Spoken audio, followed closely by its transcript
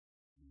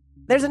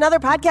There's another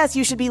podcast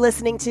you should be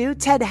listening to,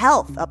 TED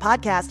Health, a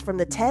podcast from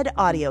the TED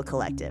Audio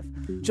Collective.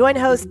 Join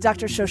host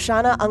Dr.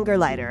 Shoshana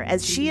Ungerleider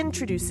as she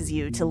introduces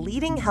you to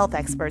leading health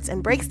experts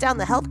and breaks down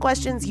the health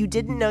questions you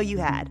didn't know you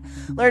had.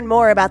 Learn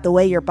more about the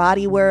way your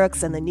body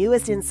works and the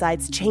newest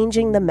insights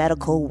changing the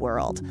medical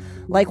world,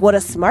 like what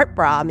a smart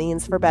bra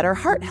means for better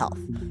heart health,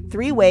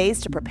 3 ways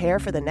to prepare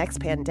for the next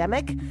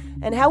pandemic,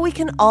 and how we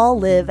can all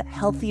live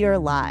healthier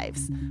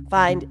lives.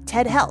 Find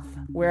TED Health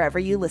wherever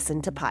you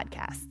listen to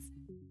podcasts.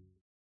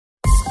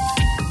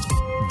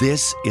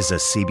 This is a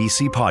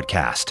CBC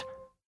podcast.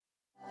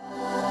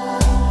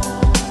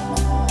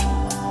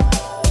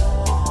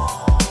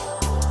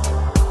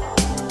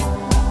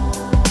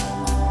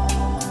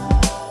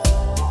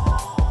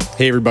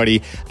 Hey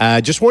everybody,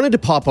 just wanted to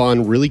pop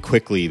on really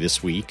quickly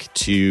this week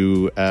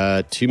to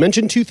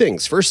mention 2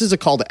 things. First is a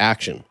call to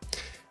action.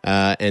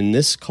 And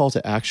this call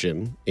to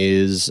action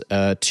is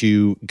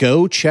to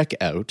go check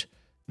out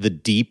the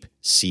Deep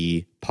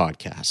Sea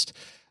podcast.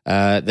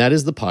 That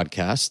is the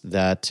podcast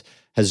that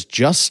has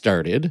just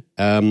started,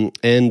 and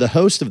the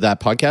host of that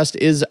podcast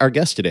is our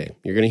guest today.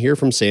 You're going to hear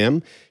from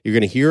Sam. You're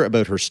going to hear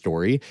about her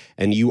story,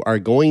 and you are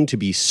going to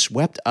be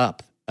swept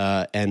up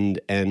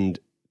and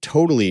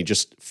totally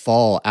just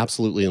fall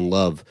absolutely in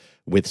love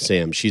with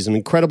Sam. She's an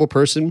incredible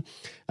person.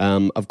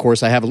 Of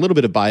course, I have a little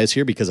bit of bias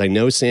here because I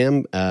know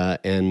Sam,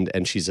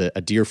 and she's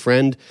a dear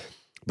friend.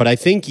 But I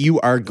think you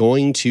are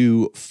going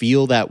to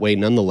feel that way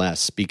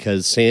nonetheless,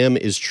 because Sam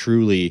is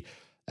truly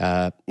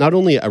not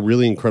only a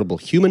really incredible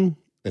human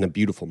and a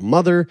beautiful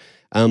mother,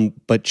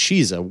 but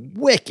she's a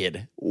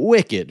wicked,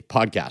 wicked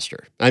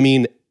podcaster. I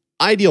mean,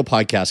 ideal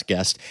podcast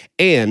guest.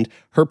 And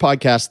her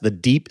podcast, the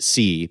Deep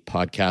Sea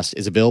podcast,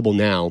 is available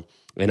now.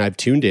 And I've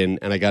tuned in,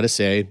 and I got to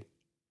say,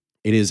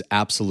 it is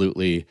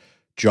absolutely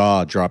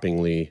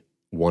jaw-droppingly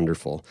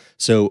wonderful.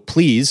 So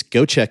please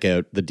go check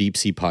out the Deep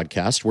Sea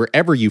podcast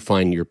wherever you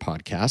find your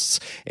podcasts.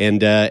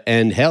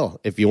 And hell,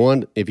 if you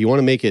want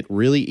to make it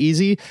really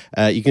easy,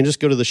 you can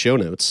just go to the show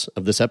notes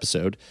of this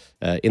episode.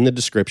 In the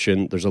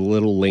description, there's a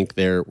little link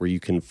there where you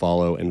can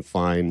follow and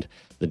find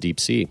the Deep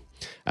Sea.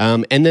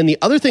 And then the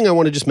other thing I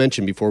want to just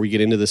mention before we get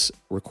into this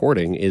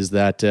recording is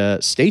that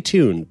stay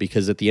tuned,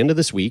 because at the end of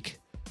this week,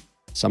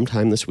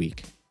 sometime this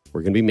week,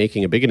 we're going to be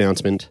making a big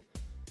announcement,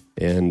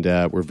 and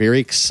we're very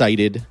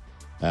excited.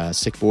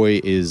 Sick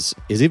Boy is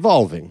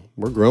evolving.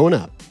 We're growing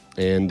up,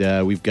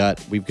 and we've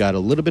got a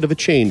little bit of a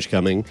change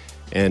coming,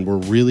 and we're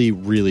really,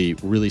 really,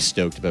 really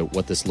stoked about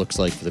what this looks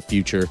like for the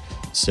future.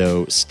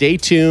 So stay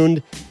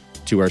tuned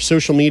to our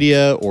social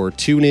media, or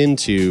tune in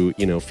to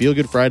Feel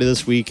Good Friday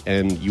this week,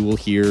 and you will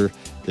hear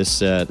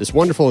this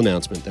wonderful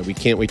announcement that we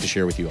can't wait to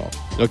share with you all.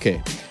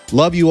 Okay,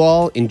 love you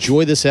all.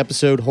 Enjoy this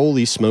episode.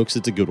 Holy smokes,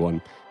 it's a good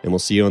one, and we'll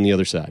see you on the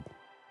other side.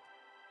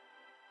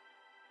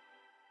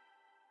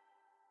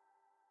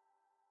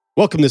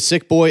 Welcome to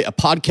Sick Boy, a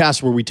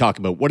podcast where we talk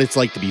about what it's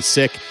like to be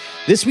sick.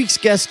 This week's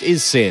guest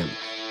is Sam.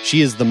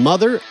 She is the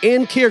mother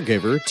and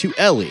caregiver to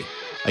Ellie,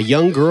 a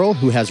young girl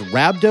who has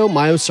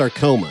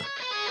rhabdomyosarcoma.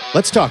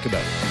 Let's talk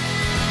about it.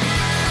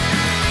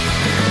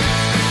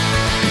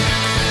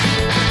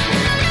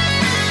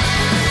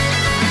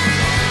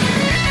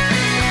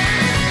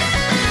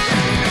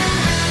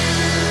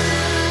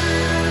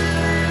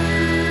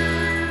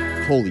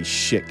 Holy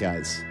shit,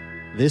 guys.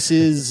 This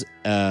is,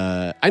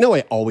 I know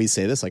I always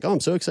say this, like, oh, I'm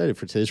so excited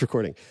for today's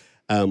recording,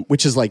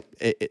 which is like,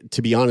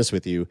 to be honest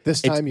with you.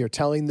 This time you're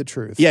telling the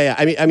truth. Yeah.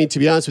 I mean, to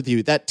be honest with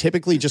you, that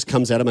typically just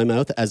comes out of my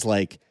mouth as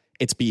like,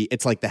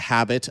 it's like the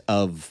habit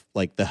of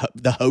like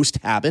the host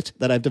habit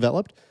that I've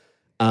developed.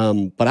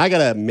 But I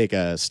got to make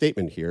a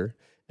statement here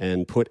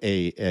and put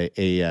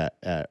a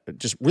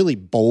just really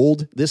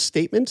bold this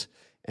statement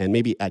and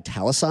maybe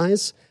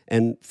italicize.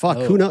 And fuck,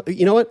 who knows?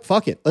 You know what?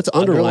 Fuck it. Let's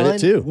underline it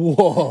too.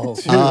 Whoa.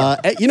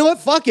 You know what?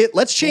 Fuck it.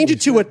 Let's change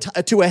it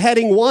to a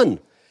heading 1.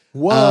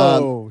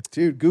 Whoa.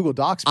 Dude, Google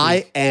Docs.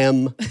 I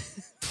am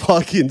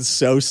fucking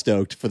so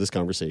stoked for this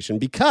conversation,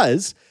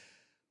 because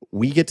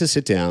we get to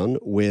sit down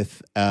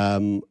with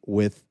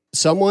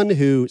someone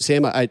who,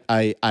 Sam,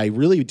 I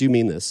really do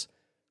mean this.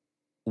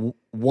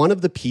 One of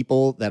the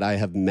people that I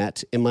have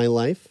met in my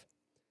life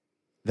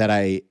that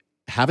I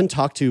haven't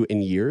talked to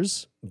in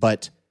years,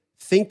 but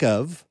think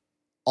of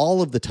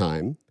all of the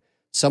time,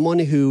 someone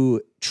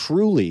who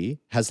truly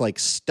has like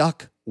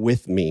stuck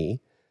with me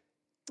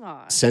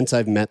since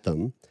I've met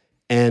them,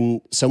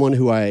 and someone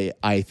who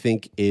I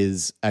think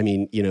is, I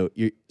mean,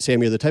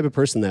 Sam, you're the type of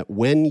person that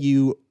when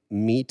you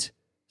meet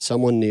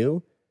someone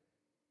new,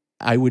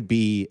 I would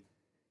be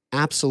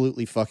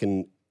absolutely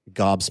fucking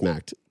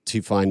gobsmacked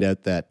to find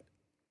out that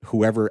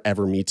whoever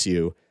ever meets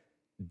you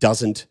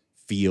doesn't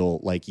feel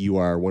like you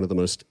are one of the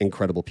most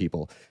incredible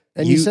people.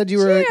 And you said you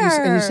were a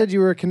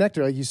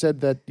connector. Like you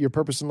said that your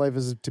purpose in life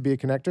is to be a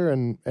connector,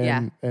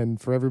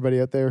 and for everybody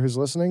out there who's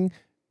listening,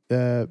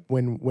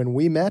 when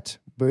we met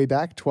way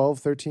back 12,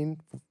 13,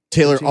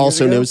 Taylor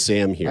also knows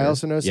Sam here. I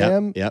also know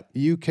Sam. Yep.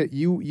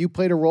 You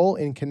played a role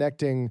in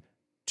connecting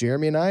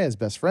Jeremy and I as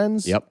best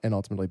friends, and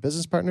ultimately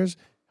business partners,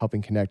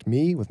 helping connect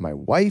me with my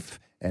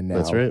wife, and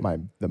now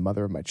the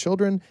mother of my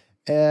children.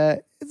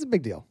 it's a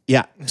big deal.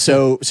 Yeah.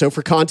 So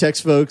for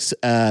context, folks,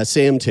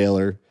 Sam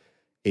Taylor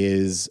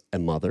is a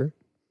mother.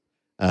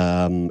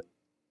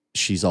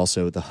 She's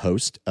also the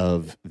host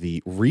of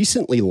the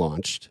recently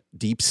launched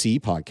Deep Sea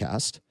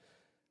podcast.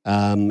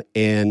 And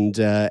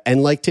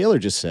like Taylor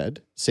just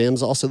said,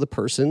 Sam's also the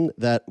person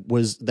that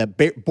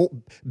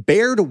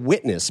bore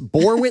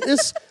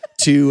witness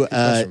to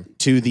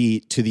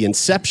the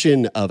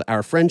inception of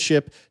our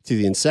friendship, to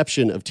the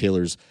inception of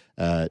Taylor's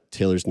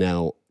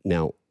now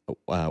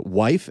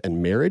wife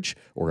and marriage,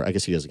 or I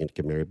guess he doesn't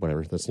get married,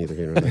 whatever. That's neither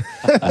here nor there.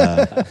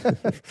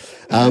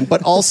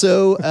 But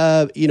also,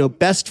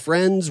 best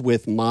friends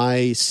with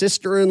my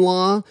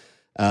sister-in-law,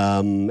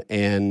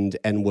 and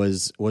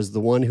was the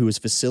one who was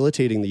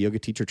facilitating the yoga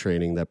teacher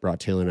training that brought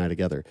Taylor and I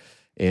together.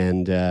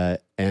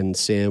 And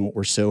Sam,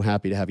 we're so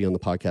happy to have you on the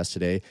podcast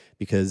today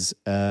because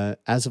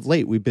as of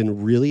late, we've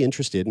been really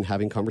interested in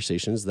having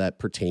conversations that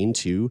pertain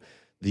to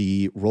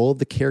the role of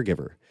the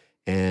caregiver.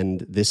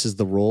 And this is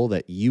the role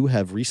that you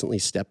have recently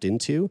stepped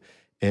into.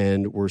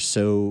 And we're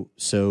so,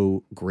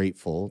 so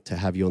grateful to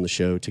have you on the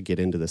show to get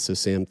into this. So,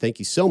 Sam, thank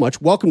you so much.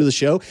 Welcome to the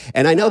show.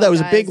 And I know that was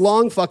a big,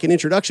 long fucking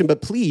introduction,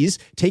 but please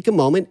take a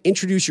moment,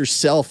 introduce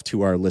yourself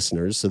to our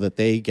listeners so that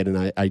they get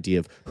an idea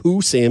of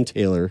who Sam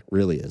Taylor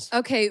really is.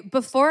 Okay,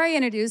 before I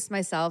introduce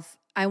myself,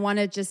 I want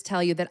to just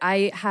tell you that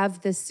I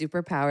have this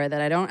superpower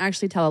that I don't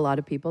actually tell a lot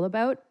of people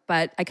about,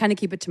 but I kind of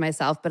keep it to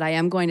myself. But I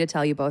am going to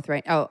tell you both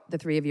the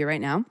three of you right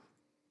now.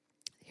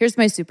 Here's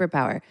my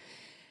superpower.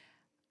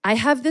 I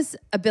have this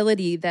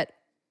ability that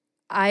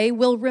I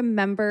will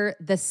remember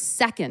the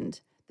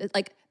second,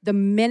 like the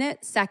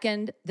minute,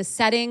 second, the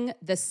setting,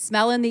 the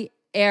smell in the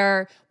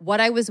air, what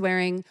I was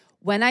wearing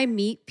when I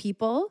meet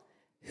people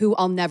who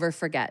I'll never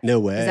forget. No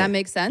way. Does that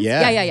make sense?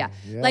 Yeah.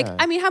 Like,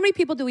 I mean, how many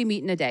people do we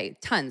meet in a day?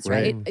 Tons,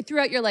 right?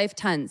 Throughout your life,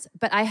 tons.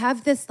 But I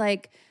have this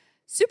like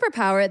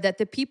superpower that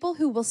the people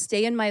who will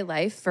stay in my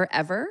life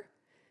forever,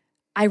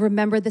 I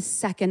remember the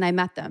second I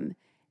met them.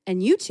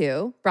 And you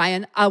two,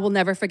 Brian, I will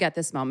never forget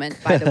this moment,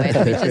 by the way.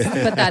 Let me just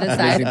put that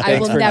aside. I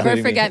will never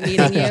forget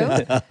meeting you.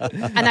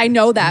 And I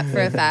know that for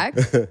a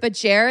fact. But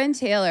Jer and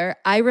Taylor,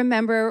 I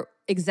remember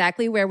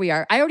exactly where we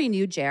are. I already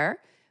knew Jer,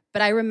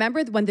 but I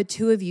remember when the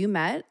two of you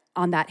met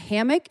on that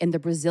hammock in the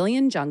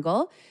Brazilian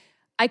jungle.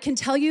 I can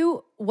tell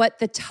you what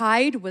the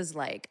tide was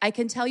like. I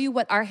can tell you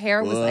what our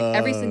hair was like,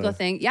 every single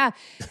thing. Yeah.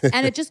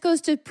 And it just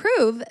goes to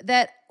prove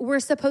that we're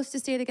supposed to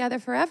stay together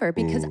forever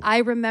because I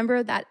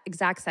remember that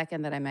exact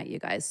second that I met you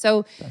guys.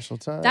 So Special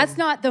time. That's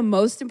not the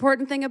most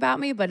important thing about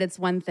me, but it's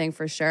one thing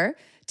for sure.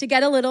 To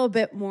get a little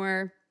bit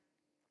more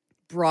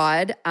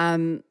broad,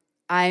 I'm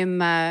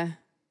a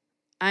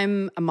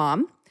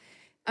mom.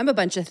 I'm a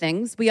bunch of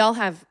things. We all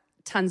have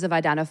tons of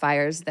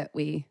identifiers that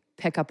we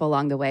pick up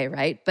along the way,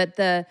 right? But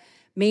the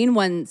main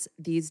ones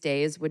these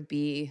days would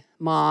be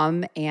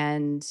mom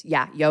and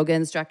yoga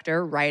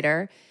instructor,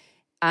 writer,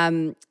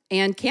 and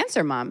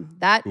cancer mom.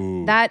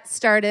 That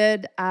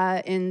started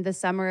in the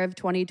summer of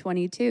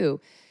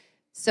 2022.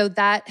 So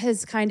that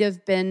has kind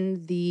of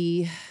been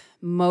the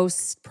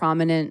most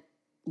prominent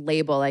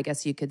label, I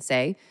guess you could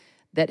say,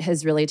 that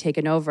has really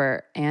taken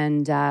over.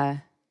 And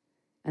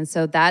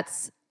so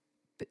that's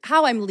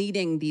how I'm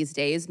leading these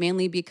days,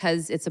 mainly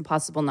because it's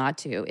impossible not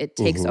to. It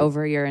takes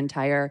over your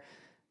entire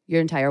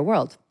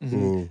world.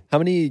 Mm-hmm. How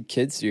many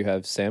kids do you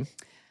have, Sam?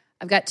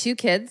 I've got 2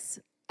 kids.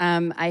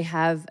 I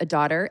have a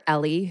daughter,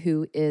 Ellie,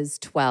 who is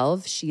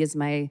 12. She's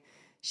my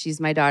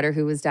daughter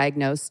who was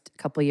diagnosed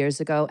a couple years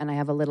ago. And I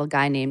have a little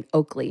guy named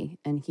Oakley,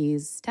 and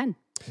he's 10.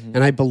 Mm-hmm.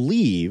 And I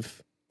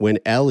believe when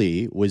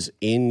Ellie was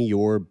in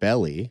your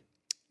belly,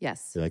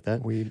 yes, you like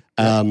that?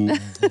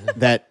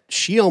 That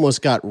she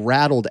almost got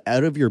rattled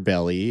out of your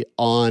belly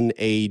on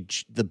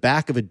the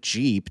back of a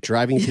Jeep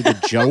driving through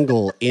the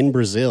jungle in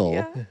Brazil.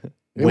 Yeah.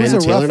 When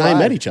Taylor and I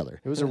met each other.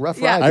 It was a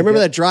rough ride. I remember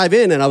that drive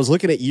in, and I was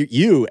looking at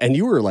you, and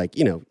you were like,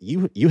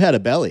 you had a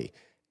belly.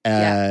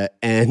 And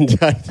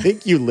I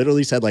think you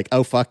literally said like,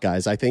 "Oh fuck,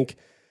 guys, I think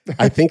that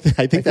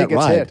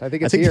ride. I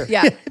think it's here."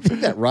 Yeah. I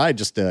think that ride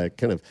just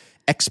kind of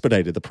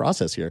expedited the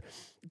process here.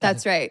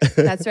 That's right.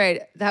 That's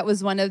right. That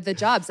was one of the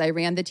jobs. I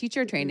ran the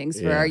teacher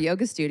trainings for our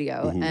yoga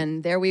studio,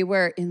 and there we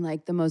were in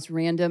like the most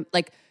random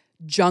like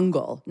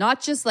jungle,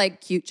 not just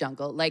like cute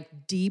jungle,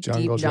 like deep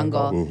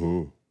jungle.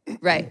 Mm-hmm.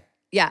 Right.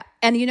 Yeah.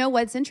 And you know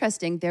what's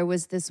interesting? There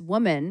was this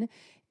woman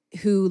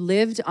who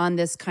lived on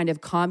this kind of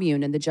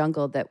commune in the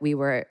jungle that we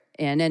were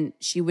in, and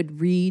she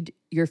would read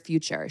your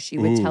future. She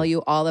would tell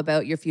you all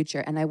about your future.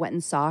 And I went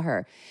and saw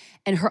her,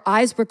 and her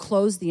eyes were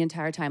closed the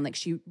entire time. Like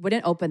she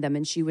wouldn't open them,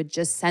 and she would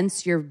just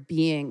sense your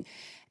being.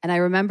 And I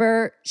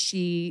remember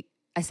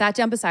I sat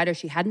down beside her.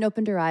 She hadn't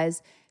opened her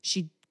eyes.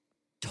 She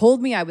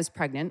told me I was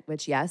pregnant,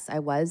 which yes, I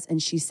was.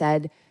 And she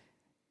said,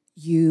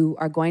 "You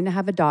are going to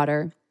have a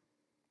daughter,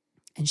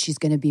 and she's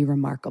going to be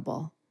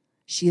remarkable.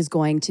 She is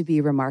going to be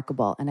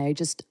remarkable." And I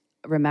just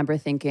remember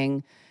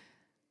thinking,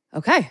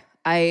 okay,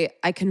 I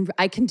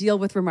can deal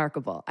with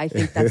remarkable. I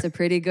think that's a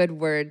pretty good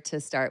word to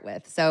start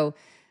with. So,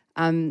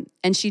 and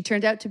she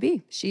turned out to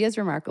be. She is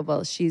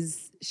remarkable.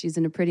 She's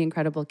a pretty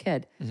incredible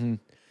kid. Mm-hmm.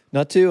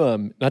 Not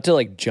to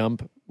like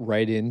jump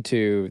right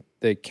into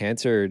the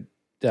cancer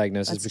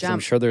diagnosis, because I'm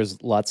sure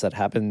there's lots that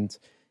happens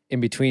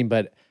in between.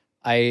 But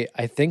I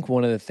think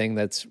one of the things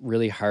that's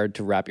really hard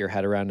to wrap your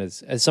head around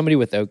is, as somebody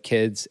without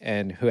kids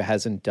and who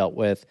hasn't dealt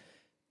with,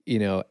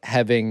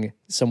 having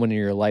someone in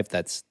your life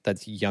that's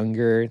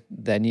younger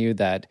than you,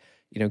 that,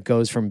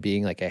 goes from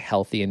being like a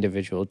healthy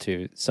individual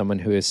to someone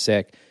who is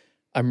sick.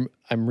 I'm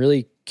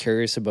really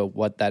curious about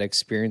what that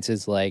experience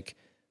is like.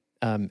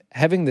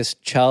 Having this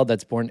child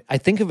that's born, I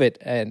think of it,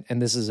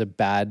 and this is a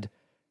bad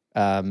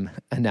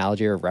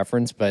analogy or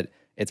reference, but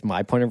it's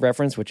my point of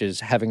reference, which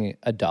is having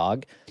a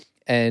dog.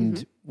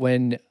 And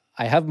when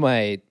I have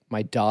my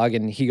dog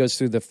and he goes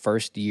through the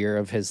first year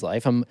of his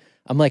life, I'm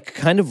like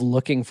kind of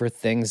looking for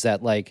things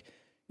that like,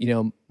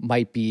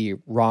 might be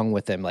wrong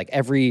with him. Like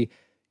every,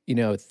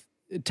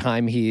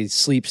 time he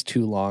sleeps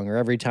too long or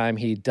every time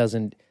he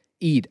doesn't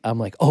eat, I'm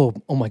like, oh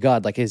my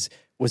God, like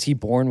was he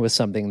born with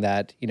something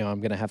that, I'm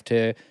going to have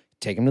to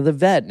take him to the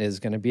vet and is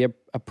going to be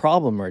a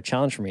problem or a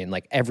challenge for me. And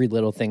like every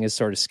little thing is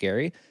sort of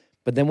scary.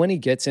 But then when he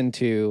gets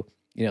into,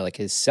 like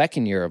his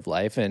second year of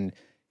life and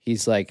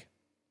he's like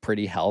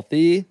pretty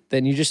healthy,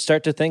 then you just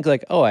start to think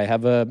like, oh, I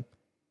have a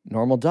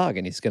normal dog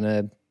and he's going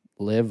to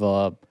live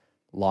a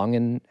long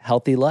and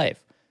healthy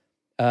life.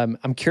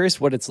 I'm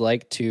curious what it's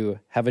like to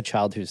have a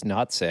child who's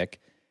not sick,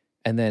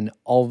 and then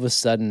all of a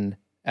sudden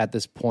at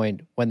this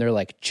point when they're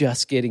like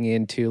just getting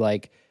into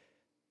like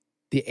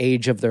the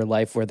age of their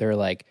life where they're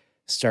like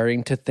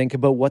starting to think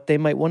about what they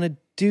might want to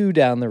do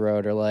down the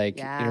road, or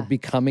like,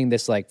 becoming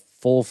this like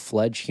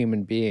full-fledged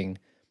human being.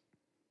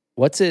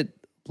 What's it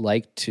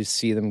like to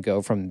see them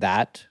go from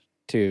that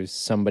to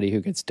somebody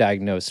who gets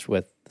diagnosed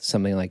with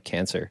something like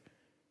cancer?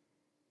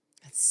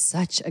 That's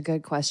such a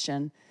good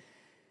question.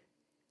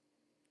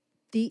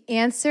 The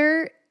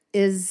answer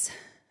is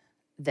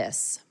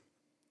this.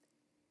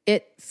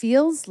 It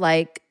feels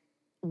like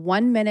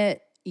 1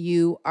 minute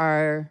you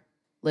are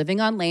living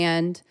on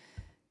land,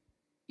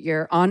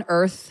 you're on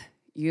Earth,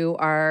 you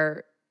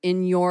are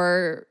in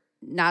your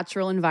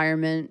natural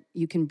environment,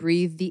 you can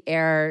breathe the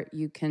air,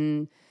 you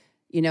can,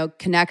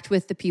 connect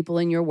with the people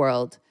in your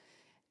world.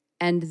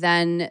 And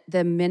then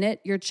the minute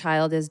your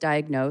child is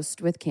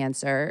diagnosed with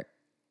cancer,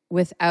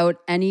 without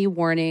any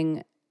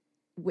warning,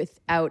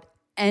 without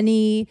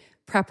any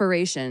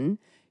preparation,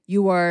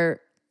 you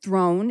are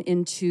thrown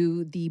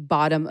into the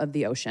bottom of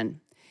the ocean.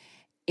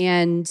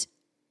 And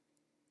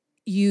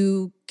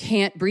you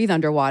can't breathe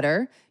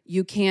underwater.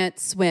 You can't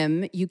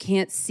swim. You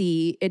can't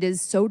see. It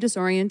is so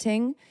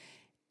disorienting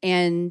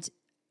and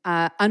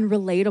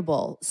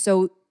unrelatable.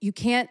 So you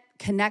can't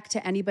connect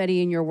to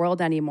anybody in your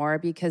world anymore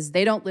because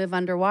they don't live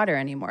underwater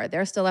anymore.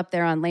 They're still up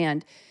there on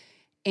land.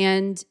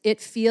 And it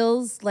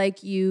feels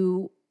like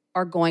you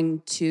are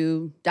going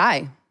to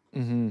die.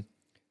 Mm-hmm.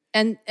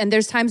 And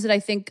there's times that I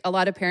think a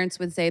lot of parents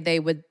would say they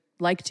would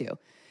like to,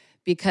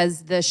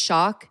 because the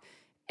shock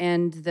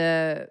and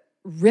the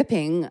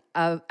ripping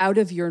out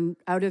of your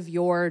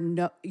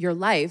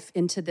life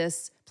into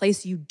this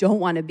place you don't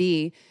want to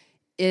be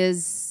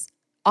is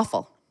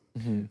awful.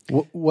 Mm-hmm.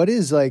 What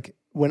is like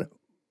when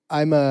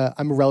I'm a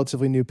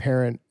relatively new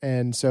parent,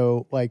 and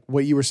so like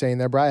what you were saying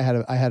there,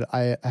 Brian, I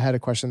had a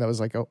question that was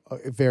like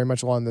very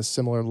much along the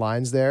similar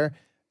lines there,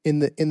 in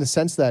the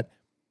sense that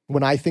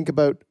when I think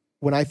about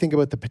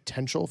the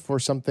potential for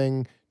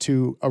something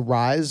to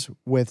arise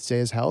with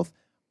Zaya's health,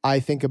 I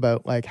think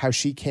about like how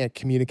she can't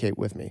communicate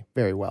with me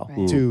very well,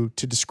 right, to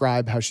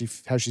describe how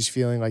she's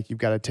feeling. Like you've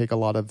got to take a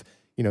lot of,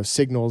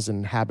 signals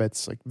and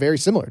habits, like very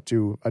similar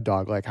to a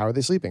dog. Like how are they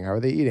sleeping? How are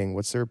they eating?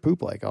 What's their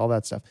poop like? All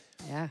that stuff.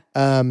 Yeah.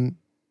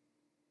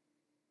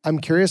 I'm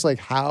curious, like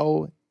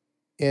how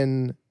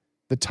in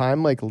the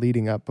time like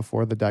leading up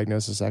before the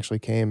diagnosis actually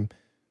came,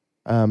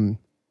 how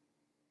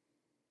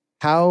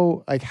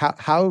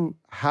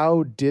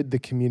did the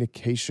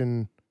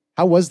communication,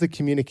 how was the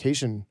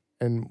communication,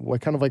 and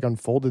what kind of like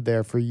unfolded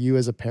there for you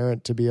as a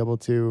parent to be able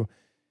to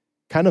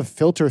kind of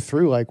filter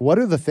through, like what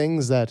are the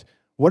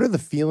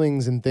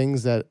feelings and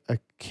things that a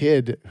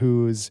kid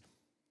who's,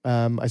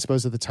 I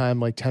suppose at the time,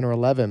 like 10 or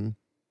 11,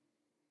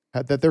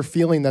 that they're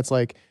feeling that's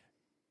like,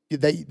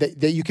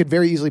 that you could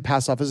very easily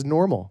pass off as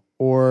normal,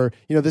 or,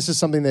 this is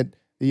something that,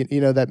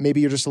 that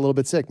maybe you're just a little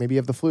bit sick, maybe you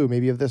have the flu,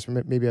 maybe you have this, or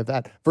maybe you have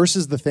that,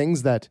 versus the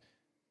things that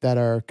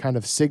are kind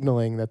of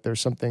signaling that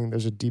there's a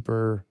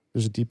deeper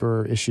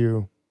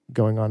issue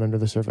going on under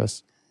the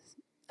surface.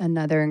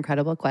 Another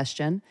incredible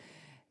question.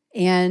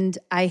 And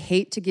I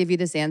hate to give you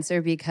this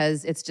answer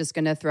because it's just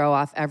going to throw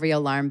off every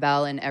alarm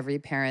bell in every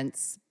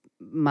parent's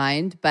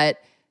mind, but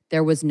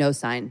there was no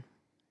sign,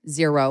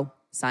 zero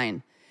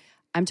sign.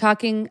 I'm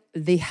talking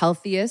the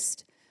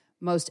healthiest,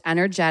 most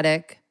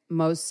energetic,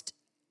 most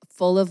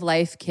full of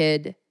life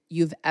kid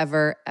you've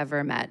ever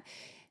met.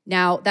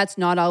 Now, that's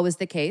not always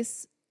the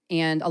case.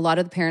 And a lot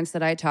of the parents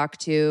that I talk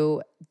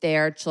to,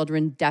 their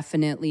children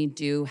definitely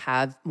do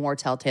have more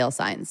telltale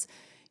signs.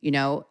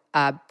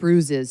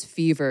 Bruises,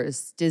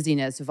 fevers,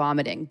 dizziness,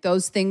 vomiting.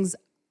 Those things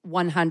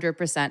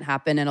 100%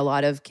 happen in a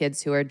lot of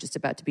kids who are just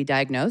about to be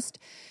diagnosed.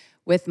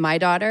 With my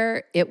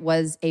daughter, it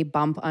was a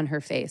bump on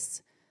her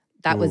face.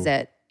 That was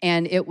it.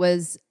 And it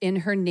was in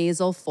her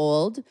nasal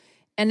fold.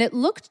 And it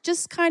looked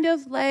just kind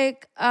of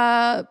like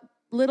a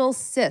little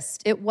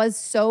cyst. It was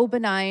so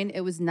benign.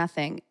 It was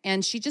nothing.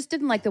 And she just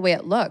didn't like the way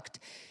it looked.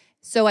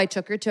 So I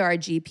took her to our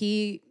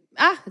GP.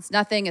 It's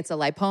nothing. It's a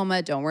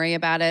lipoma. Don't worry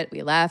about it.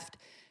 We left.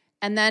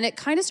 And then it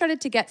kind of started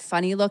to get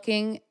funny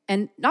looking.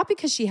 And not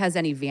because she has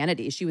any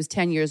vanity. She was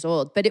 10 years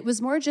old. But it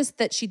was more just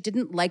that she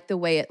didn't like the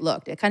way it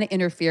looked. It kind of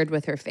interfered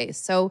with her face.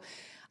 So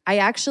I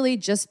actually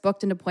just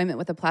booked an appointment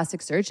with a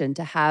plastic surgeon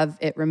to have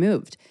it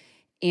removed.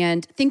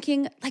 And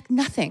thinking like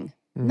nothing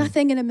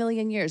in a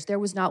million years. There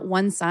was not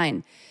one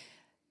sign.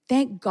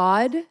 Thank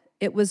God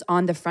it was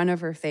on the front of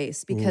her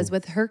face, because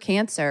with her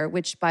cancer,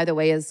 which by the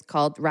way is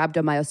called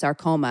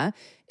rhabdomyosarcoma,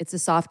 it's a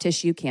soft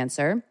tissue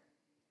cancer.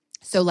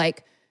 So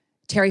like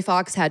Terry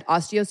Fox had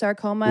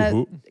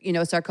osteosarcoma,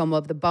 sarcoma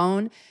of the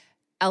bone.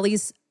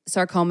 Ellie's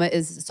sarcoma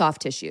is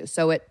soft tissue.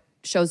 So it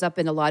shows up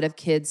in a lot of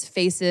kids'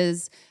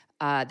 faces,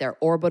 their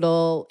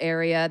orbital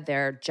area,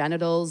 their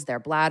genitals, their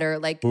bladder,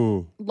 like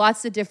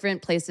lots of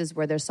different places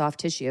where there's soft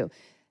tissue.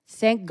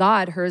 Thank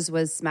God hers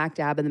was smack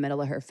dab in the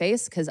middle of her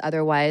face, because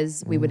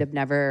otherwise we would have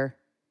never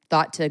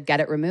thought to get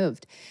it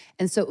removed.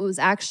 And so it was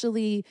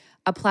actually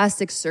a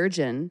plastic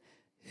surgeon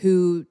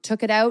who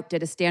took it out,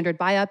 did a standard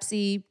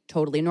biopsy,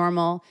 totally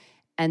normal.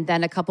 And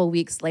then a couple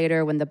weeks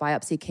later, when the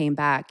biopsy came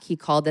back, he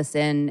called us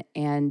in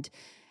and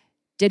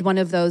did one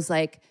of those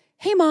like,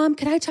 hey, Mom,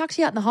 can I talk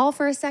to you out in the hall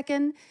for a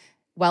second?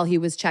 While he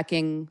was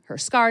checking her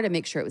scar to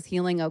make sure it was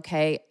healing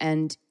okay.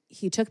 And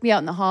he took me out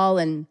in the hall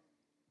and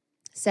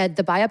said,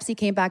 the biopsy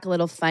came back a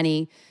little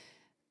funny.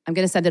 I'm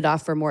going to send it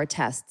off for more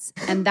tests.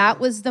 And that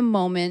was the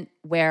moment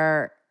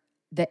where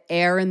the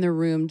air in the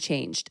room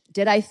changed.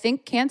 Did I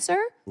think cancer?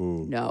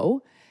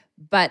 No.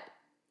 But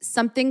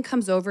something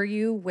comes over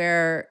you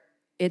where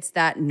it's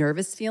that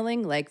nervous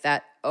feeling, like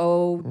that,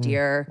 oh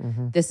dear,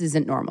 this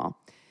isn't normal.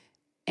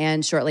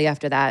 And shortly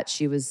after that,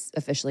 she was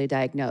officially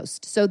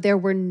diagnosed. So there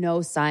were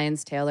no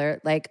signs,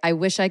 Taylor. Like, I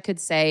wish I could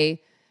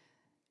say,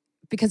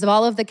 because of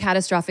all of the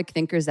catastrophic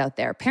thinkers out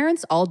there,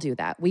 parents all do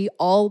that. We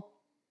all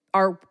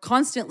are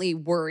constantly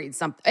worried.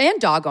 And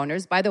dog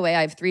owners. By the way,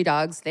 I have 3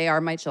 dogs. They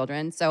are my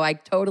children. So I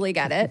totally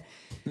get it.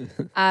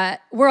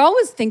 We're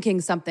always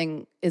thinking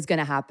something is going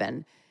to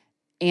happen.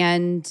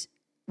 And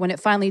when it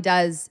finally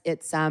does,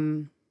 it's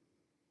a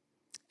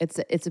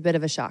bit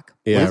of a shock.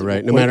 Yeah,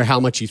 right. No matter how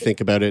much you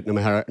think about it, no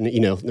matter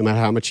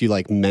how much you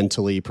like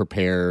mentally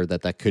prepare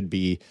that could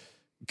be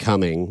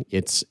coming,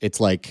 it's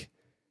like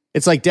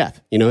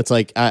death. It's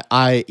like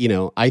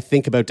I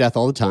think about death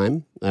all the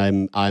time.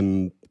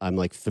 I'm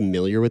like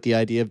familiar with the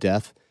idea of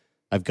death.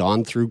 I've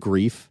gone through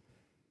grief,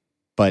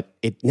 but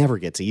it never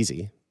gets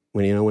easy.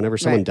 Whenever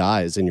someone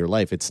dies in your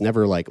life, it's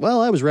never like, well,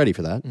 I was ready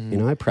for that.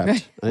 I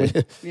prepped.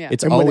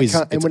 It's always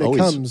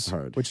comes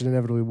hard, which it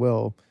inevitably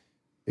will.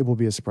 It will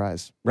be a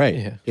surprise.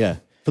 Right. Yeah.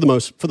 For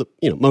most of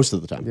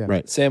the time. Yeah.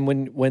 Right. Sam,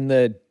 when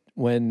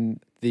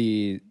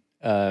the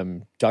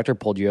doctor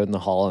pulled you out in the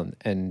hall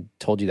and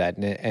told you that,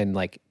 and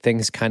like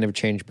things kind of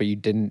changed, but you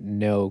didn't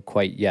know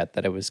quite yet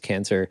that it was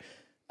cancer.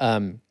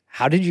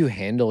 How did you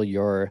handle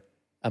your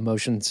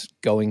emotions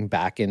going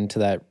back into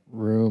that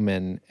room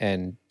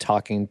and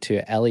talking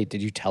to Ellie?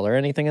 Did you tell her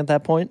anything at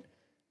that point?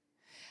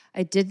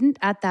 I didn't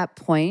at that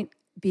point,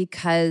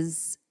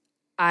 because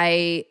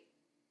I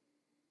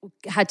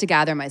had to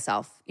gather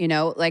myself,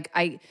 like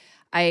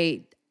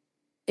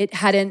it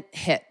hadn't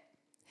hit.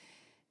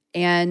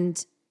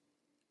 And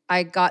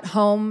I got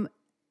home,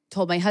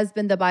 told my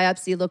husband the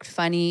biopsy looked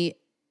funny,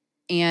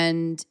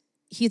 and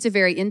he's a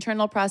very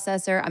internal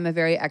processor. I'm a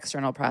very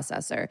external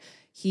processor.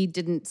 He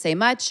didn't say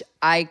much.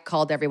 I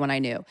called everyone I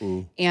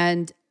knew.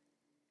 And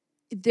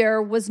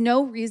there was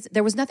no reason,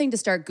 there was nothing to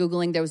start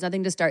Googling. There was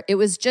nothing to start. It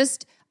was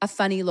just a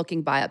funny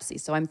looking biopsy.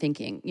 So I'm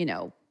thinking,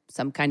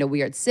 some kind of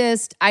weird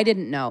cyst. I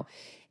didn't know.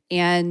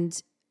 And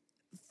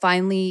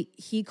finally,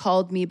 he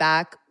called me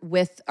back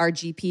with our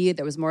GP.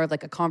 There was more of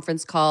like a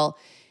conference call,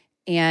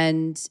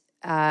 and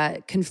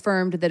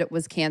confirmed that it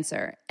was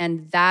cancer.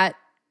 And that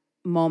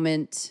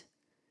moment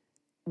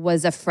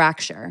was a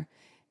fracture.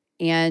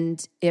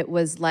 And it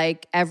was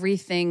like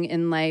everything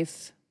in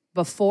life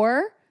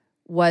before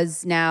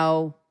was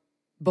now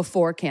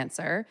before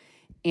cancer.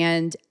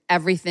 And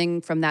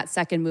everything from that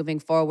second moving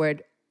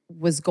forward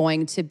was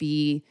going to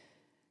be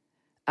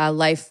a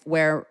life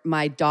where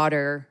my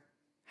daughter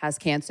has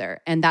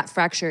cancer. And that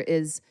fracture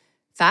is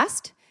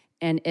fast,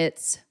 and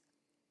it's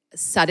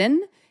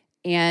sudden,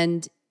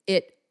 and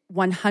it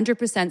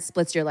 100%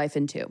 splits your life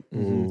in two.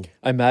 Mm-hmm.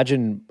 I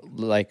imagine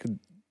like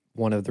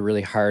one of the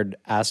really hard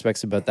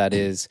aspects about that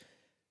is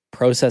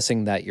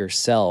processing that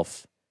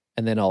yourself,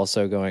 and then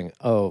also going,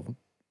 oh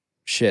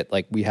shit,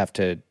 like we have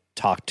to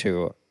talk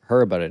to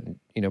her about it.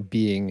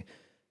 Being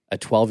a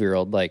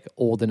 12-year-old, like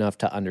old enough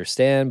to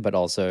understand, but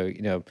also,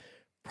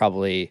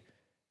 probably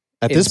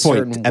at this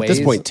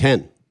point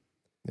 10.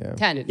 Yeah.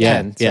 10. Yeah.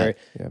 10, sorry.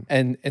 Yeah.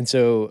 And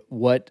so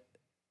what,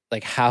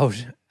 like how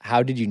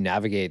did you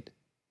navigate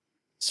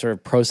sort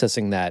of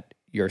processing that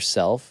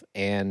yourself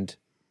and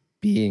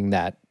being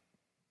that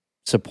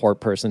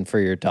support person for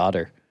your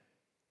daughter?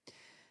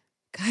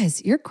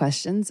 Guys, your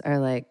questions are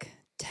like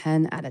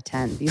 10 out of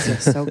 10. These are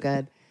so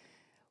good.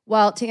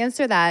 Well, to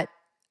answer that,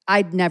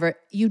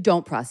 you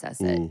don't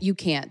process it. You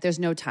can't. There's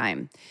no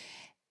time.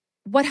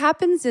 What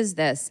happens is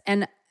this,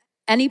 and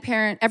every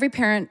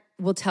parent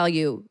will tell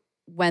you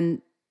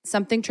when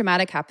something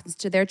traumatic happens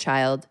to their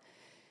child,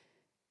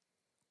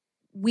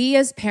 we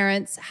as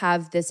parents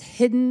have this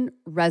hidden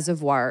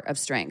reservoir of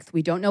strength.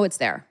 We don't know it's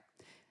there.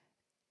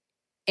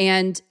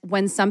 And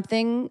when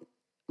something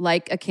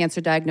like a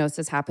cancer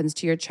diagnosis happens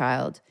to your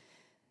child,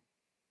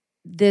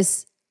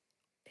 this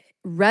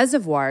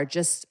reservoir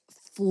just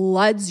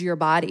floods your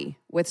body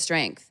with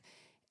strength.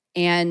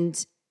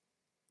 And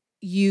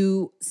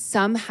you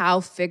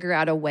somehow figure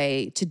out a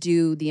way to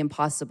do the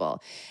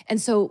impossible. And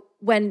so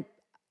when,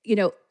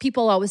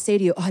 people always say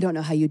to you, oh, I don't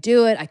know how you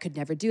do it. I could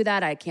never do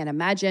that. I can't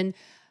imagine.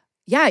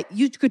 Yeah,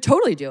 you could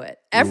totally do it.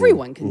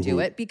 Everyone can do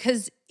it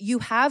because you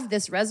have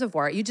this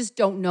reservoir. You just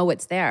don't know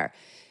it's there.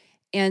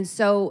 And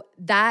so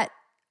that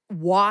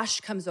wash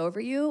comes over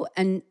you,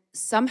 and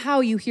somehow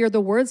you hear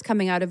the words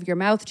coming out of your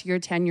mouth to your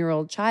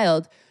 10-year-old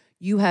child,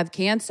 you have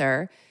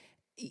cancer.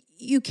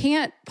 You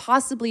can't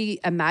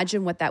possibly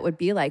imagine what that would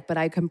be like, but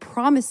I can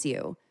promise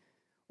you,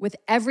 with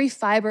every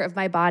fiber of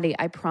my body,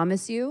 I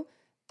promise you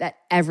that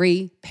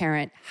every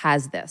parent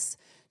has this.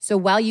 So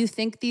while you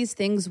think these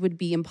things would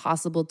be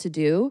impossible to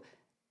do,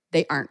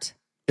 they aren't.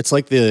 It's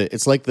like the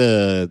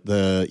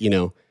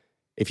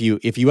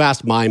if you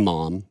asked my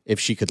mom if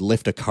she could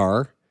lift a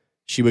car,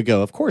 she would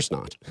go, of course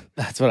not.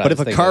 That's what But if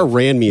a car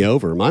ran me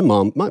over, my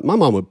mom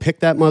would pick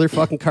that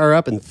motherfucking car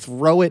up and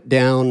throw it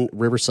down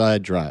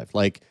Riverside Drive.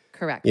 Like,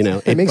 correct.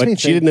 It makes me think,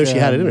 she didn't know she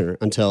had it in her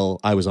until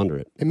I was under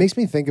it. It makes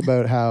me think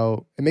about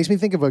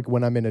like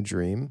when I'm in a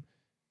dream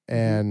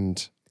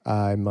and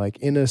I'm like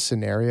in a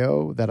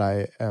scenario that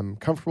I am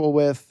comfortable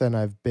with, and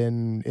I've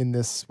been in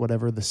this,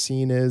 whatever the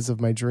scene is of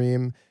my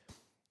dream.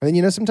 And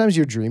then, sometimes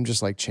your dream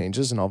just like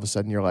changes, and all of a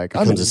sudden you're like,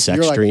 becomes a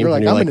sex dream. You're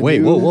like, wait,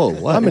 whoa,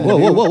 what?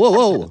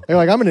 Whoa. You're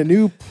like, I'm in a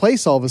new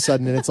place all of a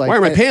sudden, and it's like, why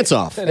are my pants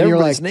off? And you're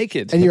like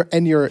naked.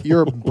 And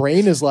your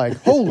brain is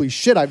like, holy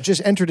shit, I've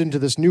just entered into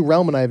this new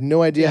realm, and I have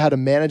no idea how to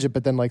manage it.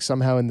 But then, like,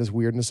 somehow in this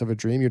weirdness of a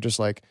dream, you're just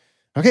like,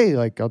 okay,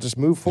 like I'll just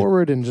move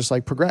forward and just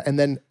like progress, and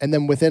then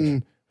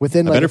within I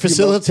better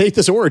facilitate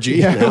this orgy.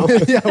 Yeah,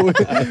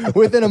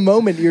 within a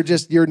moment,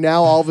 you're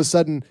now all of a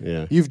sudden,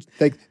 you've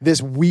like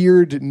this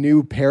weird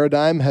new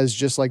paradigm has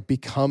just like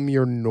become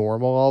your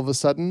normal all of a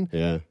sudden.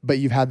 Yeah. But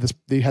you had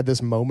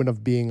this moment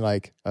of being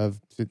like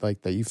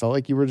that you felt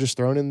like you were just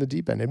thrown in the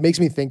deep end. It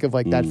makes me think of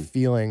like that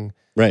feeling,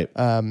 right?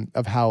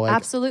 Of how like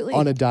absolutely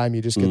on a dime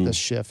you just get this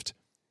shift.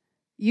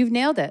 You've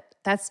nailed it.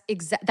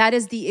 That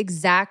is the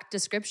exact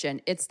description.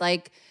 It's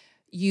like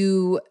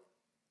you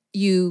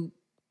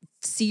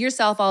see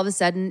yourself all of a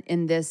sudden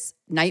in this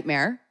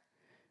nightmare.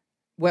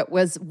 What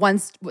was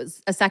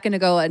a second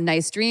ago a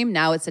nice dream,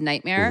 now it's a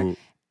nightmare.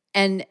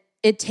 And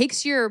it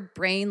takes your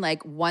brain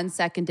like 1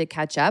 second to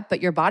catch up,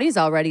 but your body's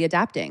already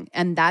adapting.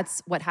 And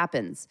that's what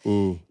happens.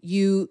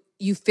 You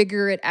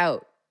figure it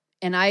out.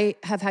 And I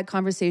have had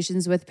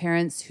conversations with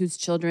parents whose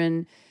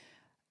children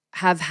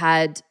have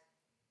had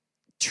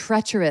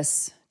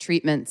treacherous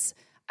treatments.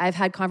 I've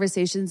had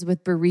conversations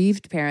with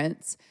bereaved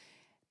parents.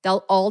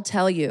 They'll all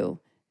tell you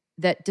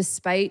that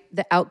despite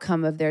the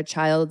outcome of their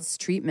child's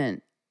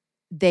treatment,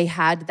 they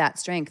had that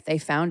strength. They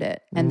found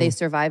it and they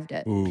survived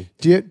it.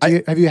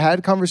 Have you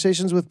had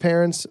conversations with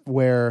parents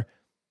where,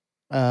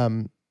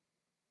 because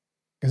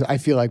I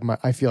feel like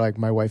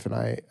my wife and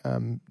I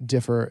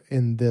differ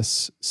in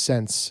this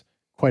sense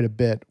quite a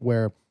bit,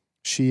 where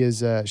she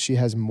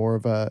has more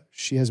of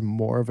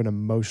an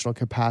emotional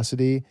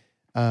capacity,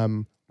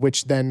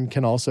 which then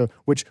can also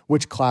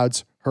which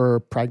clouds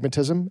her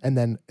pragmatism, and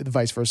then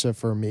vice versa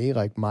for me.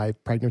 Like my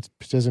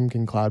pragmatism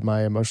can cloud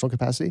my emotional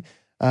capacity.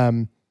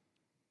 Have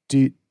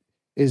you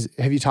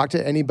talked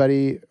to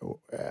anybody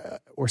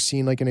or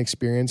seen like an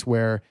experience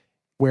where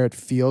it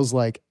feels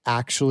like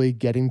actually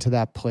getting to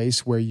that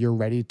place where you're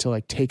ready to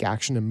like take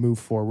action and move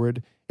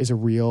forward is a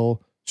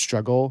real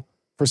struggle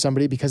for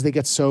somebody, because they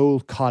get so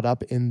caught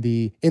up in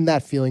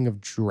that feeling of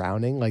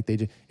drowning, like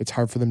it's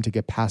hard for them to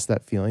get past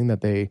that feeling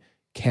that they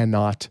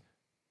cannot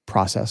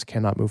process,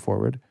 cannot move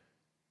forward?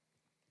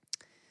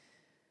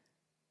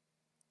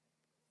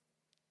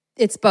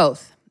 It's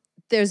both.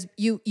 There's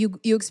you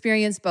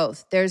experience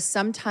both. There's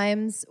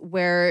sometimes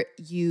where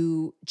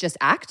you just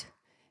act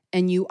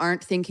and you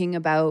aren't thinking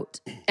about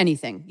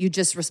anything. You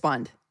just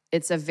respond.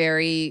 It's a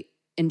very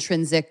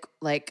intrinsic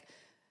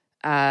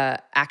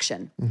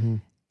action. Mm-hmm.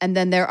 And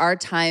then there are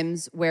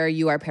times where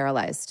you are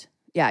paralyzed.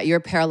 Yeah, you're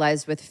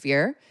paralyzed with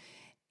fear.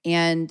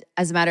 And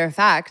as a matter of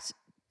fact,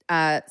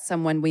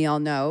 someone we all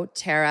know,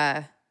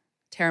 Tara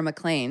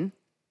McLean,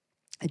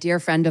 a dear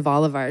friend of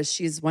all of ours.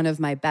 She's one of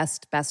my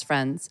best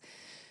friends.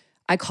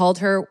 I called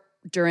her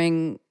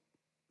during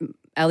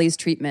Ellie's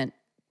treatment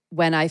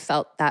when I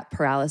felt that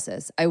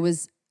paralysis. I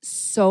was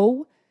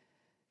so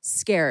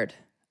scared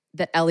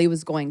that Ellie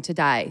was going to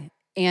die.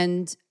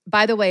 And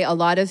by the way, a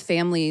lot of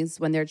families,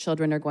 when their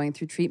children are going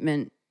through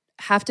treatment,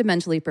 have to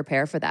mentally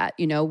prepare for that.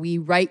 You know, we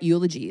write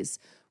eulogies,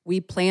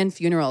 we plan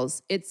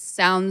funerals. It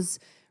sounds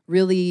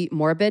really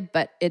morbid,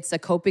 but it's a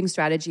coping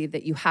strategy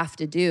that you have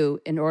to do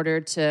in order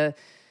to,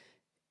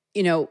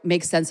 you know,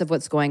 make sense of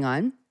what's going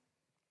on.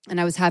 And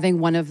I was having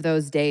one of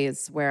those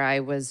days where I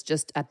was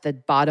just at the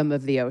bottom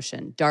of the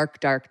ocean, dark,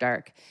 dark,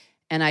 dark.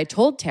 And I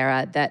told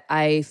Tara that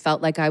I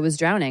felt like I was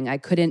drowning. I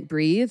couldn't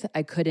breathe.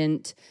 I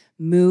couldn't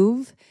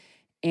move.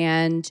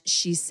 And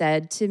she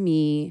said to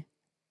me,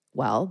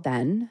 well,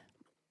 then,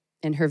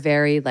 in her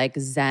very like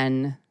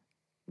Zen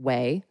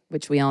way,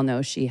 which we all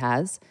know she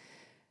has,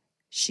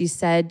 she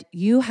said,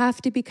 you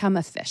have to become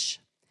a fish.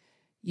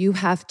 You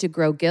have to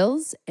grow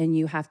gills and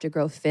you have to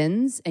grow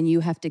fins and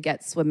you have to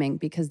get swimming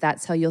because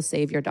that's how you'll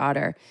save your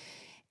daughter.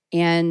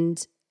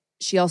 And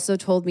she also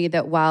told me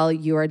that while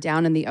you are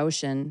down in the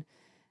ocean,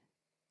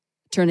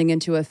 turning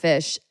into a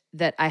fish,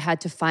 that I had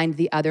to find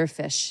the other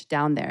fish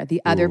down there, the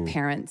other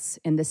parents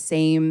in the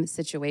same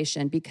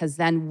situation, because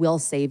then we'll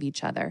save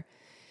each other.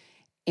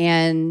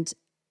 And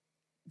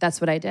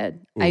that's what I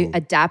did. I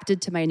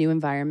adapted to my new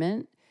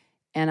environment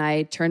and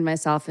I turned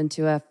myself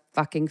into a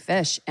fucking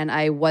fish. And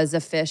I was a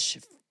fish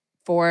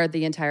for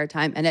the entire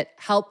time. And it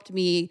helped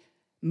me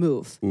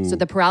move. So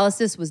the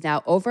paralysis was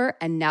now over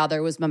and now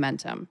there was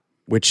momentum.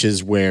 Which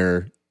is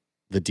where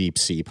the Deep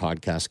Sea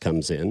podcast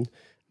comes in.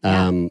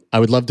 Yeah. I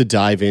would love to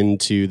dive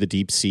into the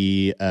Deep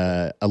Sea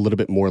a little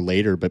bit more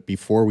later, but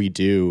before we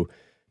do,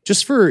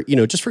 just for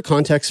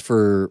context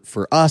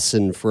for us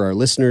and for our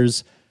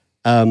listeners,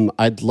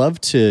 I'd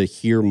love to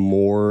hear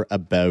more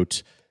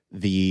about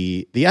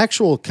the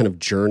actual kind of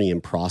journey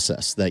and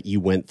process that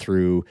you went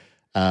through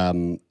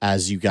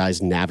as you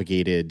guys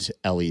navigated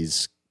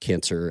Ellie's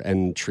cancer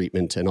and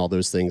treatment and all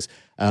those things.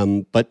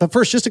 But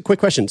first, just a quick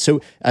question.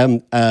 So,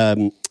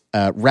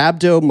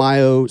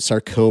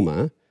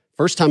 rhabdomyosarcoma.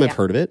 First time I've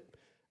heard of it.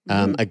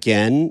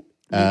 Again,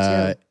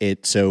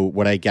 so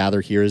what I gather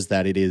here is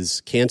that it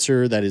is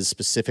cancer that is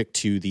specific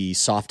to the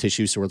soft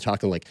tissue. So we're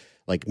talking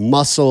like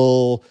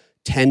muscle,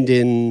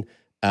 tendon,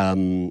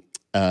 like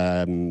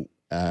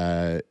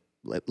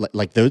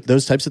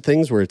those types of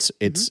things where it's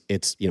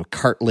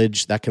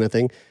cartilage, that kind of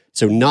thing.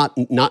 So not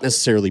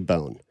necessarily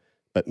bone,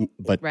 but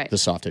right. The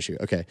soft tissue.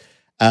 Okay,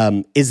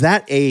 is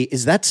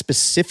that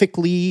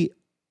specifically?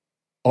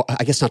 Or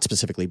I guess not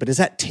specifically, but is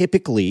that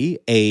typically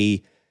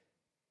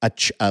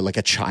like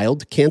a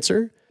child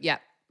cancer? Yeah.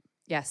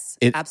 Yes,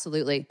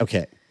 absolutely.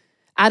 Okay.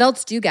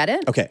 Adults do get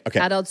it. Okay.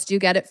 Adults do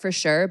get it for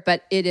sure,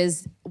 but it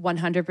is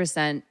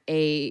 100%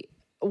 a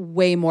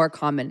way more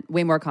common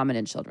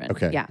in children.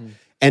 Okay. Yeah.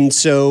 And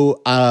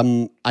so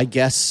I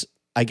guess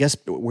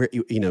where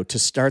to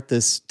start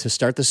this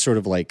sort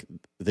of like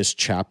this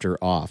chapter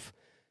off,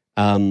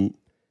 when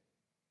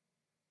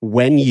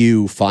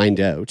you find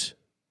out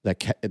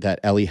that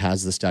Ellie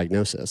has this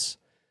diagnosis,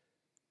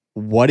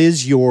 what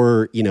is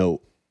your,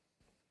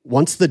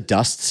 once the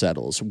dust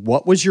settles,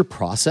 what was your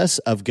process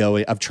of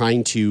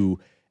trying to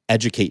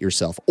educate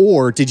yourself?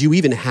 Or did you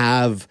even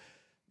have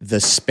the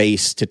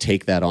space to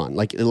take that on?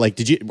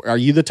 Are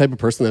you the type of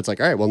person that's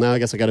like, all right, well now I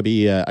guess I got to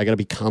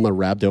become a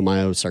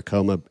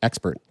rhabdomyosarcoma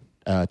expert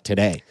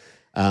today?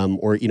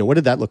 Or what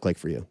did that look like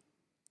for you?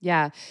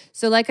 Yeah.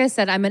 So like I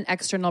said, I'm an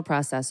external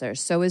processor.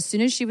 So as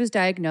soon as she was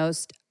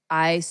diagnosed,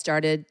 I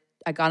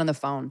got on the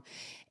phone.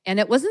 And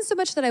it wasn't so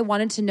much that I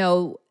wanted to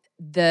know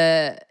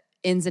the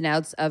ins and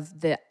outs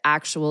of the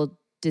actual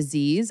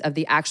disease, of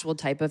the actual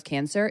type of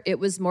cancer. It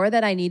was more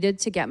that I needed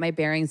to get my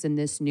bearings in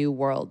this new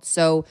world.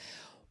 So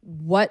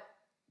what's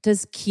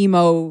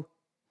chemo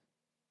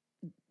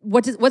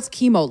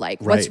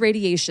like? Right. What's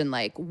radiation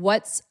like?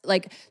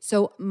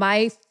 So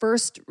my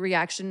first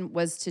reaction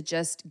was to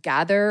just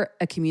gather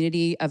a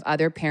community of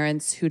other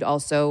parents who'd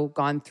also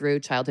gone through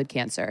childhood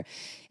cancer.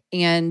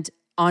 And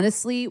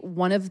honestly,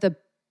 one of the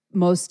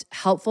most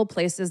helpful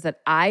places that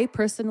I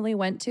personally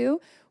went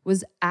to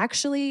was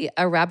actually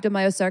a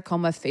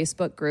rhabdomyosarcoma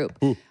Facebook group.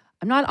 I'm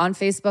not on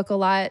Facebook a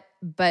lot,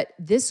 but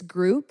this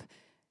group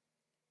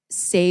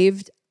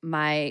saved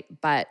my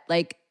butt.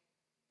 Like,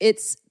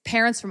 it's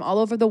parents from all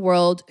over the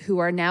world who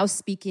are now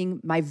speaking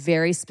my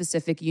very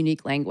specific,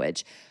 unique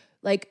language.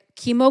 Like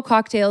chemo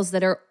cocktails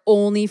that are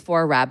only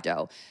for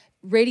rhabdo,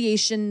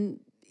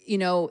 radiation,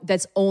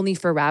 that's only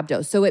for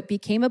rhabdo. So it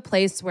became a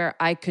place where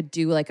I could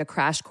do like a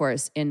crash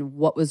course in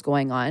what was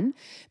going on,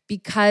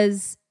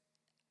 because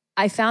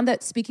I found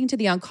that speaking to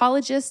the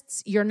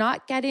oncologists, you're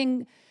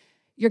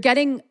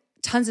getting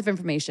tons of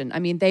information. I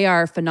mean, they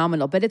are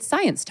phenomenal, but it's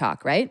science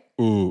talk, right?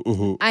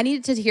 Mm-hmm. I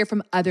needed to hear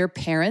from other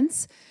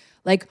parents,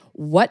 like,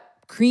 what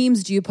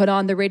creams do you put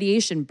on the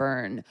radiation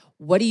burn?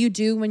 What do you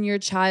do when your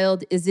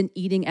child isn't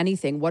eating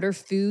anything? What are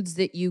foods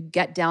that you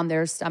get down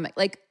their stomach?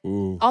 Like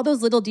all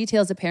those little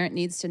details a parent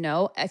needs to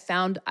know. I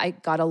found I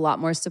got a lot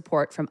more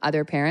support from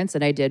other parents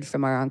than I did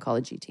from our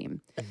oncology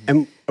team.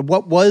 And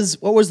what was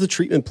the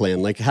treatment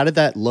plan? Like, how did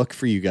that look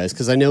for you guys?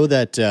 Because I know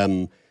that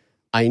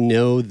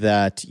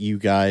you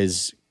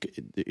guys,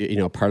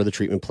 part of the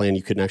treatment plan,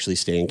 you couldn't actually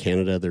stay in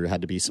Canada. There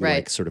had to be some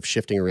like sort of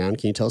shifting around.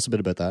 Can you tell us a bit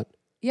about that?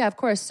 Yeah, of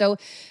course. So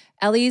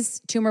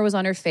Ellie's tumor was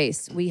on her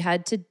face. We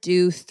had to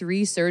do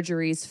 3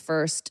 surgeries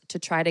first to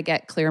try to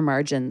get clear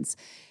margins.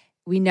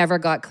 We never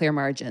got clear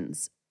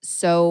margins.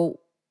 So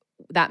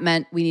that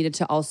meant we needed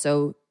to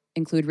also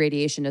include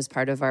radiation as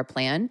part of our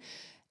plan.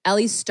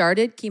 Ellie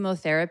started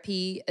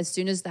chemotherapy as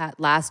soon as that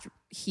last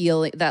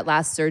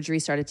surgery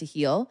started to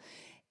heal.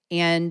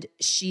 And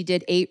she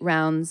did 8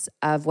 rounds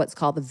of what's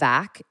called the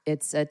VAC.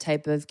 It's a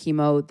type of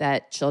chemo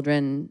that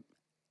children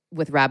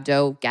with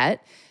rhabdo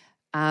get.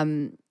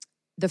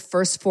 The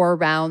first 4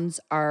 rounds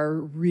are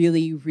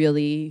really,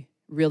 really,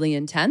 really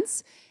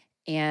intense.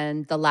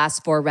 And the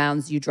last 4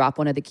 rounds, you drop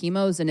one of the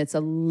chemos and it's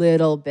a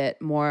little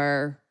bit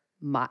more,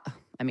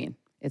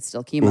 it's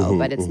still chemo,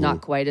 but it's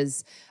not quite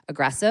as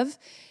aggressive.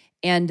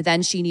 And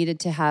then she needed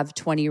to have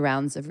 20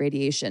 rounds of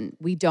radiation.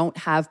 We don't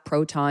have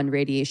proton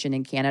radiation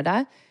in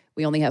Canada.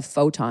 We only have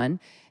photon.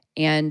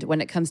 And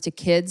when it comes to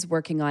kids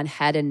working on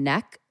head and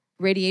neck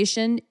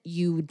radiation,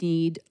 you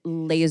need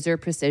laser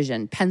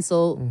precision,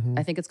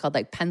 I think it's called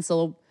like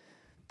pencil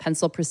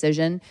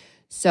precision.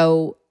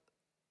 So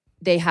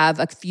they have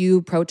a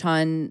few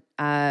proton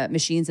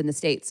machines in the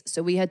States.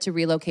 So we had to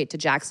relocate to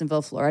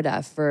Jacksonville,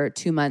 Florida for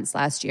 2 months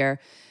last year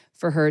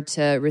for her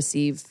to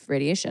receive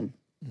radiation.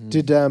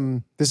 Did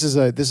this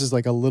is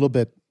like a little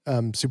bit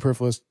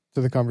superfluous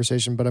to the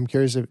conversation, but I'm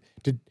curious if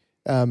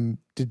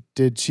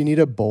did she need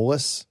a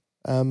bolus?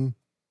 The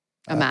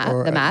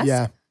mask?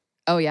 Yeah.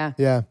 Oh yeah.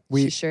 Yeah.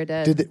 She sure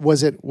did.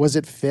 Was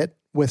it fit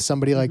with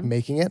somebody like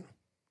making it?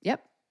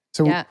 Yep.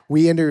 So yeah.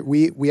 we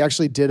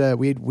actually did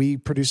we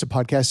produced a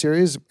podcast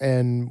series,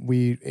 and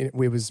we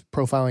was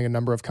profiling a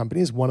number of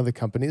companies. One of the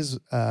companies,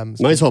 might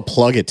as well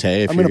plug it,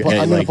 Tay. I'm going to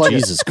plug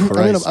Jesus it.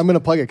 Christ, I'm going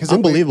to plug it because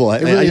unbelievable.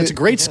 It's a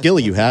great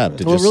skill you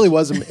have. It really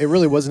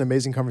was an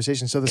amazing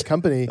conversation. So this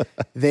company,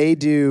 they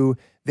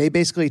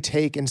basically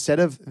take,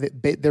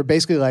 they're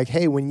basically like,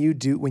 hey, when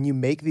you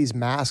make these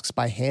masks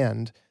by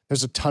hand,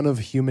 there's a ton of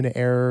human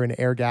error and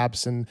air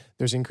gaps, and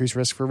there's increased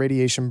risk for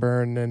radiation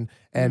burn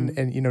and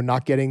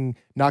not getting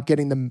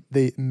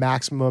the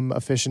maximum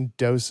efficient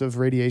dose of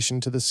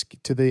radiation to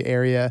the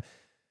area.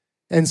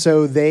 And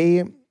so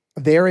they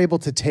are able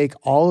to take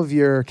all of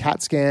your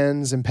CAT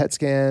scans and PET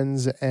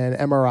scans and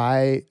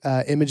MRI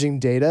imaging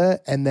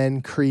data and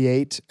then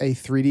create a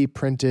 3D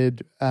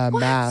printed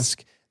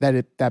mask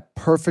that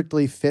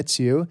perfectly fits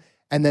you.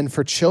 And then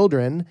for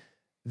children,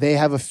 they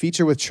have a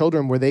feature with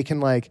children where they can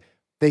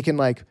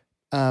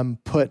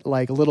put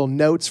like little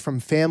notes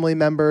from family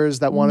members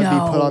that want to be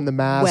put on the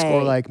mask,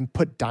 or like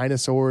put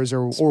dinosaurs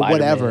or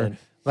whatever.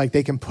 Like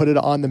they can put it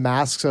on the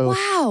mask so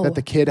that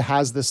the kid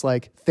has this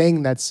like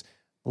thing that's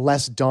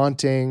less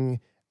daunting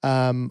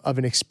of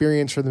an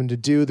experience for them to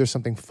do. There's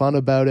something fun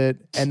about it.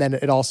 And then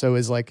it also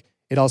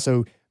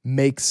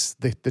makes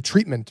the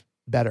treatment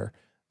better.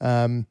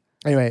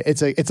 Anyway,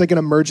 it's like an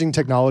emerging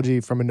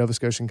technology from a Nova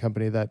Scotian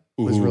company that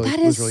was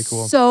really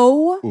cool.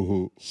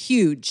 So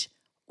huge.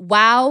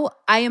 Wow.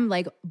 I am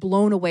like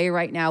blown away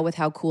right now with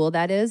how cool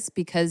that is,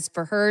 because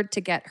for her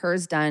to get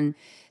hers done,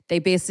 they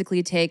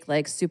basically take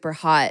like super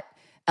hot,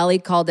 Ellie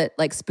called it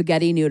like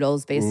spaghetti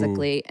noodles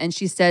basically. And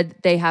she said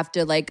they have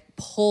to like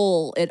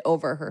pull it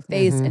over her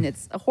face and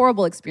it's a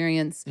horrible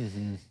experience.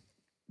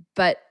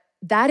 But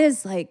that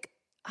is like,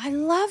 I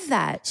love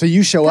that. So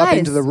you show up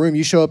into the room,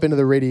 you show up into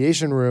the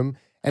radiation room,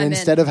 and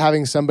instead of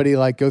having somebody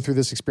like go through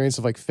this experience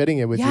of like fitting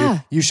it with you,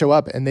 you show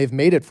up and they've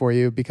made it for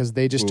you because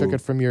they just took it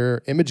from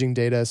your imaging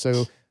data.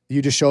 So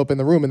you just show up in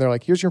the room and they're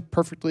like, here's your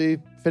perfectly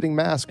fitting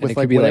mask with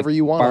like whatever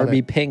you want.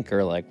 Barbie pink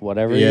or like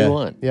whatever you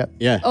want. Yeah.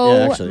 Yeah.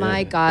 Oh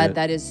my God.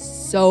 That is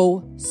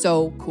so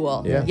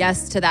cool. Yeah.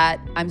 Yes to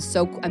that. I'm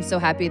so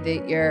happy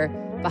that you're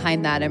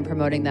behind that and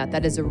promoting that.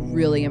 That is a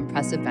really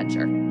impressive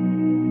venture.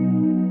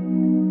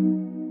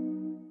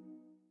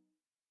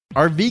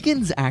 Are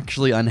vegans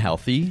actually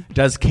unhealthy?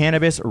 Does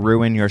cannabis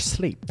ruin your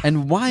sleep?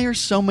 And why are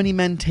so many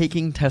men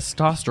taking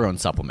testosterone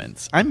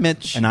supplements? I'm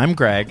Mitch. And I'm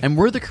Greg. And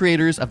we're the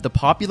creators of the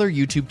popular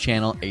YouTube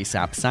channel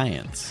ASAP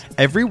Science.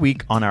 Every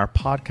week on our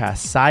podcast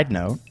Side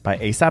Note by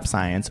ASAP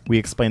Science, we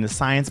explain the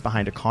science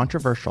behind a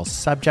controversial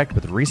subject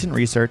with recent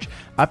research,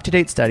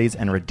 up-to-date studies,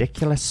 and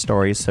ridiculous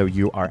stories so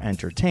you are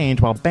entertained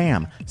while,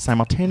 bam,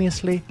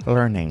 simultaneously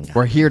learning.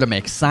 We're here to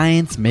make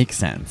science make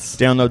sense.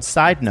 Download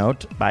Side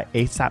Note by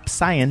ASAP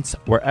Science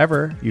wherever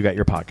you get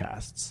your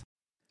podcasts.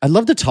 I'd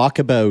love to talk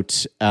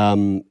about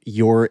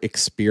your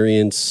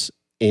experience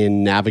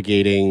in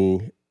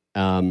navigating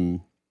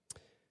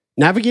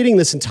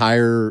this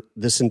entire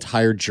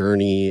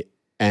journey,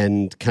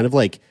 and kind of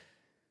like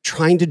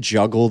trying to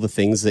juggle the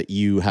things that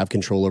you have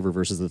control over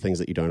versus the things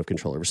that you don't have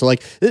control over. So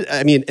like,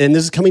 I mean, and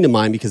this is coming to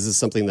mind because this is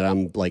something that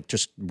I'm like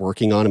just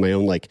working on in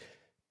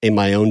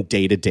my own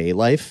day-to-day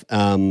life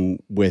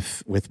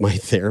with my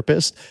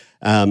therapist.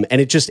 And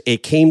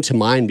it came to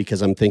mind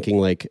because I'm thinking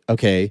like,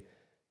 okay,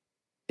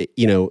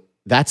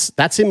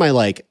 that's in my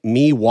like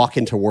me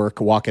walking to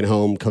work, walking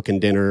home, cooking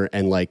dinner,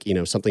 and like,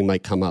 something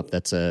might come up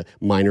that's a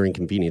minor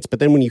inconvenience. But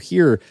then when you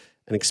hear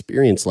an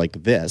experience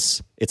like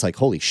this, it's like,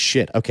 holy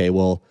shit. Okay,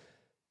 well,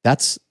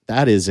 that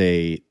is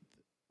a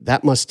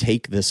that must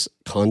take this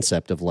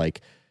concept of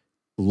like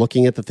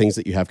looking at the things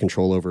that you have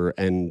control over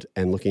and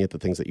looking at the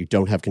things that you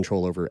don't have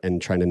control over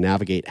and trying to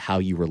navigate how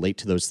you relate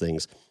to those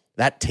things.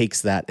 That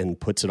takes that and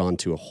puts it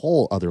onto a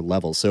whole other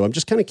level. So I'm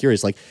just kind of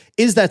curious, like,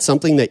 is that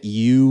something that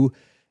you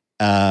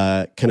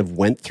kind of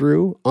went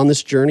through on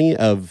this journey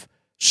of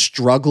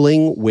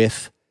struggling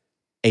with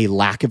a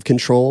lack of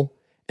control?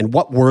 And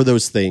what were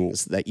those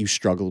things that you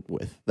struggled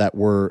with that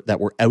were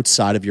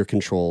outside of your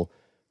control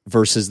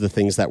versus the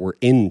things that were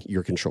in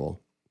your control?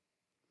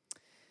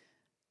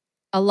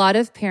 A lot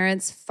of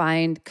parents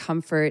find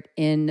comfort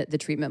in the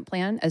treatment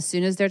plan. As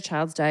soon as their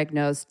child's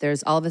diagnosed,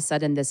 there's all of a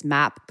sudden this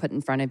map put in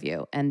front of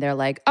you. And they're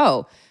like,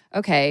 oh,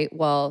 okay,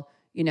 well,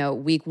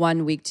 week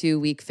 1, week 2,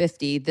 week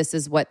 50, this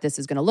is what this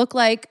is going to look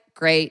like.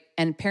 Great.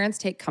 And parents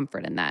take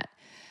comfort in that.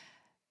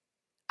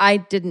 I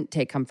didn't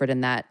take comfort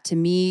in that. To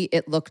me,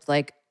 it looked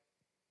like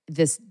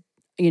this,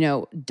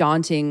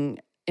 daunting,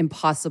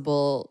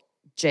 impossible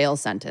jail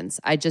sentence.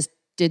 I just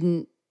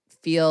didn't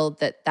feel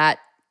that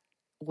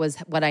was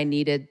what I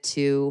needed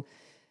to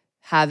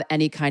have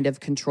any kind of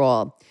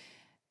control.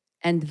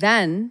 And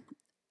then,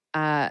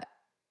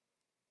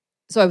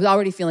 so I was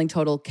already feeling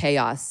total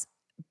chaos.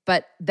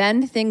 But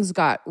then things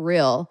got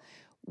real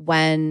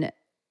when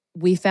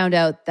we found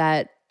out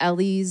that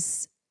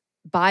Ellie's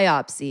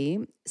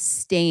biopsy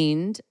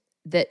stained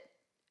that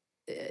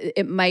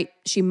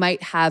she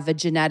might have a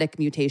genetic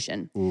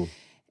mutation. Ooh.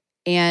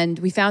 And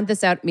we found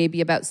this out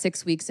maybe about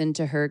 6 weeks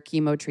into her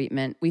chemo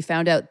treatment. We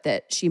found out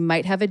that she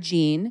might have a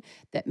gene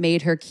that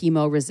made her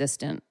chemo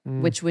resistant,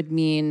 which would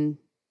mean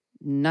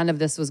none of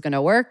this was going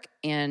to work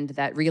and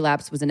that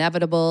relapse was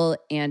inevitable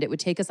and it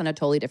would take us on a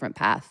totally different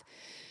path.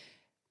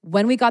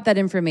 When we got that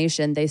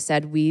information, they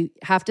said we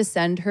have to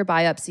send her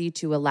biopsy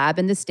to a lab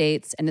in the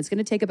States and it's going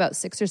to take about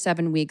 6 or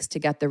 7 weeks to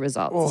get the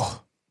results.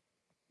 Oh.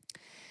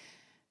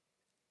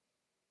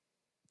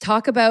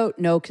 Talk about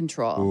no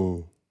control.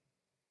 Ooh.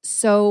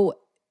 So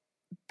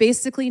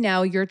basically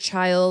now your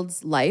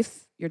child's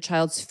life, your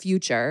child's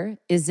future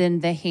is in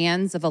the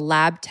hands of a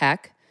lab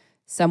tech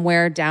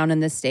somewhere down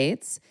in the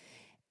States.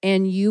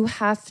 And you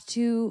have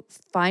to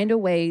find a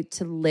way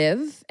to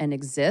live and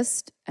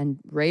exist and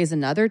raise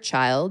another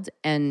child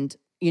and,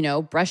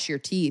 brush your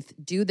teeth,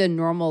 do the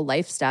normal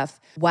life stuff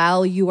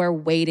while you are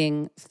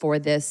waiting for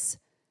this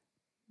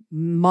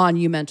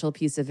monumental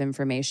piece of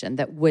information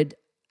that would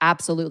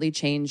absolutely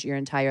change your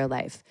entire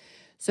life.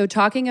 So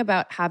talking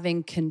about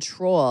having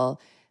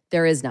control,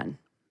 there is none.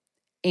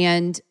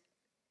 And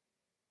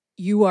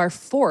you are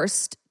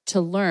forced to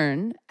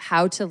learn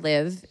how to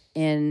live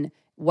in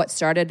what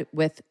started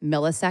with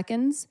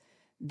milliseconds,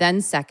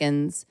 then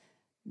seconds,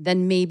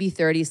 then maybe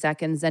 30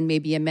 seconds, then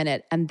maybe a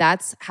minute. And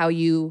that's how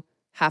you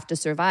have to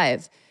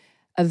survive.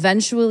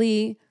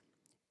 Eventually,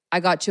 I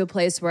got to a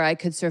place where I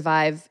could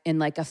survive in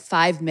like a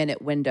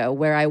 5-minute window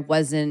where I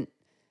wasn't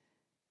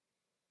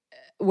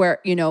where,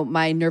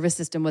 my nervous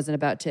system wasn't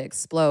about to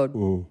explode.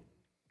 Ooh.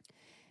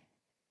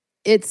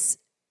 It's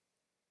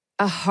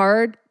a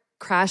hard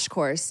crash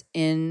course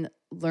in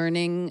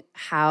learning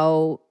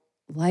how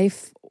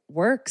life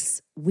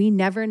works. We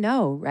never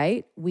know,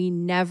 right? We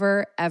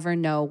never, ever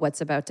know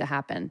what's about to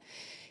happen.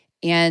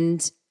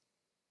 And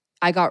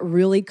I got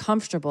really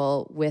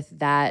comfortable with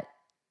that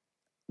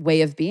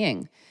way of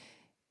being.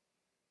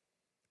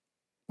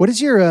 What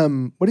does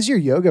your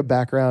yoga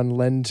background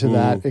lend to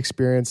that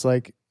experience?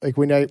 Like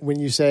when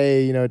you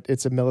say,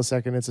 it's a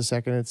millisecond, it's a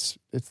second, it's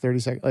 30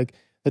 seconds, like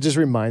that just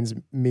reminds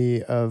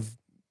me of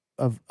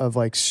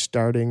like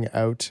starting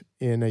out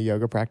in a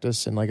yoga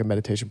practice and like a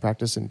meditation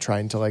practice and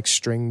trying to like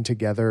string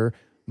together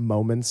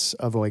moments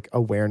of like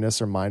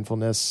awareness or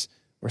mindfulness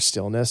or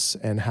stillness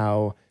and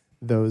how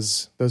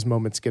those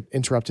moments get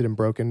interrupted and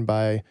broken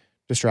by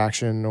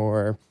distraction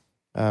or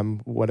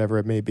whatever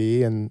it may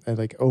be. And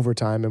like over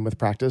time and with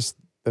practice,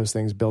 those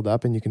things build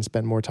up and you can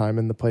spend more time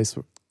in the place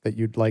that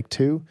you'd like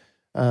to.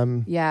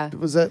 Yeah.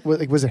 Was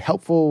it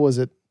helpful?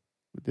 Did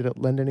it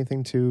lend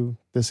anything to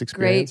this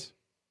experience?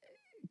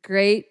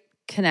 Great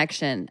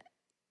connection.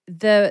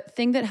 The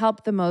thing that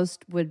helped the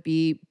most would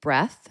be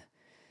breath.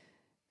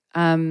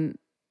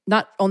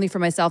 Not only for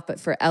myself, but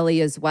for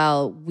Ellie as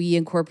well. We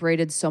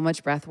incorporated so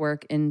much breath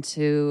work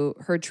into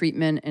her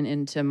treatment and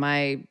into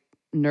my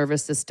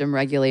nervous system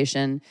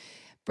regulation.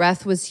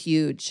 Breath was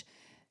huge.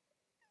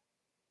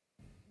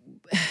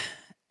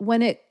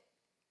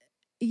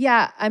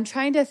 I'm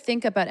trying to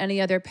think about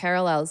any other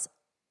parallels.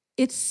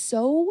 It's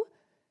so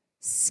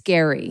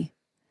scary.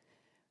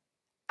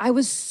 I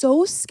was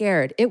so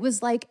scared. It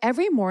was like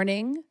every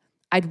morning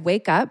I'd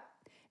wake up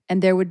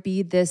and there would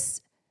be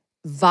this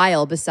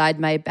vial beside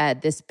my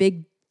bed, this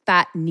big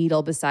fat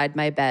needle beside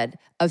my bed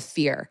of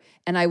fear.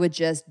 And I would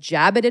just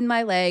jab it in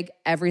my leg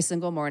every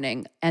single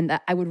morning. And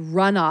I would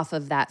run off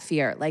of that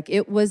fear. Like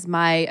it was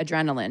my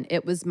adrenaline.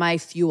 It was my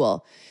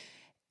fuel.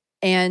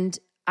 And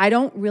I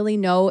don't really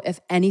know if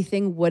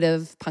anything would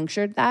have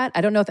punctured that.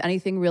 I don't know if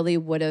anything really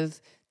would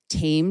have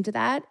tamed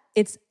that.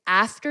 It's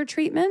after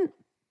treatment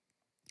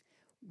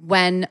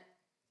when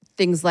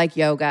things like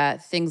yoga,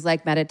 things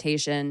like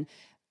meditation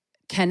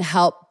can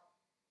help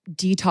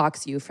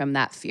detox you from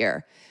that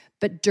fear.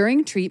 But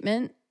during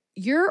treatment,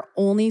 you're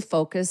only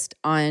focused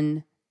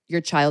on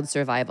your child's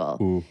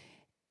survival.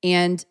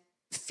 And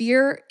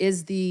fear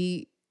is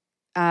the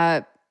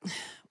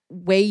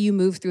way you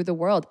move through the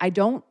world. I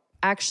don't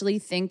actually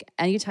think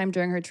anytime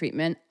during her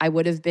treatment, I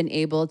would have been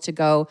able to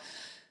go,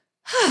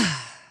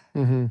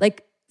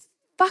 like,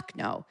 fuck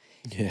no.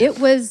 Yeah. It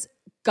was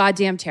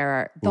goddamn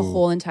terror the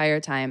whole entire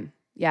time.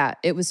 Yeah,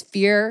 it was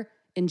fear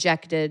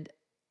injected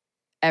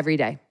every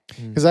day.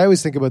 Because I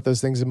always think about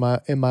those things in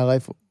my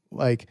life,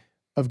 like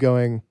of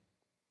going,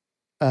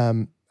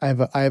 I have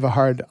a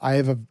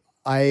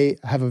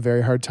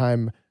very hard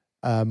time.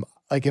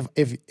 Like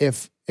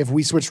if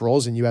we switch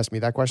roles and you asked me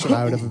that question,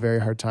 I would have a very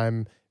hard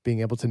time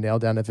being able to nail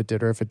down if it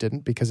did or if it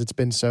didn't, because it's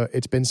been so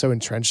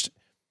entrenched.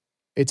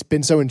 It's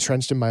been so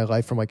entrenched in my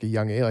life from like a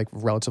young age, like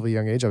relatively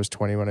young age. I was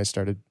 20 when I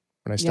started.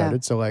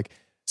 Yeah.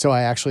 So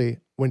I actually,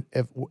 when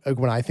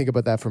I think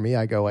about that for me,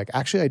 I go like,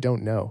 actually, I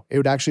don't know. It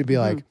would actually be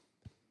like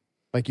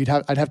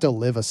I'd have to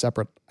live a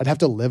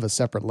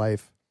separate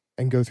life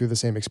and go through the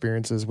same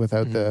experiences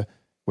without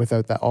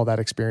all that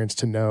experience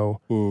to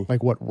know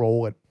like what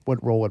role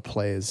it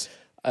plays.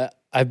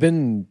 I've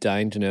been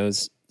dying to know,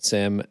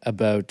 Sam,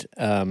 about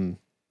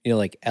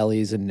like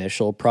Ellie's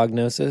initial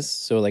prognosis.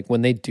 So like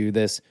when they do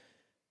this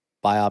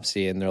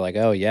biopsy and they're like,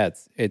 oh yeah,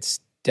 it's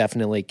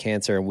definitely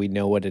cancer and we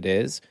know what it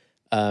is.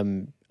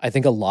 I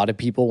think a lot of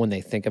people, when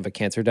they think of a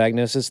cancer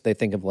diagnosis, they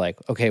think of like,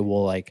 okay,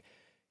 well, like,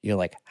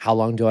 like how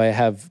long do I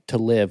have to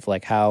live?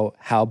 Like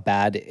how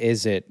bad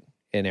is it,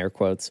 in air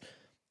quotes?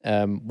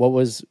 What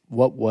was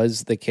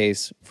the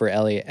case for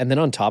Ellie? And then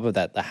on top of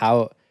that,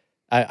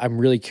 I'm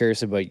really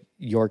curious about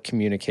your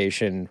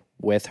communication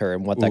with her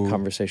and what that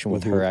conversation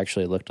with her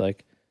actually looked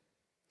like.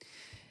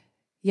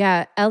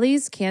 Yeah,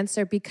 Ellie's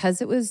cancer, because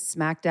it was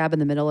smack dab in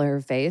the middle of her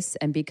face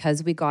and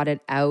because we got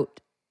it out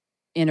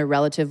in a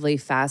relatively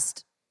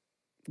fast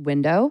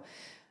window,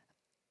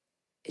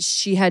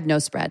 she had no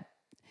spread.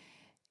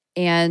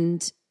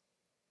 And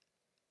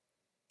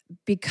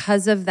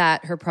because of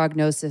that, her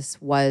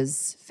prognosis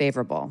was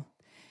favorable.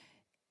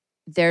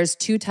 There's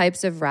two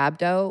types of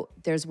rhabdo.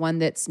 There's one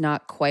that's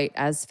not quite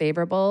as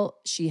favorable.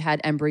 She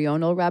had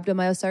embryonal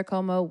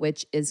rhabdomyosarcoma,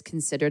 which is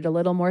considered a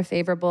little more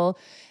favorable.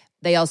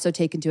 They also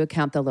take into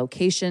account the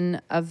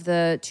location of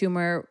the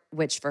tumor,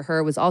 which for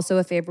her was also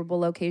a favorable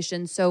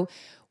location. So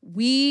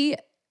we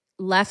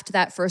left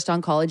that first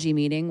oncology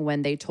meeting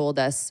when they told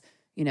us,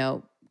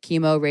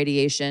 chemo,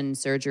 radiation,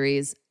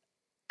 surgeries.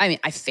 I mean,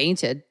 I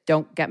fainted,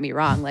 don't get me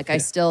wrong. Like I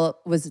still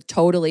was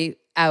totally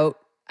out.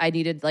 I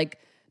needed like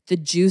the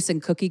juice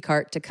and cookie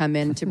cart to come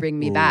in to bring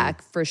me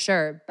back for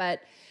sure.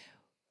 But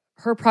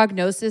her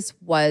prognosis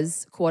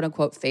was quote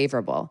unquote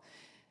favorable.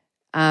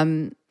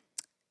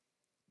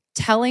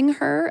 Telling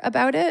her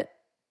about it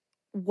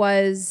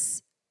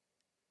was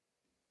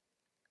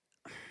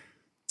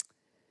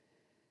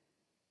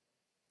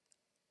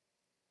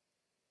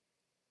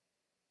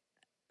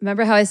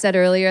remember how I said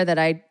earlier that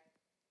I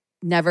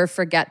never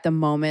forget the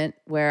moment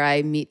where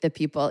I meet the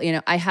people.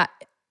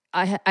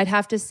 I'd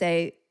have to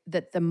say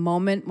that the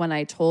moment when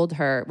we told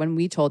her,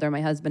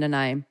 my husband and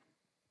I,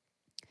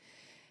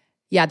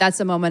 yeah, that's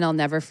a moment I'll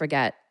never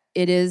forget.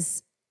 It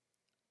is,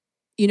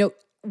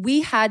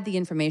 we had the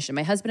information.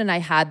 My husband and I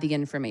had the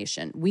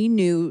information. We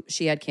knew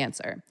she had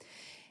cancer.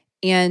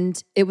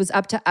 And it was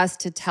up to us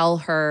to tell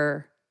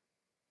her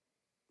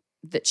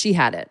that she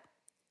had it.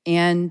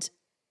 And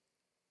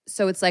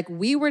so it's like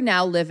we were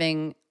now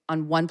living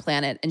on one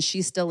planet and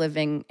she's still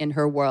living in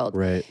her world.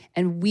 Right.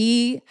 And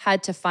we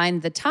had to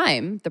find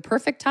the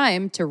perfect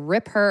time to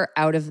rip her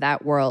out of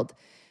that world.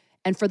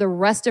 And for the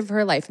rest of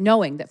her life,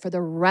 knowing that for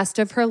the rest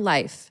of her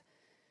life,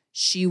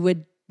 she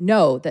would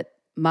know that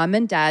mom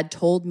and dad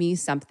told me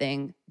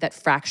something that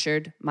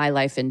fractured my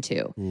life in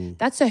two.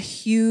 That's a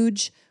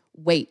huge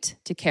weight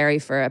to carry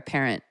for a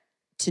parent,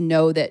 to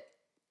know that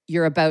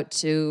you're about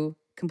to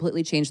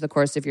completely change the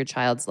course of your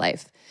child's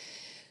life.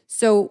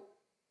 So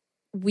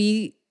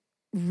we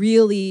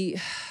really,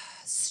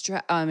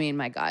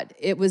 my God,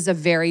 it was a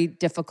very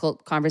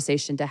difficult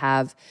conversation to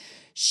have.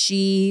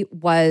 She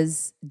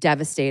was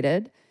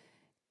devastated.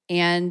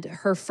 And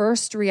her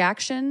first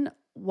reaction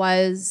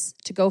was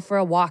to go for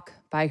a walk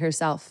by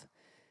herself.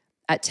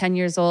 At 10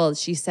 years old,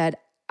 she said,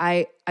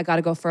 I got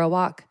to go for a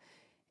walk.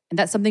 And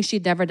that's something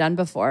she'd never done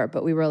before.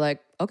 But we were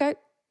like, okay,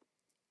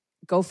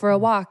 go for a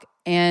walk.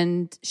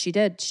 And she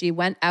did. She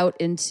went out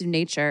into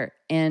nature.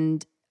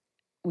 And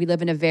we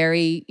live in a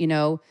very,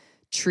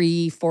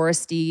 tree,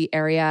 foresty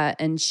area.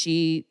 And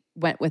she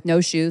went with no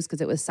shoes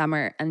because it was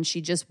summer. And she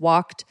just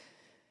walked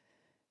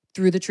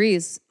through the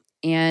trees.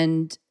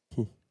 And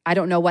I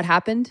don't know what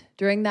happened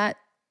during that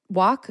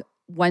walk.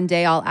 One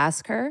day I'll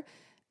ask her.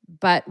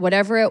 But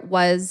whatever it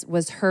was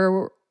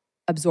her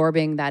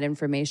absorbing that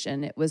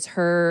information. It was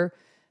her,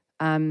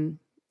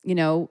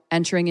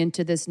 entering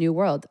into this new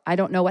world. I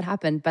don't know what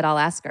happened, but I'll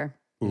ask her.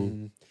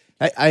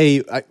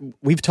 Mm-hmm.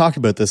 We've talked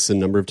about this a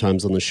number of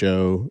times on the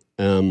show,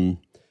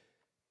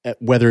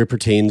 whether it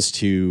pertains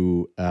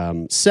to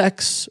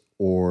sex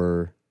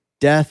or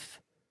death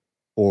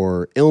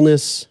or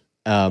illness,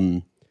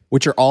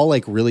 which are all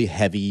like really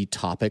heavy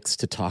topics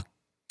to talk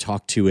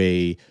to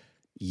a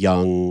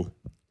young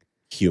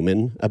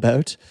human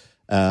about.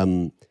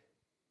 And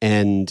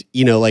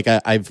like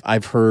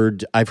I've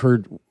heard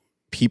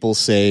people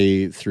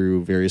say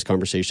through various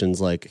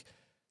conversations like,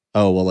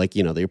 oh, well, like,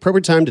 the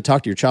appropriate time to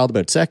talk to your child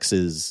about sex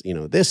is,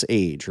 this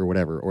age or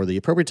whatever, or the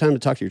appropriate time to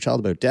talk to your child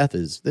about death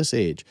is this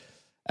age.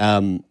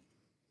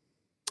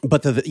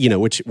 But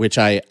which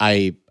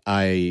I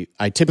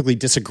typically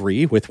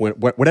disagree with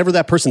whatever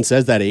that person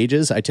says that age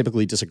is. I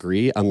typically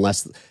disagree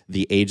unless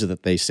the age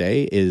that they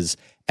say is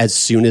as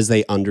soon as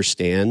they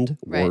understand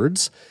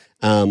words.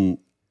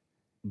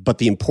 But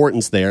the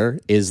importance there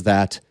is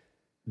that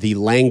the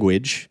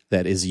language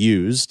that is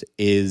used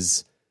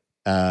is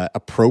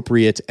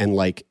appropriate and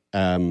like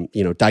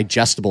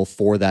digestible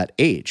for that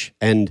age.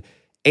 And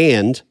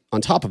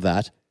on top of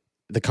that,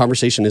 the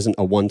conversation isn't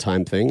a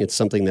one-time thing. It's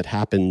something that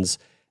happens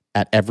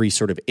at every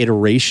sort of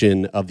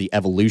iteration of the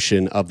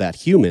evolution of that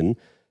human,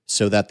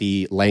 so that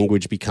the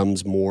language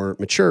becomes more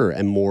mature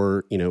and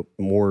more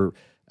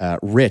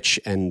rich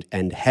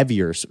and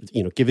heavier,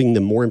 giving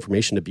them more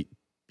information to be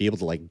able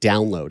to like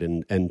download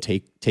and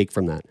take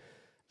from that.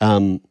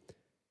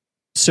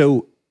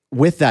 So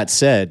with that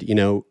said,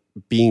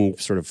 being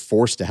sort of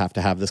forced to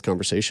have this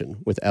conversation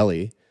with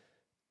Ellie,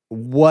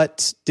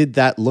 what did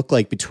that look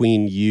like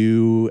between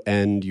you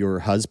and your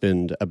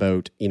husband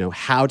about,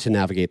 how to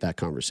navigate that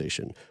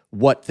conversation?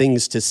 What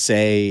things to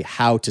say,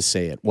 how to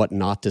say it, what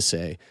not to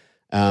say?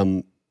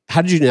 How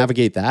did you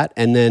navigate that?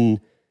 And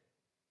then,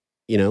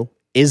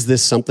 is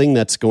this something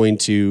that's going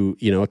to,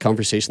 a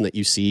conversation that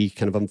you see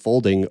kind of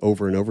unfolding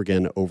over and over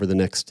again over the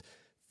next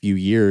few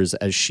years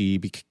as she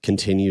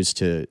continues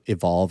to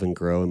evolve and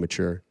grow and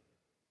mature?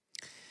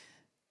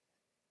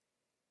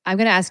 I'm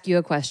going to ask you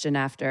a question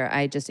after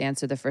I just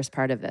answer the first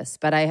part of this,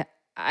 but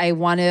I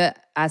want to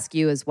ask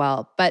you as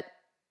well. But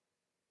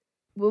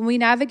when we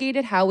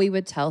navigated how we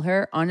would tell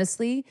her,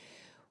 honestly,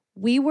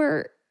 we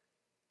were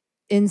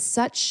in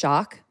such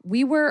shock.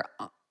 We were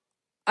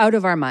out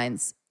of our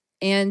minds.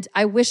 And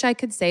I wish I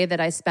could say that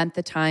I spent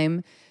the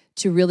time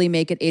to really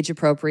make it age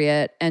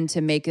appropriate and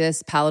to make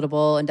this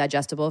palatable and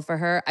digestible for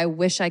her. I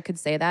wish I could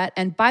say that.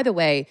 And by the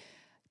way,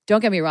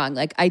 don't get me wrong.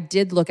 Like I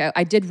did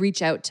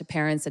reach out to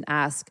parents and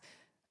ask,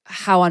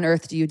 how on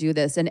earth do you do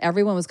this? And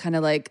everyone was kind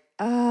of like,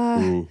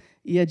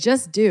 you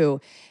just do.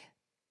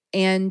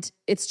 And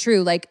it's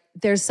true. Like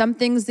there's some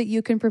things that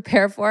you can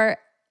prepare for.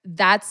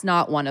 That's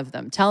not one of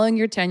them. Telling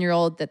your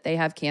 10-year-old that they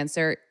have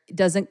cancer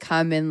doesn't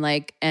come in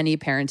like any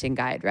parenting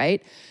guide,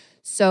 right?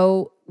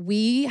 So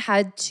we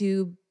had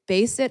to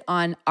base it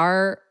on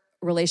our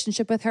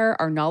relationship with her,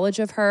 our knowledge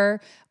of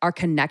her, our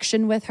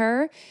connection with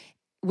her,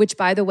 which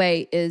by the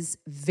way is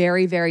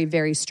very, very,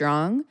 very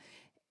strong.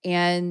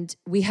 And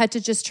we had to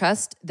just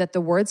trust that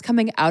the words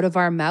coming out of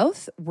our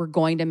mouth were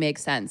going to make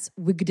sense.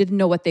 We didn't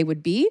know what they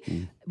would be.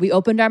 We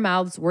opened our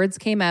mouths, words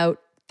came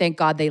out. Thank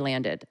God they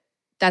landed.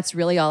 That's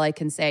really all I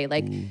can say.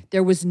 Like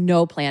there was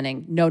no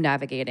planning, no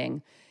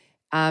navigating.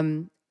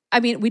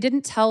 We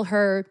didn't tell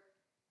her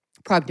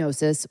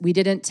prognosis. We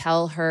didn't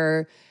tell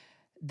her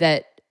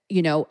that,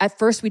 at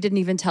first we didn't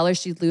even tell her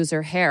she'd lose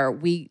her hair.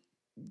 We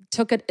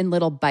took it in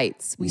little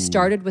bites. We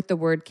started with the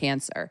word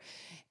cancer.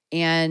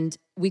 And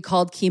we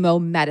called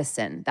chemo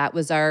medicine. That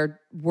was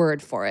our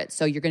word for it.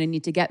 So you're going to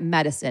need to get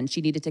medicine.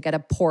 She needed to get a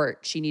port.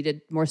 She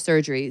needed more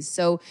surgeries.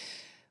 So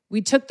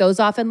we took those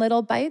off in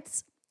little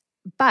bites.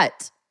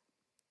 But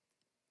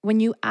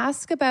when you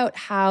ask about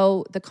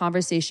how the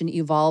conversation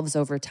evolves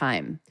over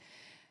time,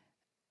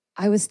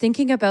 I was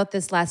thinking about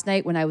this last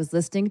night when I was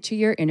listening to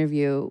your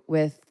interview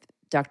with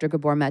Dr.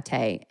 Gabor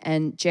Mate.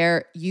 And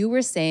Jer, you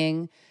were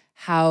saying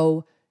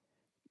how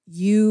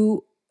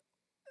you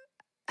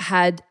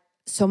had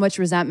so much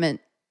resentment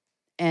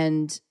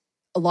and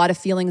a lot of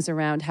feelings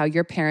around how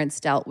your parents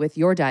dealt with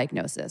your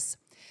diagnosis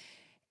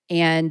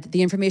and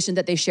the information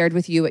that they shared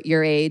with you at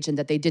your age and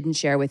that they didn't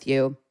share with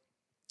you,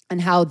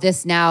 and how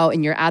this now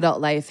in your adult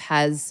life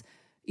has,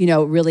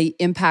 really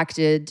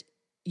impacted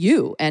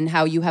you and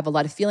how you have a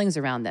lot of feelings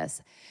around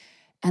this.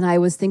 And I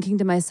was thinking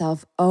to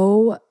myself,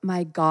 oh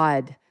my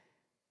God,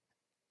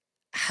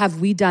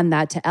 have we done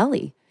that to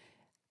Ellie?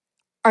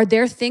 Are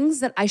there things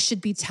that I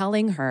should be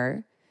telling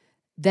her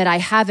that I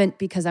haven't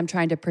because I'm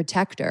trying to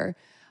protect her?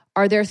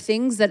 Are there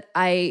things that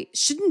I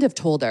shouldn't have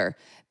told her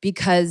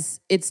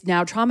because it's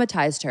now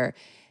traumatized her?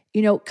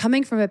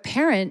 Coming from a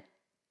parent,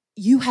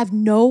 you have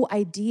no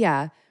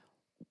idea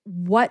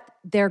what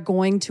they're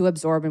going to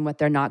absorb and what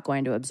they're not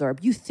going to absorb.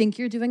 You think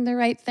you're doing the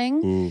right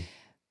thing,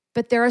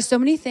 but there are so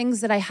many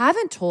things that I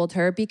haven't told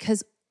her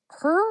because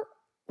her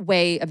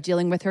way of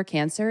dealing with her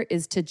cancer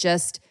is to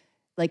just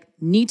like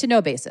need to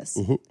know basis.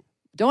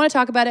 Don't want to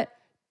talk about it.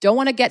 Don't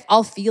want to get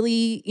all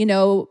feely,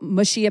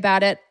 mushy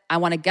about it. I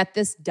want to get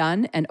this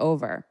done and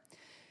over.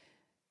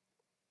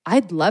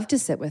 I'd love to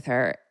sit with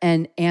her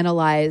and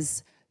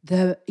analyze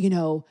the,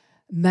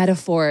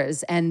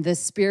 metaphors and the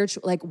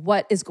spiritual, like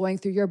what is going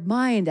through your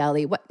mind,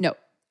 Ellie? No,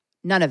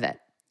 none of it.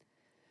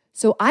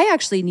 So I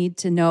actually need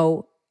to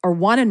know or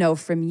want to know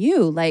from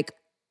you, like,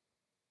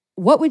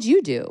 what would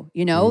you do?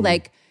 You know,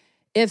 like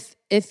if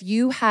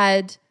you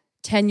had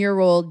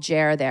 10-year-old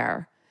Jer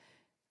there,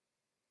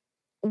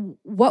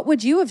 what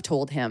would you have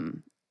told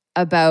him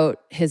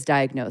about his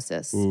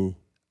diagnosis?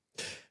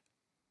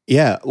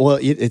 Yeah, well,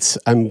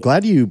 I'm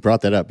glad you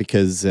brought that up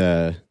because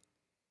it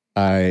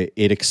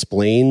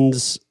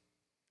explains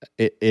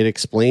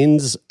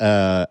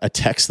a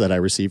text that I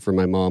received from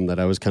my mom that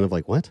I was kind of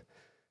like, what?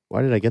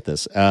 Why did I get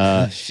this?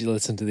 She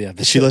listened to the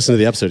episode. She listened to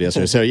the episode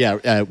yesterday. So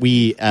yeah,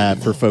 we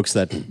for folks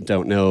that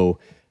don't know,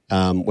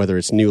 whether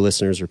it's new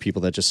listeners or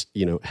people that just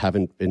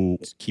haven't been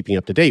keeping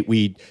up to date,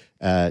 we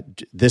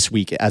this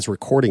week, as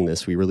recording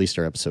this, we released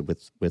our episode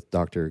with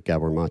Dr.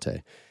 Gabor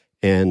Mate,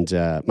 and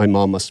my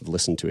mom must have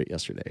listened to it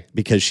yesterday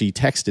because she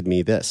texted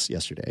me this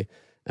yesterday.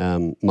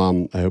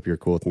 Mom, I hope you're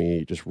cool with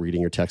me just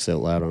reading your text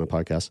out loud on a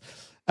podcast.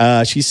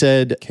 She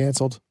said,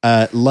 "Canceled.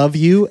 Love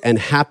you and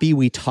happy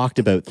we talked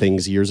about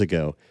things years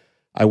ago.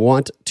 I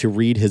want to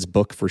read his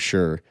book for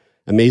sure.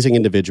 Amazing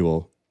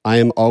individual. I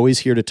am always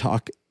here to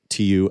talk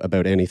to you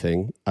about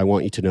anything. I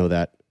want you to know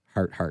that.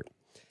 Heart.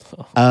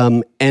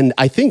 And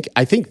I think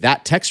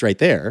that text right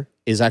there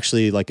is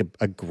actually like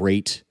a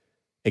great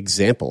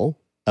example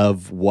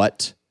of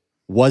what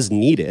was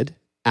needed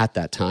at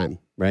that time,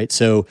 right?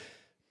 So,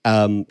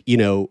 Sam,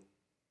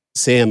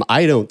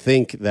 I don't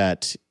think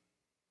that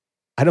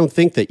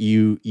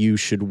you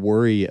should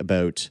worry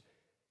about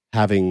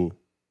having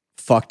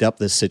fucked up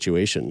this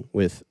situation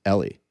with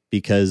Ellie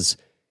because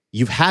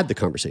you've had the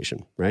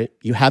conversation, right?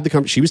 You had the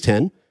conversation. She was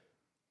 10.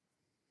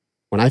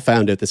 When I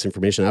found out this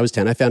information, I was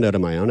 10. I found out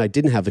on my own. I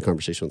didn't have the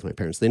conversation with my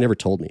parents. They never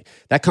told me.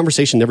 That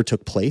conversation never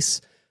took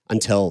place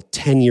until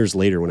 10 years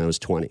later when I was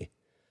 20.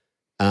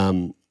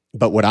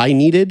 But what I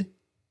needed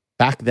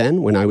back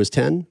then when I was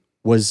 10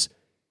 was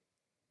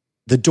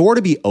the door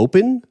to be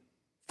open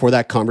for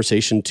that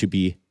conversation to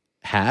be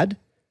had.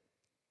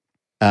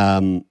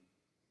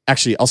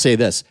 Actually, I'll say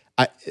this.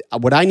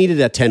 What I needed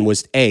at 10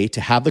 was A,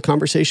 to have the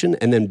conversation,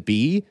 and then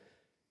B,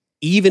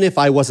 even if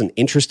I wasn't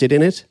interested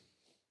in it,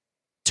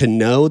 to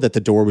know that the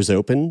door was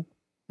open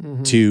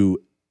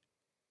to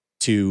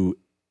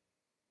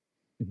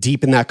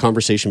deepen that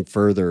conversation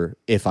further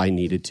if I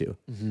needed to.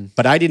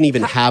 But I didn't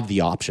even have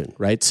the option,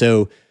 right?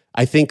 So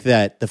I think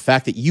that the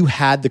fact that you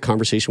had the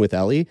conversation with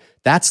Ellie,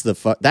 that's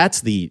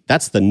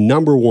the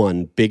number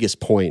one biggest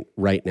point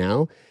right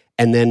now.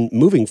 And then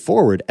moving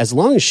forward, as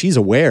long as she's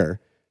aware,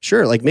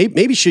 sure, like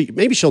maybe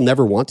she'll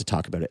never want to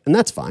talk about it, and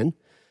that's fine.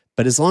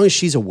 But as long as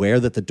she's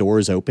aware that the door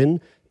is open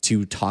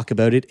to talk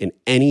about it in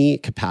any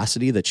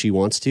capacity that she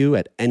wants to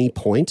at any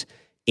point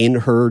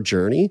in her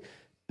journey,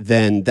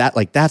 then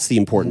that's the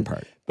important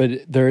part.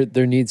 But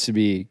there needs to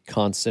be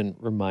constant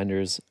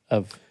reminders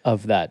of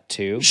that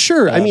too.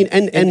 Sure, I mean,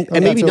 and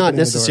maybe not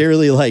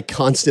necessarily like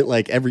constant,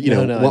 like every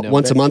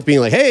once a month being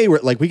like, hey,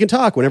 we can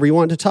talk whenever you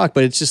want to talk.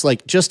 But it's just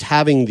like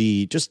having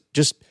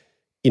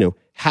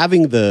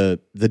having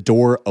the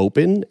door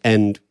open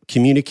and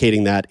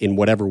communicating that in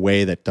whatever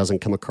way that doesn't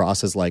come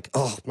across as like,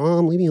 oh,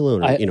 mom, leave me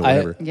alone, or,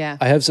 whatever.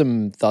 I have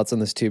some thoughts on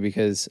this too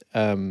because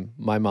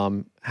my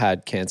mom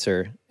had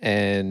cancer,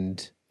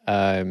 and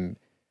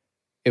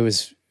it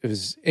was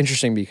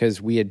interesting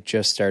because we had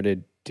just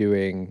started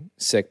doing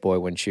Sick Boy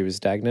when she was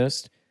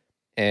diagnosed,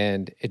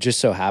 and it just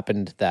so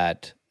happened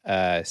that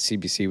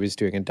CBC was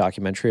doing a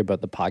documentary about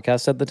the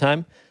podcast at the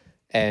time,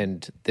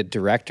 and the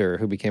director,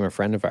 who became a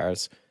friend of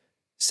ours,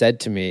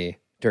 said to me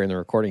during the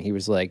recording, he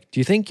was like, do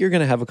you think you're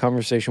going to have a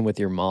conversation with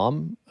your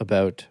mom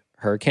about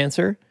her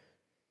cancer?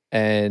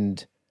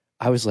 And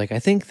I was like, I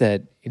think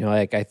that,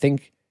 I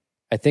think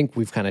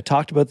we've kind of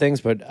talked about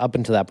things, but up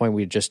until that point,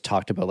 we just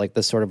talked about like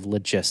the sort of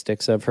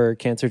logistics of her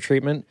cancer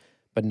treatment,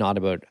 but not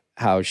about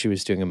how she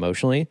was doing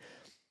emotionally.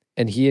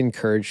 And he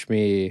encouraged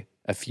me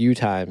a few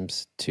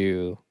times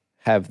to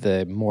have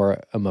the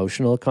more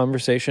emotional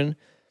conversation.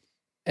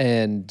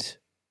 And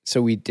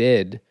so we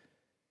did.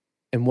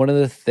 And one of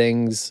the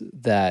things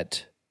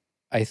that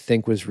I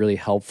think was really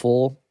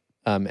helpful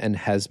and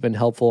has been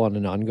helpful on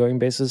an ongoing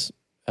basis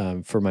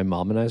for my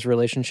mom and I's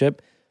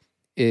relationship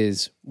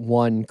is,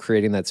 one,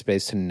 creating that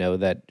space to know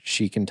that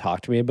she can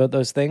talk to me about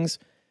those things.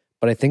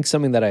 But I think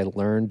something that I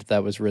learned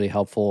that was really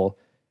helpful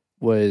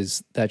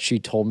was that she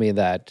told me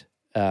that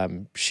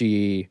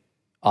she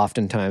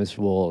oftentimes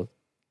will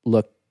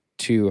look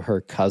to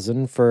her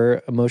cousin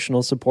for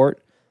emotional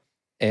support.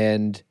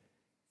 And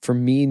for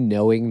me,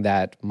 knowing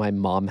that my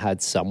mom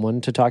had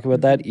someone to talk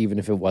about that, even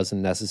if it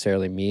wasn't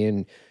necessarily me,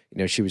 and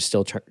she was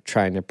still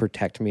trying to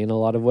protect me in a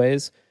lot of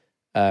ways,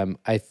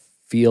 I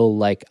feel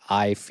like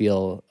I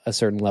feel a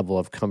certain level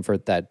of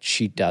comfort that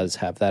she does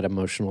have that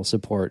emotional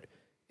support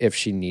if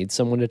she needs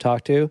someone to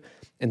talk to.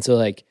 And so,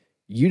 like,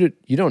 you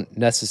don't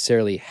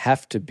necessarily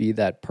have to be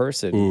that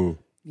person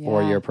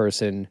for your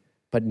person,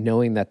 but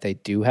knowing that they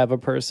do have a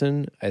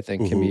person, I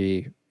think can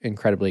be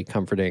incredibly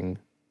comforting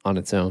on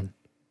its own.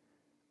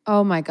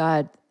 Oh my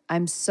God.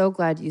 I'm so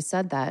glad you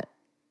said that.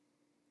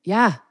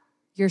 Yeah,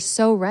 you're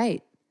so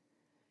right.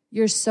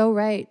 You're so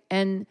right.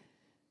 And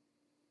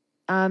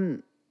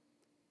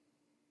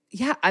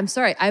Yeah, I'm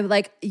sorry. I'm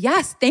like,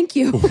 yes, thank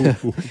you.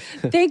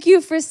 Thank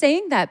you for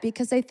saying that,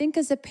 because I think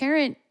as a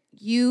parent,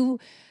 you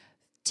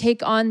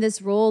take on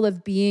this role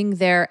of being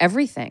their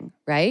everything,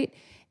 right?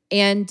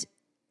 And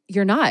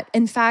you're not.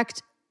 In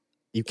fact,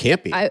 you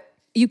can't be.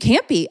 You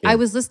can't be. Yeah. I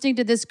was listening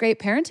to this great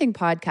parenting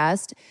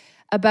podcast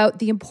about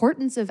the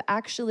importance of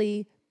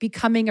actually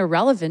becoming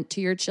irrelevant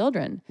to your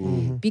children,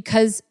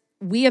 because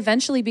we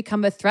eventually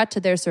become a threat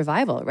to their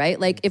survival, right?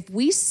 Like if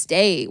we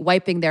stay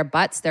wiping their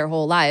butts their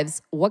whole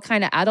lives, what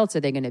kind of adults are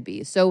they going to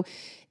be? So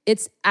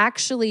it's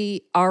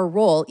actually our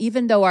role,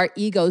 even though our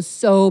ego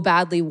so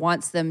badly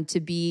wants them to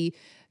be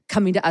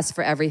coming to us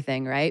for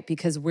everything, right?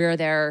 Because we're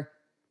their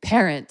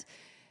parent.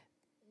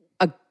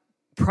 A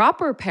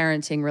proper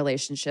parenting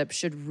relationship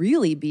should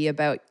really be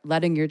about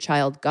letting your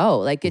child go.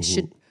 Like it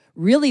should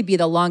really be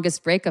the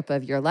longest breakup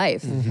of your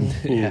life.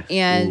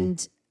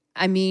 And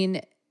I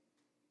mean,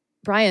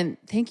 Brian,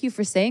 thank you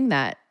for saying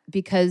that,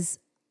 because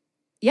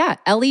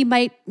Ellie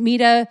might meet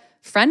a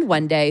friend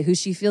one day who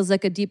she feels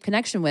like a deep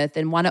connection with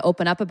and want to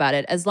open up about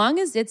it. As long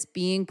as it's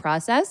being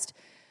processed,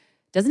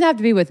 doesn't have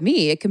to be with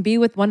me. It can be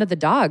with one of the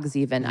dogs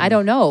even. I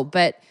don't know,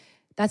 but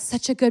that's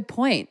such a good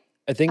point.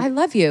 I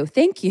love you.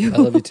 Thank you. I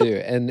love you too.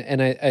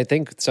 And I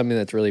think something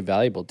that's really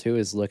valuable too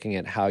is looking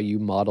at how you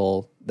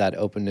model that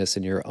openness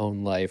in your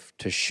own life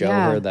to show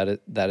her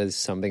that that is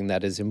something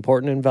that is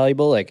important and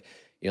valuable. Like,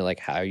 you know, like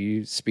how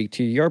you speak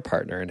to your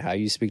partner and how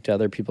you speak to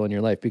other people in your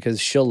life, because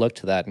she'll look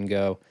to that and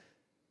go,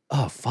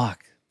 oh,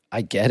 fuck,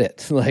 I get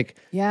it. Like,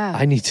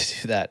 I need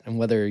to do that. And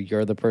whether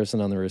you're the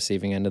person on the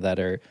receiving end of that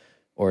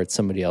or it's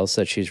somebody else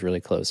that she's really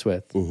close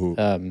with,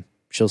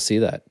 she'll see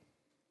that.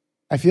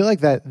 I feel like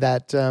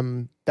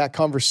that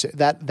conversation,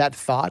 that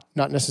thought,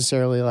 not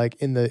necessarily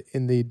like in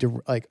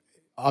the like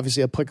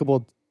obviously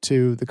applicable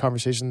to the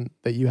conversation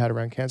that you had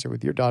around cancer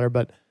with your daughter,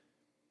 but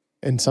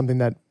and something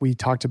that we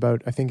talked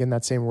about, I think in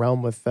that same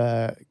realm with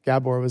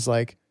Gabor, was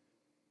like,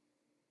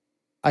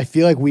 I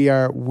feel like we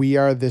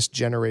are this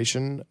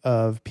generation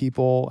of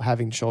people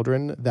having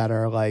children that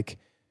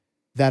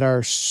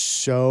are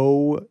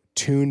so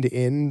tuned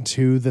in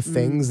to the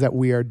things that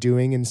we are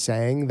doing and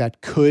saying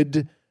that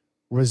could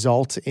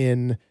result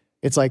in,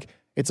 it's like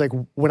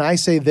when I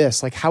say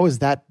this, like, how is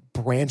that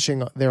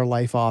branching their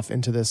life off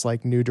into this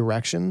like new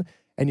direction?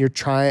 And you're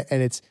trying,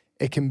 and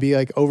it can be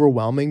like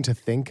overwhelming to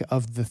think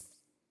of the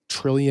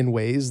trillion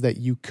ways that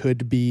you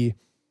could be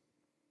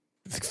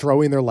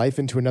throwing their life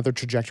into another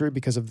trajectory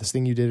because of this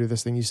thing you did or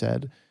this thing you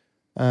said.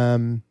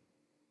 But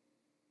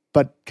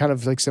kind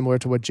of like similar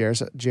to what Jer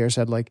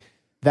said, like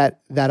that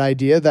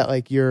idea that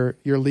like you're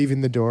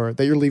leaving the door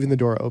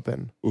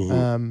open.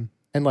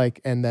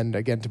 And then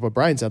again to what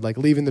Brian said, like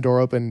leaving the door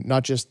open,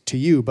 not just to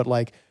you, but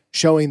like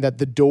showing that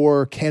the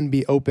door can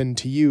be open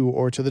to you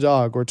or to the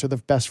dog or to the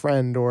best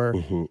friend or,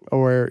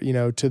 you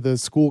know, to the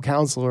school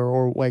counselor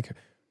or like,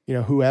 you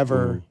know,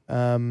 whoever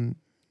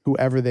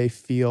they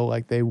feel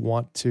like they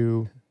want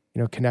to,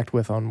 you know, connect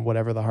with on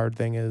whatever the hard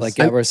thing is. Like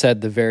Gabor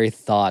said, the very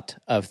thought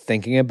of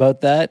thinking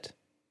about that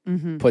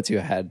puts you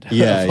ahead of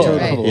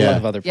a lot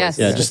of other places.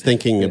 Yeah, just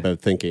thinking about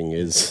thinking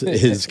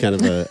is kind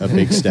of a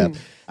big step.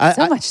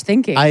 Much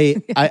thinking.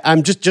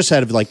 I'm just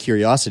out of like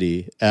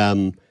curiosity.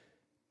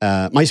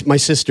 My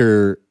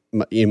sister,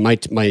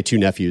 my two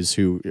nephews,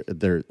 who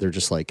they're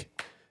just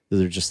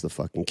the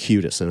fucking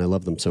cutest, and I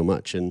love them so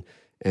much.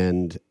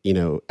 And you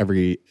know,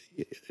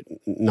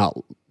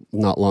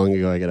 not long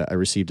ago, I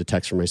received a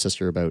text from my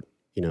sister about,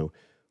 you know,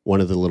 one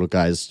of the little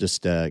guys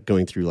just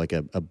going through like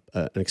an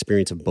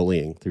experience of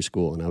bullying through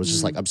school, and I was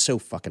just like, I'm so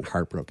fucking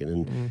heartbroken.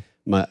 And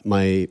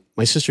my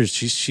sister,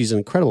 she's an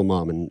incredible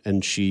mom,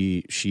 and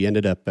she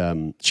ended up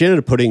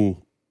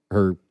putting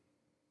her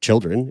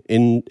children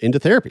into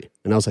therapy,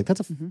 and I was like,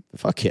 that's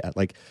fuck yeah,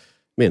 like,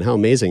 man, how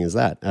amazing is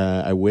that?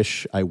 I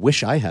wish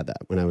I had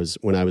that when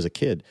I was a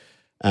kid.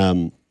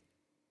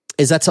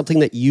 Is that something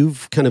that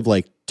you've kind of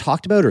like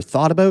talked about or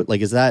thought about?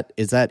 Like, is that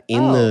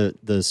in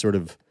the sort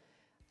of?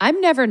 I'm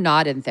never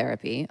not in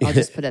therapy. I'll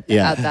just put it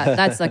out that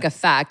that's like a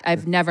fact.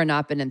 I've never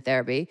not been in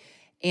therapy.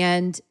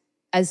 And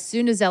as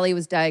soon as Ellie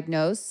was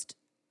diagnosed,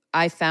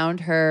 I found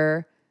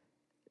her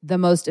the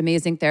most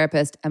amazing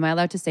therapist. Am I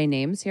allowed to say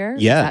names here?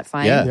 Yeah. Is that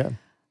fine? Yeah.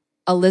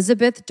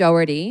 Elizabeth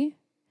Doherty.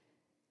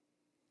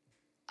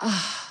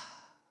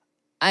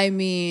 I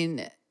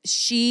mean,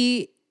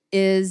 she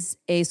is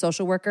a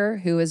social worker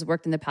who has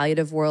worked in the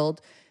palliative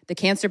world, the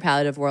cancer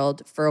palliative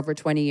world, for over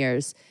 20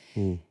 years.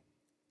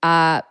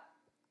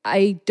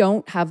 I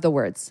don't have the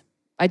words.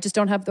 I just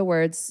don't have the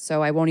words,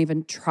 so I won't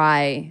even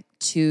try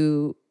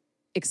to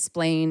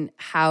explain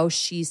how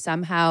she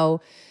somehow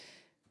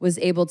was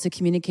able to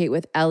communicate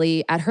with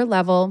Ellie at her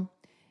level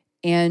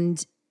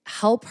and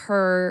help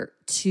her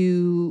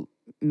to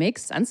make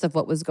sense of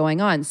what was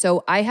going on.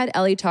 So I had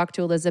Ellie talk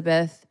to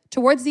Elizabeth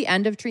towards the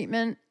end of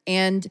treatment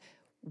and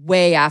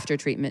way after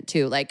treatment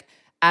too. Like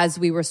as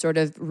we were sort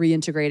of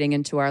reintegrating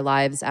into our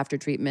lives after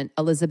treatment,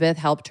 Elizabeth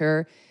helped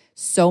her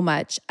so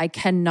much. I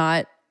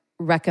cannot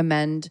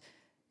recommend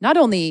not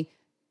only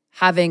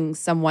having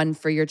someone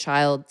for your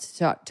child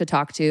to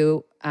talk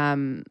to,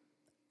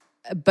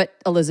 but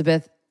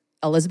Elizabeth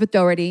Elizabeth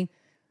Doherty.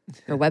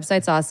 Her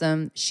website's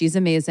awesome. She's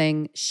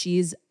amazing.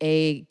 She's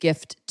a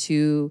gift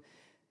to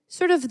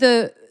sort of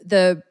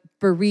the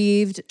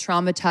bereaved,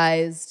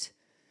 traumatized,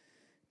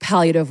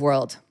 palliative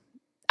world.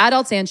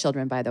 Adults and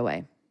children, by the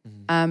way.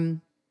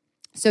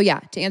 So yeah,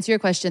 to answer your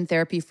question,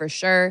 therapy for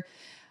sure.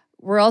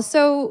 We're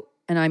also,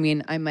 and I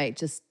mean, I might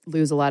just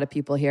lose a lot of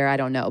people here, I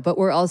don't know, but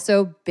we're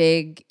also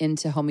big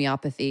into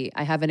homeopathy.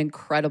 I have an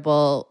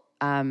incredible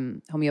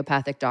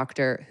homeopathic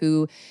doctor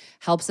who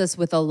helps us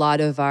with a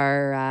lot of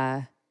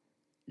our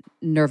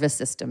nervous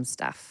system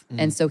stuff.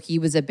 And so he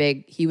was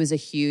a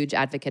huge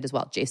advocate as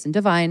well. Jason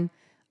Devine,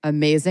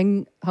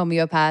 amazing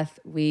homeopath.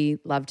 We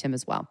loved him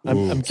as well.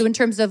 So in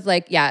terms of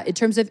like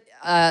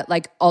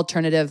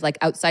alternative, like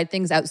outside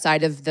things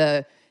outside of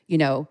the,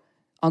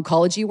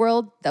 oncology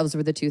world, those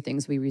were the two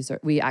things we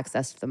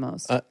accessed the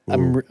most.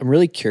 I'm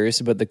really curious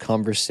about the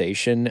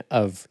conversation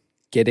of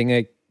getting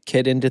a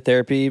kid into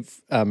therapy.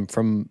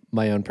 From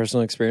my own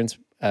personal experience,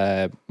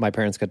 my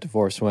parents got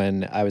divorced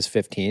when I was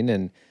 15,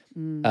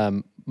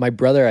 and my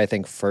brother, I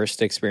think,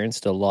 first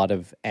experienced a lot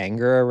of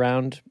anger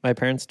around my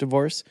parents'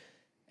 divorce.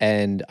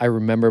 And I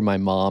remember my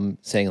mom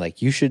saying,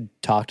 like, you should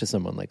talk to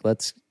someone. Like,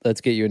 let's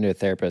get you into a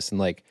therapist. And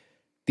like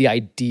the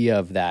idea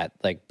of that,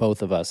 like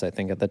both of us, I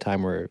think at the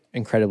time were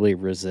incredibly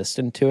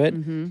resistant to it.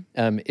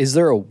 Is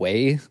there a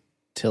way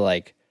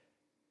to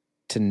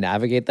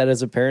navigate that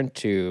as a parent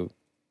to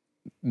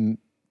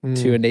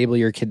enable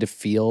your kid to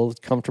feel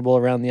comfortable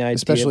around the idea,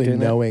 especially of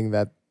doing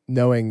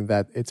knowing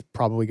that it's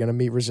probably going to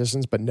meet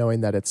resistance, but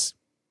knowing that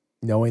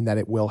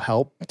it will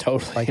help.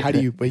 Totally. Like, how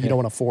do you? But you don't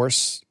want to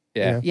force.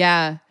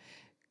 Yeah.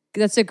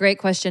 That's a great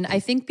question. I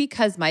think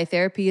because my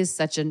therapy is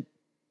such a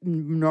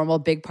normal,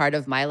 big part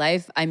of my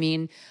life. I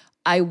mean,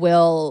 I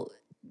will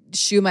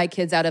shoo my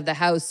kids out of the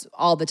house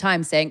all the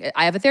time saying,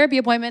 I have a therapy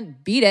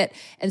appointment, beat it.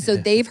 And so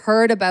they've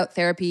heard about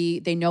therapy.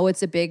 They know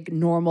it's a big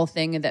normal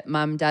thing that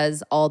mom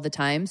does all the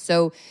time.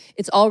 So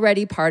it's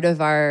already part of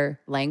our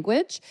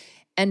language.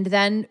 And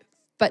then,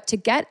 but to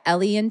get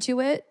Ellie into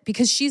it,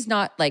 because she's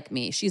not like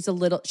me, she's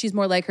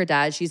more like her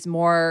dad. She's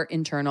more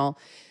internal.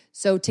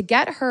 So to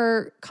get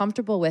her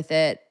comfortable with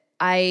it,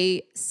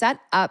 I set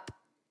up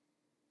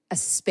a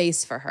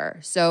space for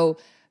her. So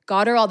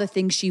got her all the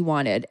things she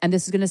wanted. And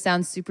this is going to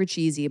sound super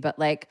cheesy, but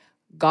like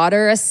got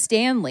her a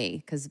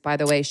Stanley. Because by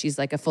the way, she's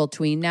like a full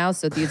tween now.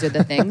 So these are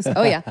the things.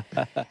 Oh yeah.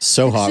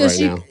 So hot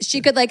now. She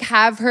could like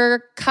have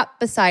her cup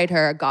beside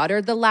her. Got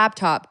her the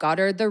laptop. Got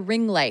her the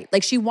ring light.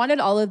 Like she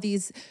wanted all of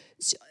these.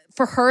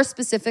 For her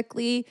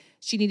specifically,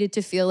 she needed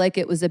to feel like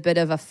it was a bit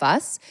of a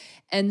fuss.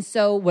 And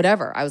so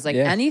whatever. I was like,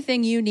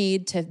 anything you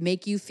need to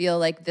make you feel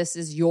like this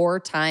is your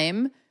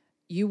time.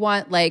 You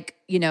want like,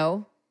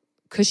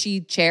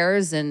 cushy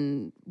chairs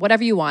and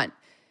whatever you want.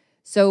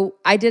 So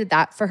I did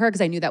that for her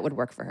because I knew that would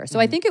work for her. So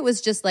I think it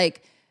was just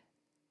like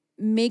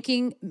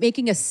making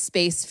a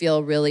space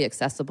feel really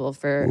accessible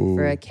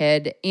for a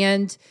kid.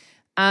 And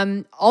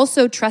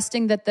also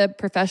trusting that the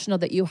professional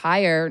that you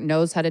hire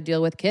knows how to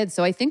deal with kids.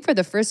 So I think for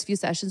the first few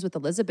sessions with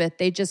Elizabeth,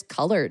 they just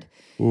colored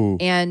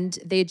and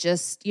they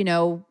just,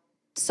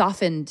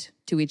 softened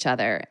to each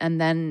other.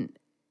 And then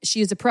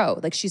she's a pro.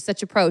 Like she's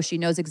such a pro. She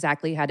knows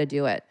exactly how to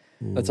do it.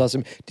 That's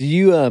awesome. Did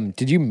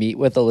you meet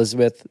with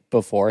Elizabeth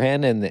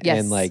beforehand and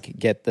like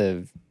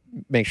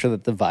make sure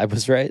that the vibe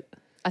was right?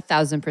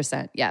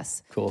 1,000%.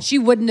 Yes. Cool. She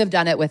wouldn't have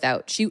done it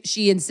without.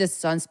 She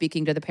insists on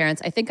speaking to the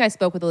parents. I think I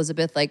spoke with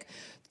Elizabeth like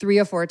 3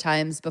 or 4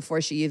 times before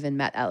she even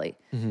met Ellie.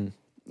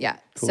 Yeah.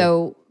 Cool.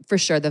 So for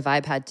sure the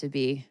vibe had to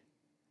be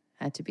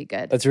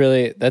good.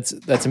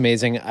 That's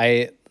amazing.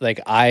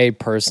 I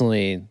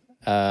personally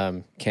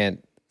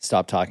can't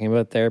stop talking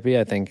about therapy.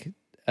 I think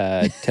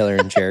Taylor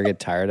and Jer get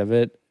tired of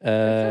it.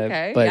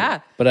 Okay.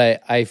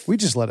 But we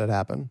just let it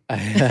happen.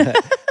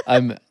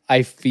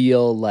 I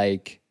feel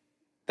like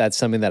that's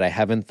something that I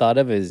haven't thought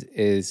of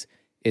is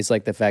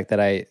like the fact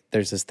that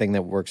there's this thing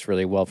that works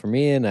really well for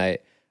me, and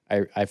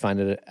I find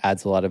it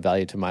adds a lot of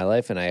value to my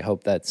life, and I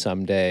hope that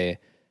someday,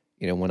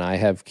 when I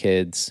have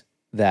kids,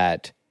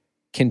 that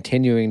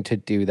continuing to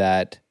do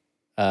that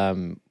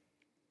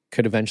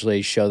could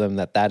eventually show them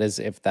that is,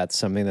 if that's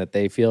something that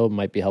they feel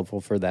might be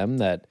helpful for them,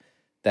 that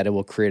it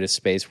will create a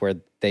space where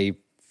they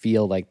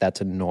feel like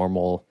that's a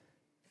normal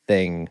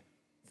thing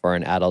for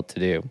an adult to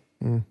do.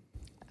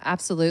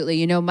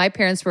 Absolutely. My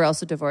parents were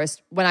also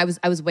divorced when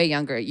I was way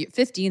younger.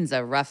 15 is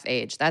a rough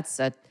age. That's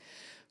a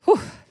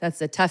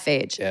tough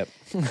age. Yep.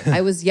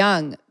 I was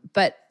young,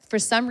 but for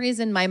some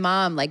reason, my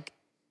mom, like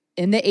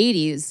in the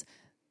 80s,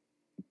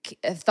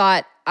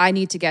 thought I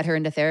need to get her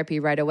into therapy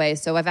right away.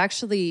 So I've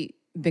actually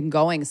been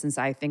going since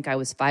I think I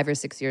was 5 or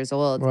 6 years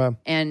old. Wow.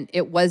 And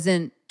it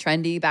wasn't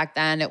trendy back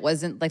then. It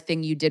wasn't the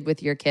thing you did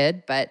with your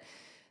kid, but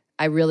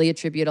I really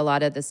attribute a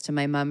lot of this to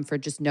my mom for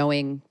just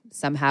knowing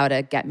somehow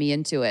to get me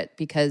into it,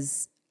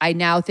 because I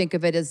now think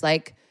of it as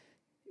like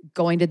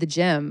going to the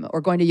gym or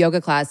going to yoga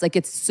class. Like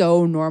it's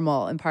so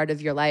normal and part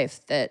of your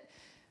life that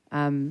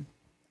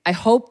I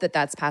hope that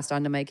that's passed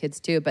on to my kids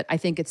too. But I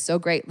think it's so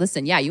great.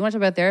 Listen, you want to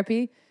talk about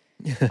therapy?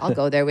 I'll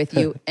go there with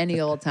you any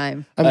old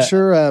time. I'm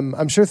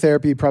sure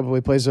therapy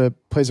probably plays a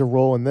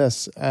role in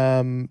this.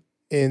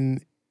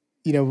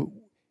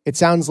 It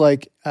sounds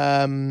like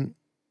Ellie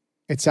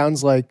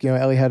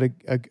had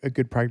a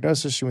good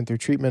prognosis. She went through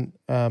treatment.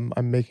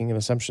 I'm making an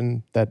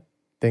assumption that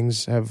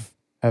things have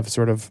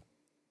sort of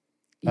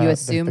you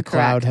assume the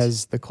cloud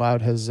has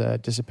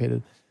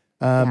dissipated.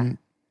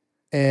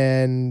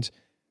 And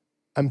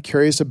I'm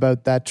curious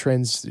about that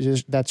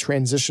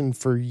transition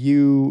for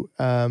you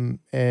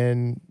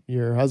and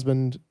your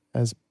husband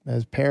as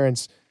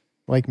parents,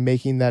 like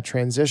making that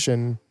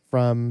transition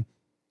from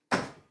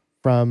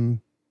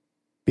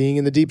being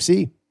in the deep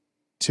sea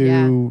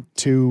to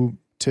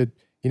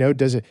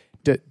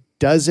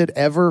does it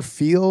ever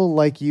feel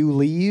like you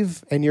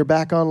leave and you're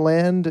back on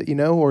land,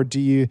 or do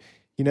you,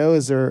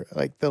 is there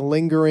like the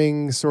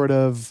lingering sort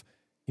of,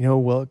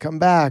 will it come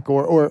back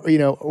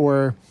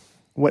or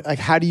what, like,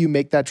 how do you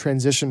make that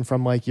transition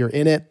from like you're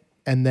in it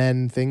and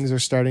then things are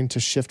starting to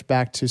shift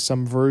back to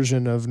some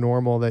version of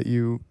normal that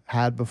you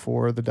had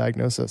before the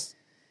diagnosis?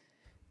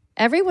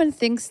 Everyone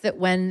thinks that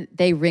when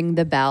they ring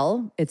the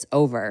bell, it's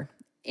over.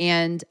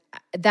 And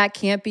that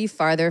can't be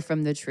farther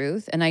from the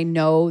truth. And I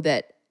know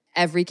that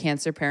every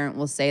cancer parent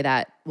will say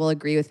that, will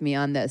agree with me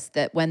on this,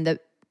 that when the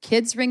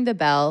kids ring the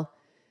bell,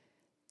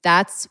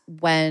 that's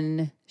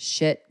when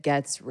shit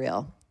gets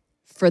real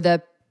for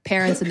the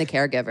parents and the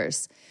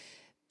caregivers.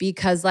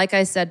 Because like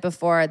I said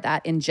before,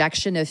 that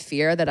injection of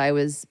fear that I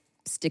was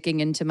sticking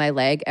into my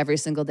leg every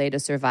single day to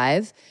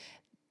survive,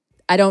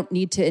 I don't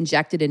need to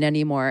inject it in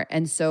anymore.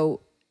 And so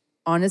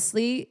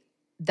honestly,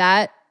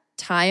 that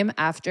time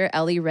after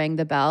Ellie rang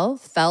the bell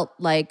felt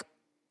like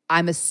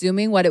I'm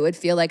assuming what it would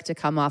feel like to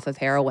come off of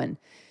heroin.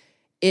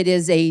 It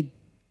is a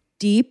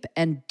deep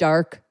and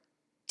dark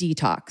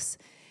detox.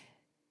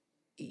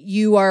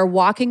 You are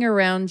walking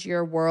around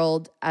your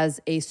world as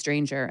a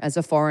stranger, as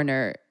a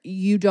foreigner.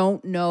 You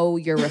don't know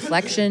your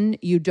reflection.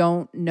 You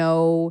don't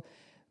know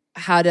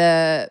how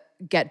to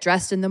get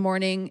dressed in the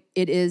morning.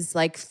 It is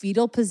like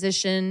fetal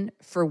position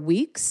for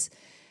weeks.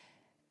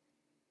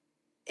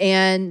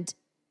 And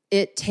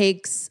it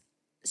takes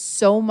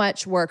so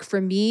much work. For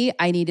me,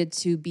 I needed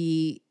to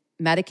be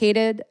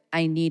medicated.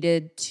 I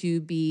needed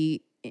to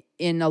be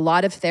in a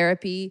lot of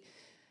therapy.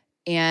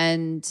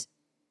 And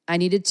I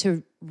needed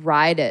to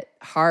ride it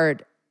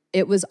hard.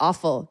 It was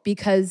awful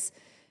because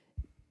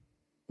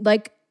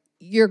like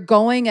you're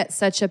going at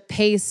such a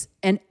pace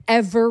and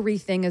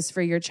everything is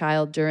for your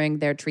child during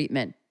their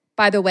treatment.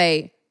 By the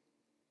way,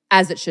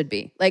 as it should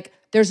be. Like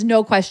there's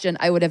no question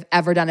I would have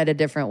ever done it a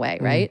different way,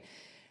 right?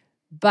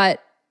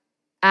 But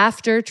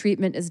after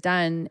treatment is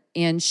done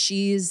and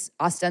she's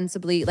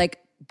ostensibly like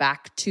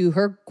back to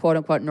her quote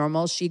unquote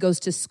normal, she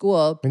goes to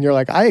school. And you're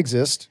like, I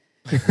exist.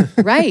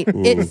 Right.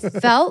 It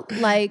felt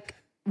like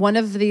one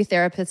of the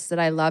therapists that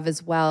I love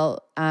as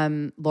well,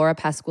 Laura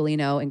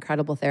Pasqualino,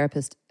 incredible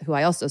therapist who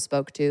I also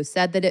spoke to,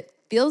 said that it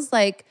feels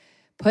like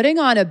putting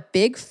on a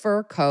big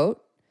fur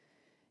coat,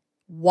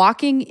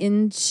 walking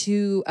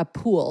into a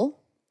pool,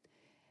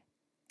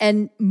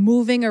 and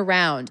moving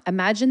around.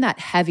 Imagine that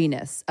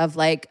heaviness of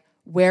like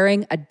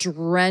wearing a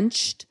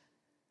drenched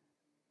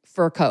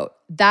fur coat.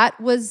 That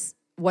was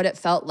what it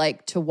felt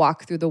like to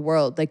walk through the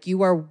world. Like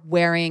you are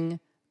wearing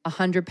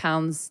 100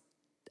 pounds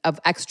of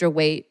extra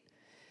weight.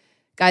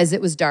 Guys,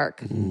 it was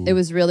dark. It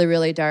was really,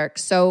 really dark.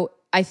 So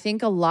I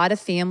think a lot of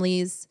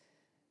families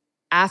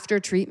after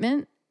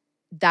treatment,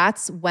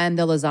 that's when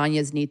the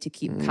lasagnas need to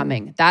keep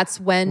coming. That's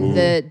when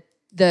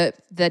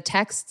the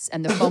texts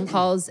and the phone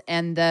calls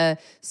and the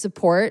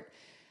support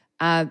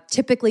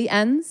typically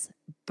ends.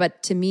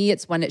 But to me,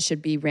 it's when it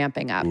should be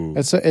ramping up.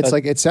 It's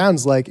like, it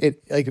sounds like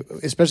it, like,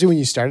 especially when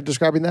you started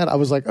describing that, I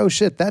was like, oh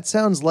shit, that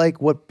sounds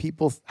like what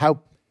people, how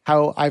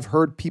I've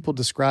heard people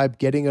describe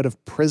getting out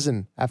of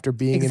prison after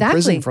being in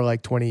prison for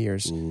like 20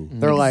 years.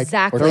 They're like,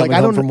 Exactly. they're like,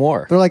 coming home from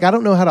war. They're like, I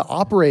don't know how to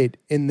operate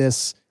in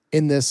this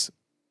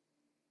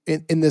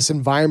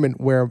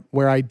environment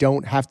where I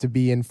don't have to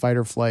be in fight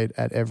or flight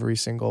at every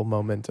single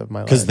moment of my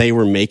life. Because they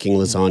were making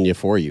lasagna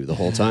for you the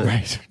whole time.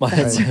 Right.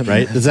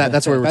 Right?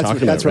 That's what we're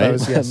talking that's about,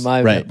 what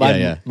right?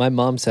 I was, My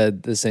mom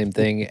said the same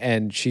thing,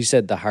 and she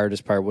said the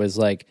hardest part was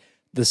like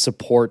the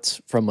supports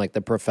from like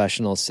the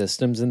professional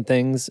systems and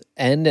things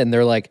and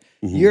they're like,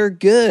 you're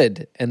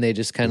good. And they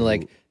just kind of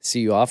like see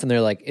you off and they're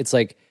like, it's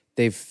like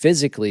they've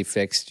physically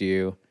fixed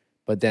you,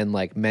 but then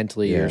like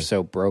mentally you're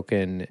so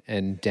broken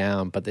and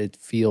down, but it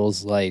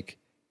feels like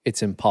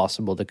it's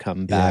impossible to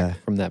come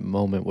back from that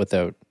moment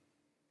without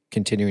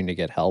continuing to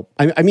get help.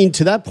 I mean,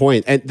 to that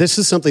point, and this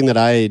is something that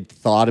I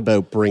thought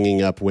about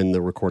bringing up when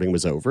the recording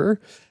was over,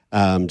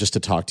 just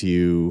to talk to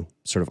you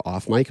sort of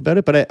off mic about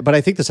it. But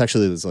I think this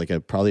actually is like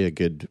probably a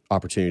good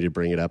opportunity to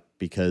bring it up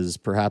because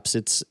perhaps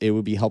it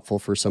would be helpful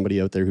for somebody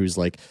out there who's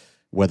like,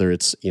 whether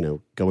it's,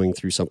 going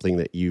through something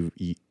that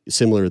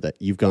similar that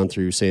you've gone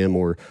through, Sam,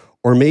 or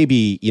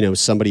maybe,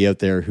 somebody out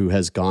there who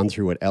has gone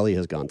through what Ellie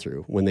has gone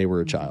through when they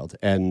were a child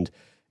and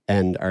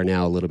are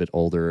now a little bit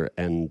older,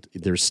 and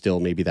there's still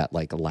maybe that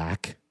like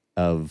lack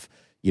of,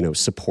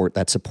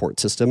 support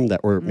system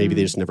or maybe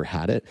they just never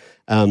had it.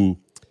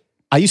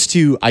 I used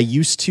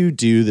to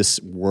do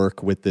this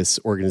work with this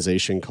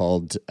organization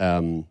called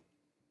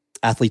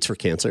Athletes for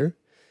Cancer,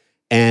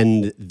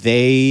 and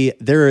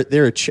they're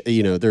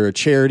a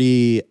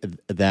charity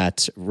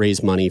that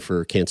raise money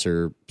for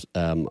cancer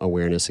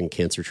awareness and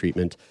cancer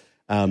treatment.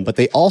 But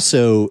they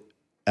also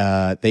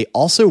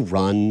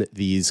run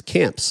these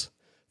camps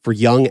for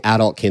young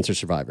adult cancer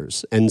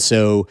survivors, and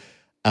so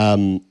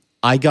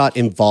I got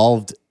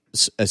involved.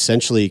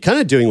 Essentially kind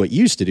of doing what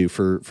you used to do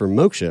for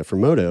Moksha, for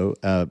Modo,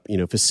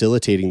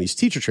 facilitating these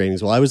teacher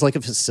trainings. Well, I was like a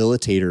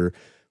facilitator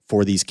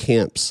for these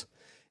camps.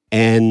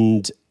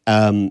 And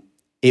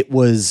it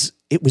was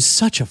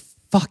such a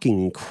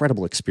fucking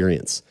incredible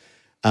experience.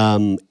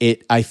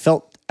 I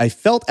felt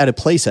at a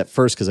place at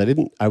first because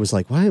I was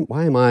like,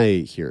 why am I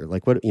here?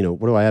 Like, what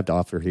do I have to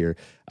offer here?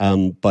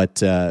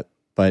 But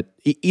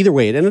either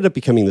way, it ended up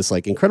becoming this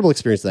like incredible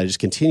experience that I just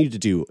continued to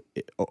do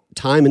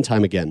time and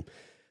time again.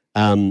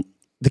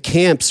 The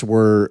camps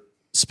were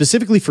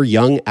specifically for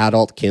young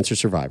adult cancer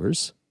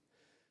survivors,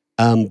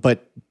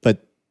 but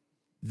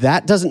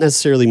that doesn't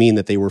necessarily mean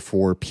that they were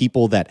for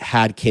people that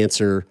had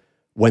cancer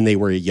when they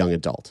were a young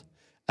adult.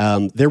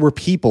 There were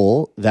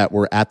people that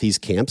were at these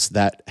camps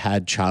that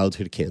had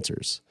childhood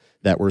cancers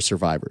that were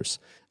survivors.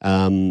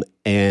 And,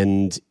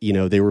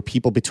 they were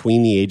people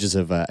between the ages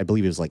of, I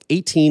believe it was like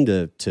 18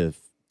 to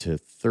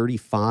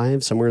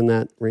 35, somewhere in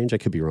that range. I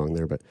could be wrong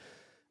there, but...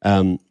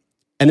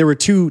 and there were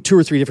two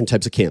or three different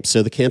types of camps.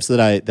 So the camps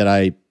that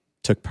I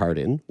took part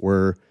in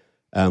were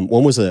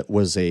one was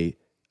a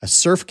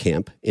surf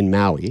camp in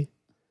Maui.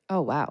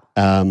 Oh wow!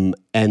 And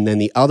then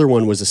the other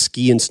one was a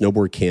ski and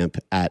snowboard camp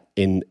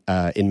in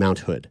Mount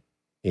Hood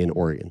in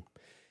Oregon,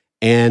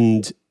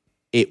 and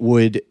it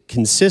would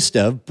consist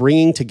of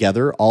bringing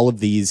together all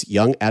of these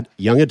young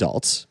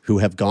adults who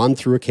have gone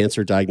through a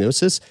cancer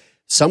diagnosis.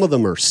 Some of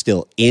them are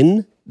still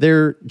in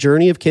their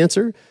journey of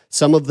cancer.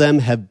 Some of them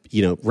have,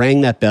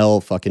 rang that bell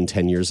fucking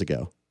 10 years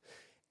ago.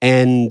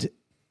 And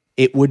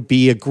it would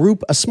be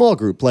a small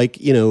group, like,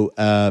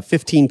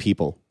 15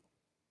 people.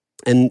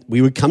 And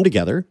we would come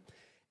together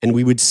and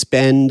we would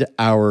spend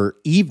our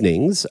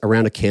evenings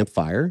around a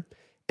campfire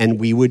and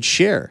we would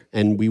share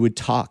and we would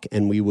talk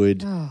and we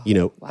would,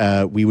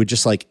 we would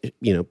just like,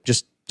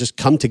 just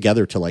come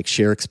together to like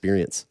share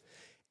experience.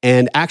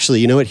 And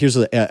actually, here's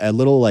a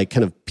little like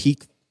kind of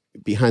peek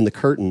behind the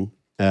curtain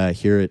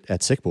here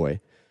at Sick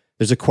Boy.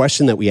 There's a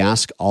question that we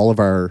ask all of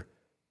our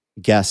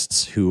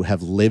guests who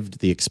have lived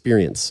the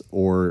experience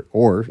or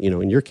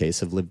in your case,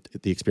 have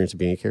lived the experience of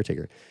being a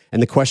caretaker.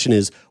 And the question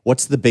is,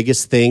 what's the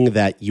biggest thing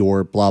that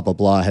your blah, blah,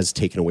 blah has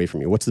taken away from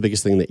you? What's the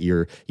biggest thing that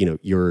your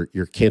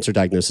cancer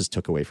diagnosis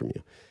took away from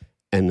you?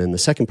 And then the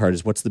second part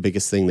is, what's the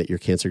biggest thing that your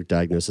cancer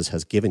diagnosis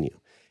has given you?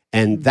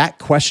 And that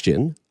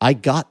question, I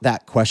got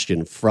that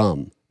question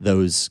from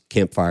those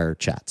campfire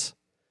chats.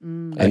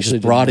 And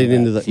just brought it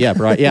into the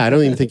I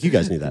don't even think you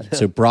guys knew that.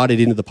 So brought it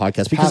into the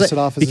podcast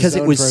because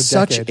it was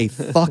such a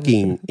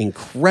fucking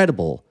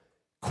incredible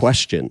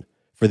question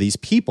for these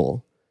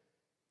people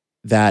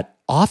that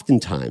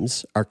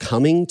oftentimes are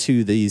coming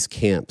to these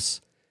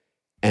camps,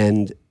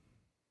 and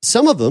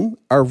some of them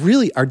are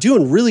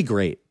doing really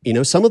great.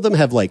 Some of them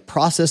have like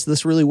processed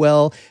this really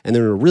well and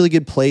they're in a really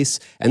good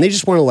place and they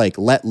just want to like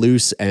let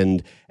loose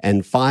and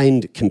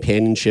find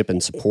companionship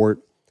and support.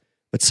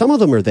 But some of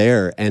them are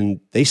there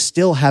and they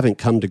still haven't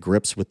come to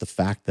grips with the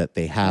fact that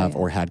they have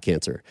or had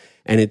cancer.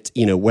 And it's,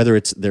 whether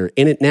it's they're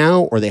in it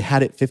now or they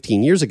had it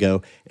 15 years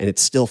ago and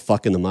it's still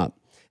fucking them up.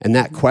 And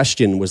that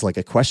question was like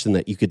a question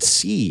that you could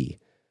see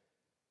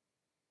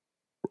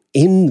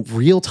in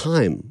real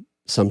time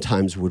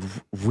sometimes would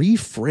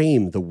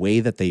reframe the way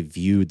that they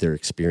viewed their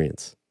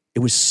experience.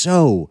 It was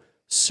so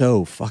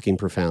fucking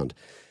profound.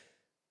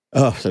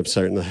 Oh, I'm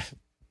starting to...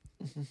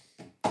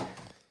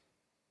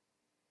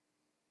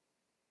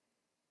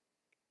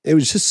 It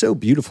was just so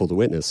beautiful to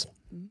witness.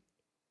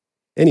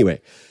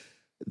 Anyway,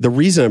 the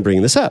reason I'm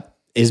bringing this up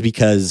is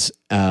because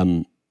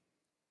I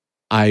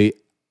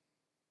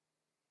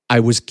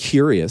was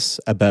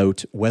curious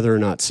about whether or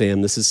not,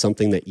 Sam, this is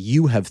something that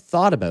you have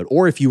thought about,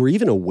 or if you were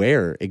even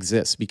aware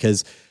exists,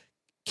 because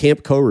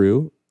Camp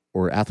Koru,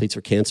 or Athletes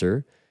for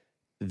Cancer,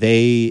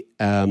 they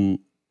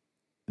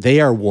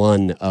are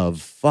one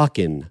of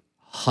fucking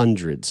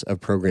hundreds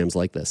of programs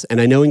like this. And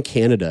I know in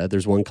Canada,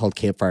 there's one called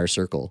Campfire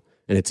Circle,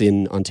 and it's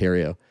in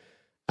Ontario.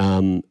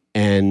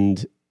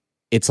 And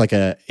it's like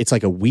a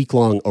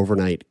week-long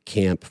overnight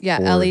camp. Yeah,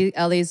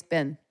 Ellie's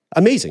been.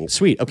 Amazing.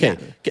 Sweet. Okay.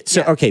 Yeah.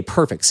 So, okay,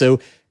 perfect. So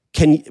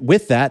can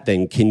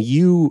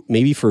you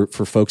maybe for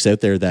folks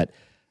out there that,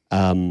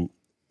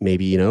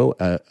 maybe,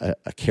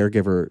 a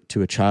caregiver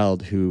to a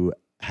child who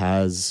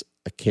has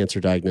a cancer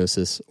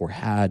diagnosis or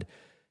had,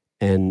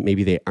 and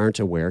maybe they aren't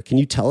aware, can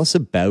you tell us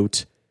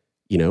about,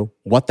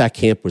 what that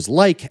camp was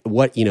like,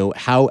 what,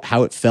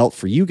 how it felt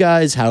for you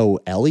guys, how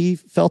Ellie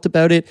felt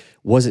about it?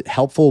 Was it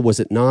helpful? Was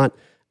it not?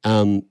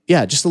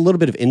 Just a little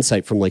bit of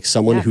insight from like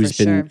someone who's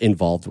been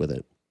involved with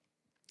it.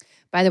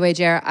 By the way,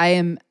 Jer, I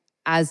am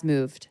as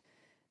moved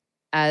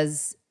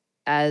as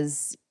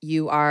as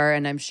you are,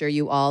 and I'm sure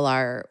you all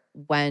are,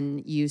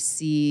 when you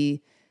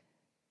see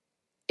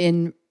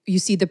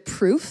the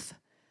proof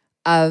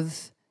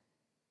of,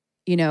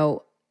 you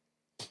know,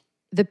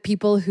 the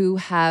people who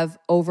have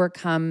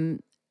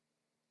overcome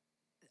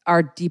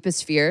our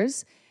deepest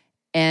fears,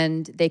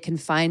 and they can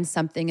find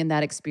something in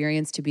that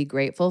experience to be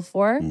grateful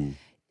for.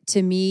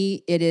 To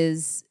me, it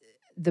is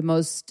the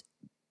most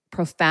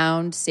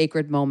profound,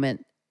 sacred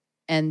moment.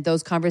 And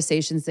those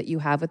conversations that you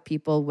have with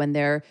people when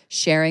they're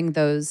sharing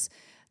those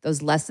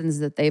lessons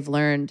that they've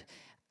learned,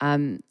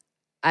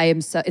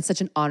 it's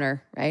such an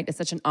honor, right? It's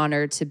such an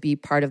honor to be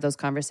part of those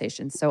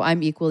conversations. So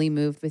I'm equally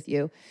moved with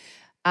you.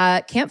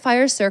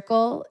 Campfire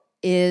Circle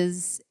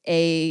is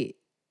a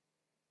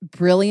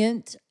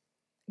brilliant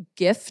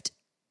gift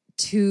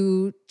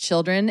to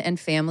children and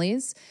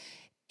families.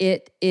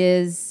 It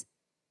is,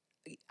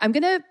 I'm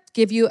going to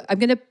give you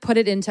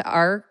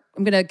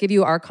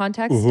our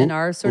context and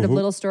our sort of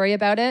little story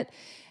about it.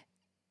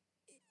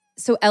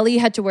 So Ellie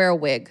had to wear a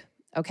wig,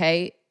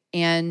 okay?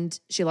 And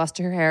she lost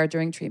her hair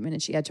during treatment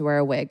and she had to wear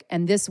a wig.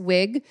 And this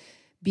wig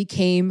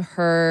became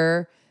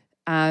her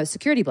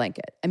security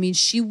blanket. I mean,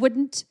 she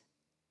wouldn't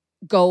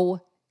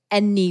go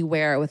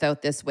anywhere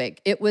without this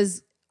wig. It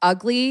was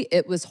ugly.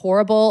 It was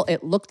horrible.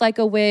 It looked like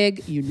a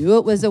wig. You knew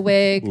it was a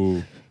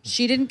wig.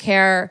 She didn't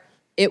care.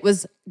 It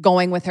was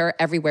going with her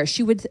everywhere.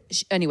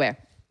 Anyway,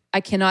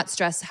 I cannot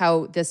stress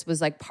how this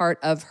was like part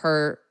of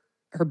her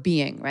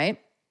being, right?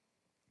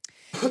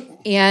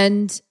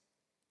 And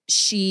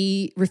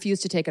she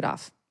refused to take it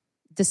off.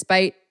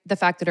 Despite the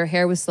fact that her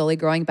hair was slowly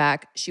growing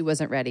back, she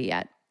wasn't ready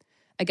yet.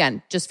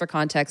 Again, just for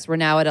context, we're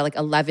now at a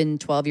 11,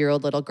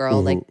 12-year-old little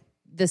girl. Like,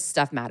 this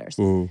stuff matters.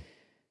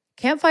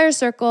 Campfire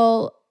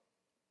Circle,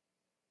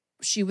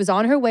 she was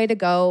on her way to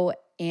go,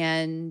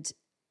 and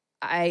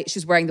she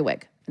was wearing the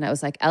wig. And I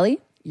was like, Ellie,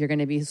 you're going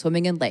to be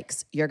swimming in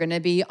lakes. You're going to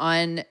be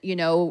on,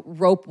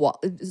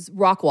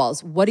 rock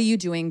walls. What are you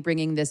doing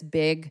bringing this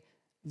big,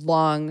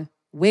 long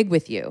wig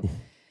with you?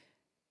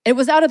 It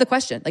was out of the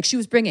question. Like, she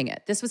was bringing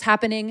it. This was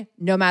happening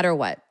no matter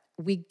what.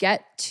 We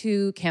get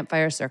to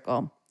Campfire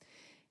Circle.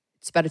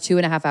 It's about a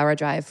 2.5-hour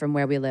drive from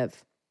where we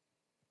live.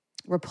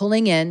 We're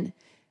pulling in.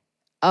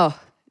 Oh.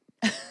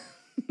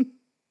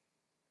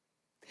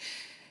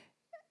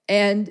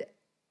 And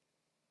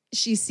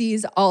she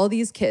sees all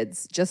these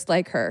kids just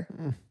like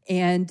her.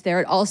 And they're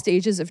at all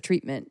stages of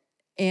treatment.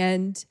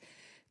 And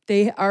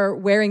they are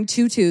wearing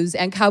tutus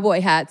and cowboy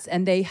hats.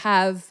 And they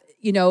have,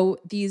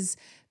 these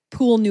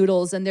pool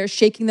noodles, and they're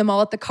shaking them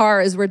all at the car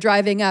as we're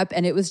driving up.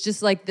 And it was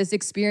just like this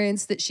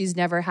experience that she's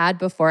never had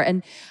before.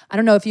 And I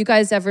don't know if you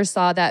guys ever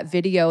saw that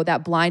video,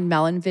 that Blind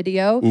Melon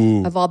video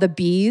of all the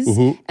bees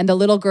and the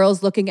little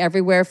girl's looking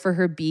everywhere for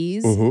her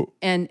bees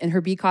and in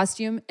her bee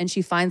costume. And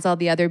she finds all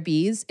the other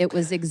bees. It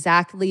was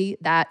exactly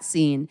that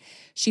scene.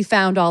 She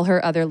found all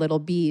her other little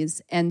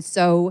bees. And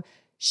so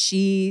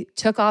she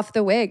took off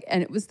the wig,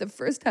 and it was the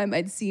first time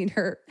I'd seen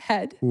her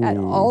head at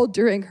all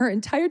during her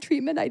entire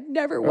treatment. I'd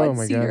never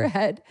once seen her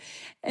head.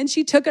 And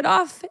she took it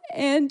off,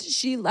 and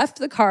she left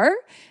the car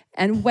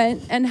and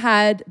went and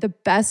had the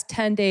best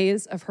 10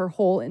 days of her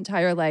whole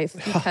entire life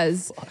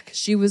because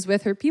she was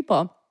with her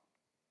people.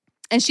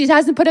 And she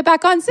hasn't put it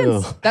back on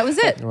since. That was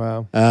it.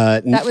 Wow.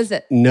 That was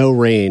it. No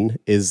Rain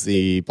is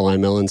the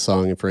Blind Melon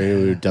song. And for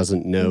anyone who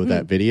doesn't know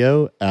that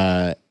video,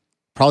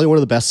 probably one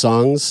of the best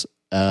songs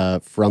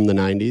from the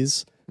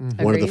 90s.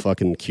 One of the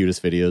fucking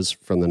cutest videos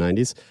from the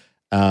 90s.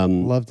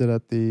 Loved it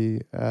at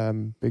the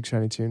Big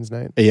Shiny Tunes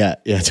night. Yeah,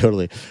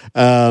 totally.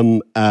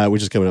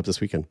 Which is coming up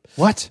this weekend.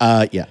 What?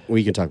 Yeah,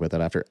 we can talk about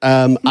that after.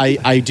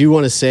 I do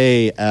want to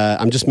say,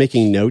 I'm just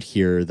making note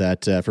here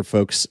that for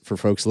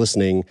folks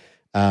listening,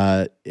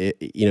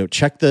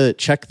 check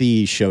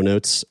the show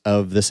notes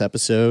of this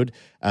episode.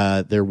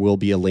 There will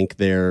be a link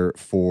there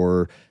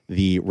for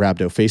the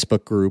Rhabdo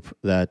Facebook group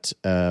that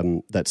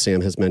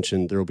Sam has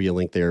mentioned. There will be a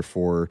link there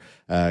for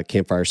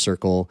Campfire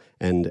Circle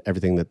and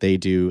everything that they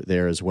do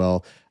there as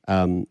well.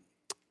 And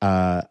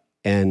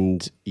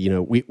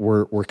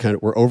we're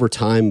over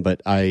time,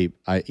 but I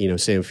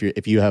Sam,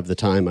 if you have the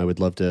time, I would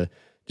love to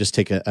just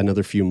take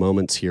another few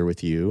moments here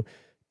with you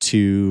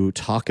to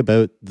talk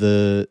about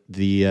the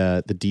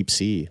Deep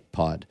Sea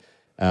pod.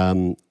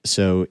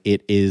 So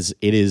it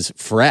is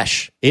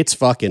fresh. It's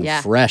fucking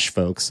fresh,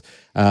 folks.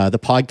 The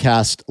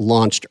podcast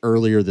launched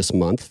earlier this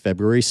month,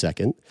 February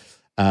 2nd.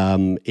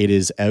 It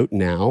is out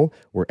now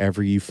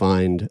wherever you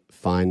find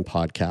fine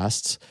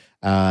podcasts.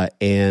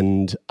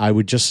 And I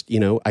would just,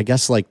 I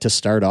guess like to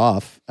start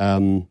off,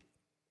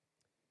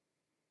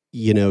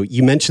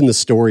 you mentioned the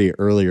story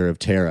earlier of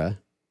Tara,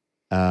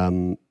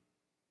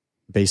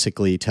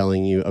 basically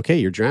telling you, okay,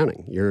 you're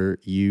drowning.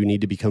 You need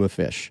to become a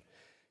fish.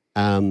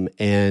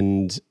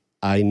 And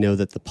I know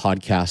that the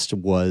podcast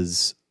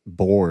was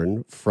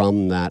born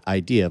from that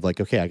idea of like,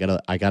 okay,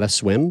 I gotta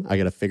swim. I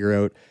gotta figure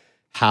out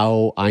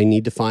how I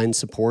need to find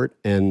support.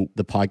 And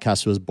the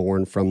podcast was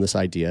born from this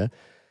idea.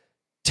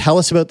 Tell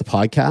us about the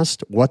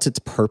podcast. What's its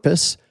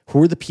purpose?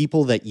 Who are the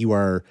people that you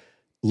are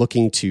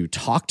looking to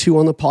talk to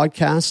on the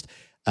podcast?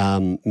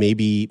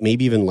 maybe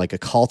even like a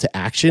call to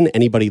action.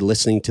 Anybody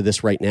listening to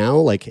this right now,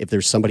 like if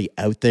there's somebody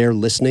out there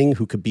listening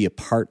who could be a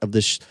part of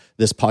this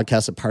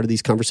podcast, a part of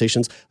these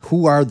conversations,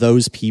 who are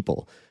those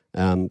people?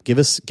 Give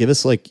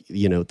us like,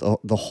 you know,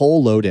 the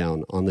whole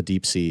lowdown on the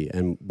deep sea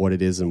and what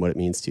it is and what it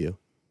means to you.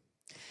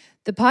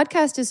 The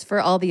podcast is for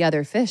all the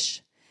other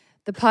fish.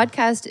 The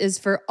podcast is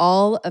for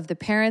all of the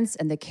parents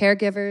and the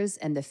caregivers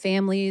and the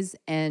families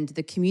and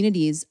the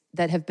communities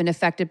that have been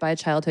affected by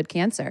childhood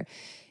cancer.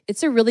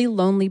 It's a really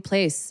lonely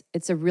place.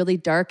 It's a really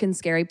dark and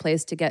scary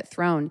place to get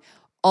thrown.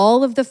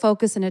 All of the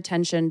focus and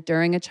attention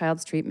during a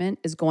child's treatment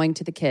is going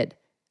to the kid,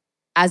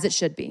 as it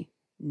should be.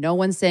 No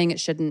one's saying it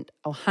shouldn't.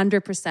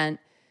 100%.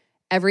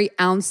 Every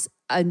ounce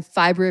and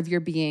fiber of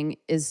your being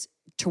is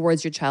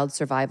towards your child's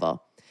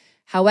survival.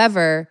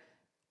 However,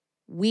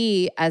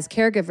 we as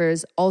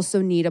caregivers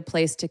also need a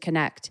place to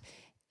connect.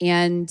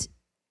 And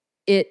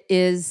it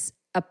is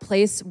a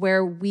place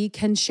where we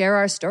can share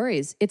our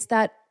stories. It's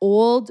that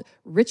old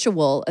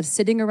ritual of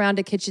sitting around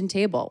a kitchen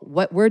table,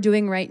 what we're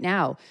doing right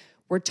now.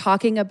 We're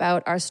talking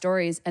about our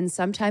stories, and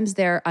sometimes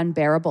they're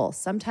unbearable.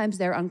 Sometimes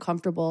they're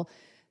uncomfortable.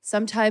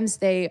 Sometimes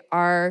they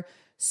are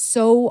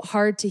so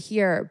hard to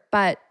hear,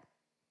 but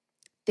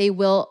they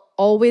will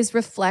always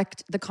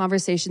reflect the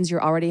conversations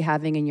you're already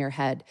having in your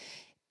head.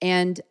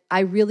 And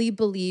I really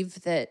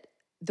believe that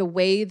the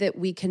way that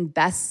we can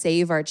best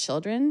save our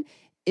children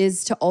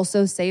is to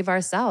also save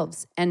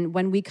ourselves. And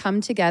when we come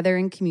together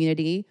in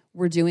community,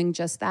 we're doing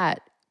just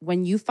that.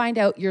 When you find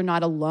out you're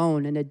not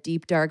alone in a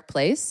deep, dark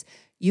place,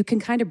 you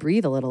can kind of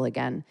breathe a little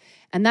again.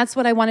 And that's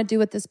what I want to do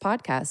with this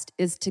podcast,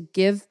 is to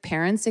give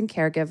parents and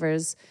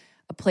caregivers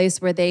a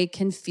place where they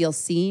can feel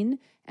seen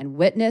and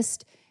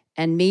witnessed.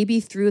 And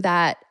maybe through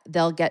that,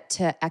 they'll get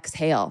to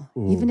exhale,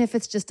 even if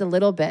it's just a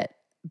little bit.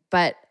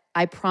 But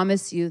I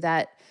promise you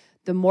that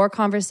the more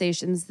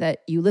conversations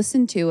that you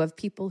listen to of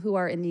people who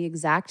are in the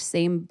exact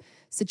same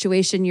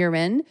situation you're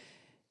in,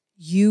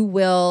 you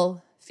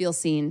will feel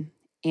seen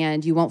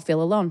and you won't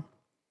feel alone.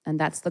 And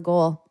that's the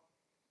goal.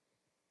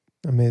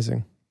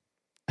 Amazing.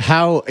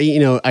 How, you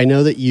know, I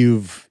know that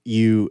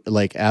you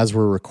like, as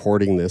we're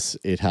recording this,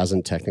 it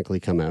hasn't technically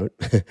come out.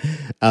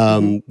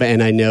 And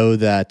I know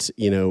that,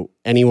 you know,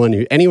 anyone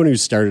who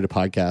started a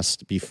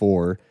podcast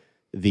before,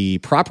 the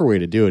proper way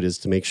to do it is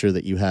to make sure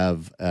that you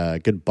have a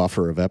good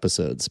buffer of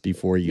episodes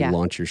before you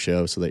launch your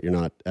show, so that you're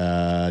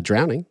not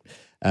drowning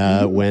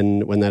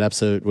when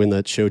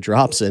that show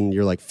drops and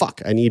you're like,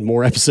 fuck, I need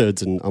more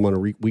episodes and I'm on a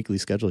weekly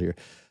schedule here.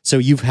 So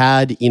you've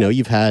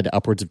had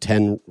upwards of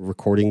 10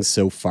 recordings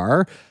so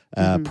far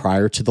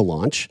prior to the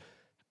launch.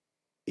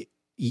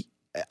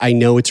 I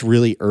know it's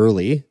really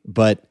early,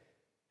 but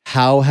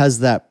how has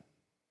that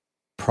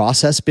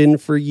process been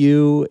for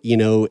you? You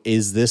know,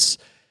 is this,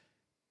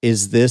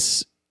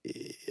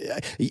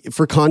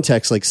 for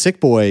context, like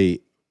Sick Boy,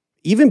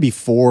 even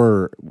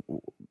before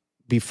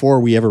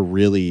we ever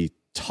really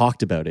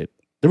talked about it,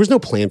 there was no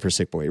plan for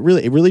Sick Boy. It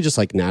really just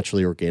like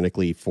naturally,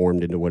 organically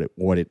formed into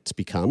what it's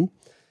become.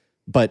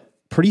 But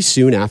pretty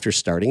soon after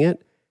starting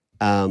it,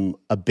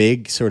 a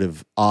big sort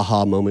of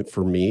aha moment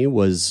for me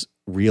was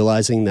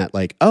realizing that,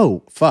 like,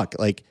 oh fuck,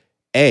 like,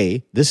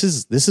 this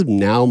is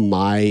now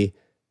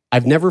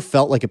I've never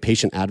felt like a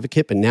patient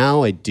advocate, but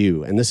now I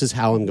do. And this is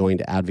how I'm going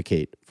to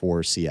advocate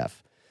for CF.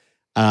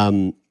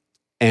 And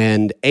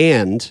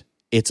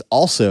it's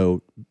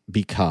also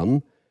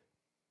become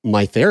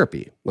my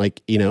therapy.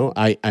 Like, you know,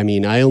 I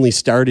mean, I only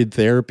started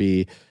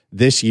therapy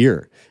this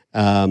year,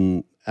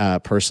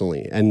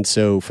 personally. And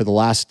so for the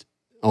last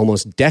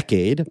almost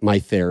decade, my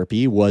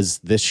therapy was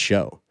this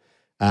show.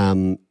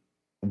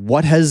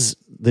 What has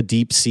the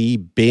Deep Sea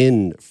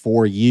been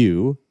for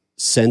you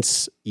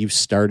since you've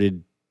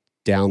started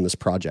down this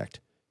project?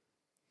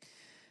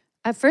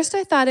 At first,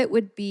 I thought it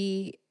would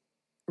be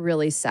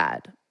really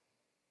sad.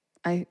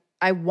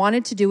 I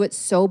wanted to do it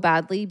so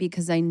badly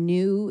because I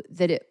knew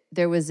that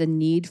there was a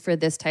need for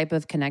this type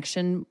of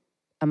connection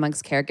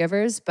amongst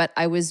caregivers, but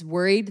I was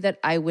worried that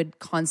I would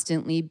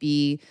constantly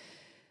be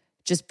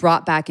just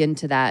brought back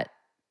into that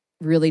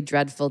really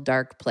dreadful,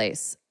 dark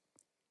place.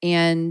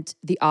 And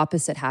the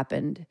opposite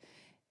happened.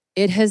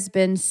 It has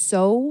been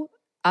so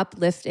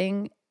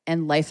uplifting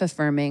and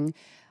life-affirming.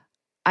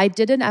 I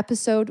did an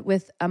episode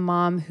with a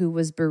mom who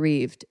is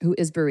bereaved.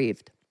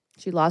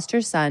 She lost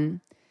her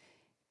son.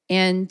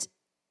 And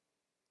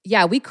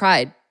yeah, we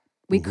cried.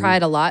 We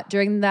cried a lot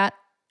during that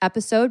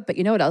episode. But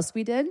you know what else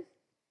we did?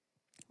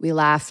 We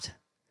laughed.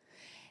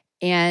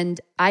 And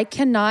I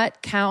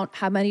cannot count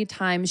how many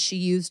times she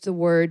used the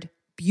word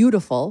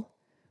beautiful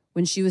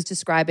when she was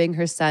describing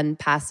her son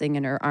passing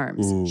in her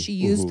arms. She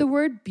used the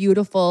word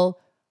beautiful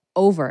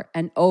over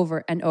and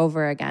over and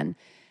over again.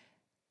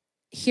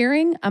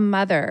 Hearing a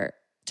mother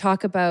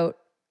talk about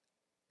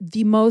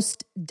the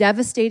most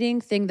devastating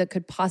thing that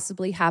could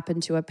possibly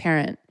happen to a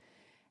parent,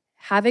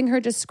 having her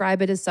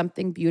describe it as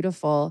something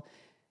beautiful,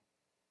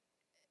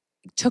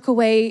 took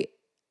away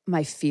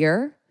my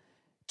fear,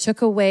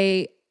 took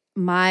away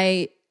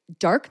my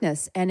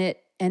darkness, and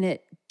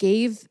it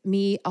gave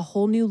me a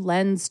whole new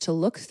lens to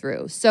look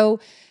through. So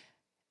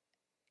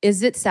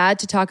Is it sad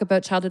to talk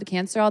about childhood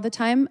cancer all the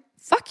time?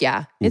 Fuck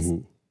yeah. It's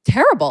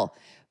terrible.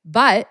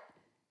 But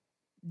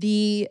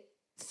the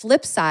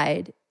flip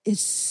side is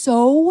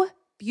so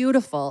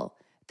beautiful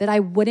that I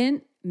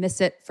wouldn't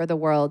miss it for the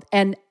world.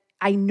 And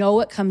I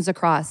know it comes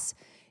across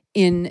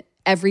in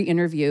every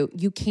interview.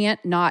 You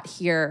can't not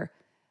hear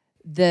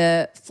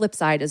the flip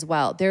side as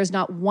well. There's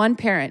not one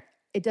parent,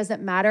 it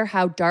doesn't matter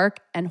how dark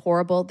and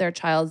horrible their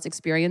child's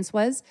experience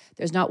was,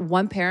 there's not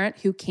one parent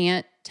who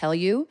can't tell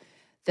you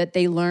that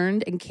they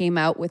learned and came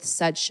out with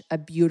such a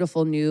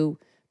beautiful new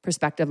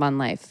perspective on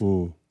life.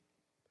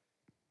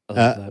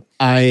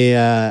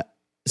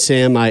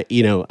 Sam,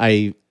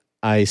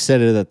 I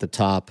said it at the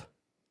top.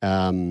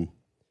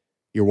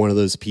 You're one of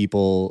those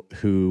people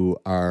who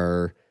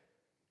are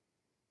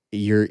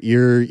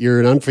you're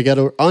an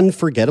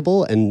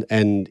unforgettable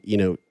and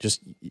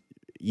just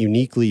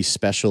uniquely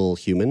special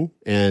human.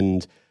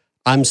 And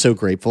I'm so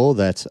grateful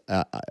that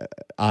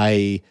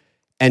I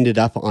ended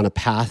up on a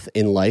path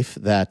in life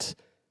that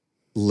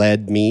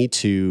led me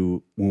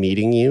to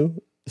meeting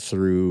you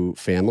through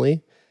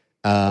family.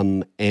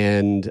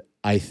 And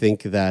I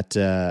think that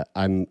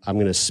I'm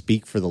going to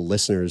speak for the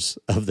listeners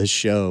of this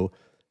show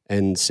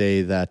and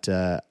say that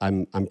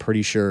I'm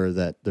pretty sure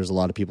that there's a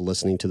lot of people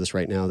listening to this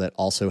right now that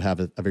also have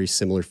a very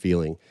similar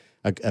feeling,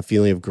 a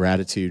feeling of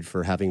gratitude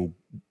for having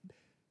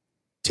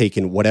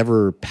taken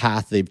whatever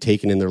path they've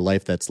taken in their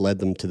life that's led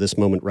them to this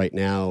moment right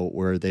now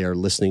where they are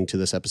listening to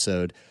this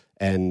episode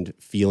and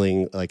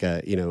feeling like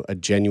a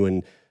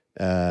genuine,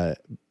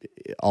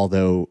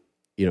 although,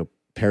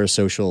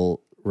 parasocial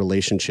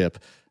relationship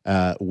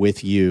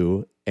with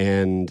you.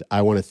 And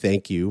I want to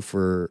thank you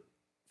for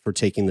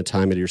taking the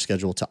time out of your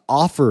schedule to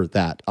offer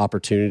that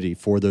opportunity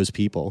for those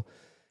people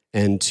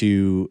and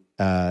to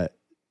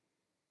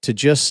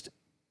just,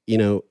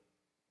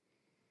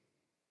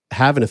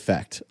 have an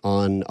effect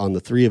on the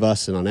three of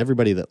us and on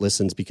everybody that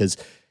listens, because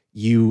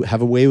you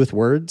have a way with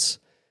words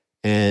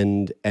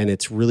and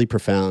it's really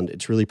profound.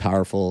 It's really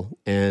powerful.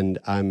 And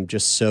I'm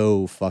just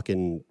so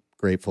fucking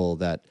grateful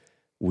that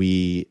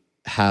we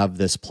have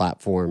this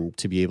platform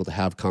to be able to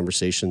have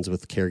conversations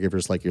with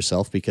caregivers like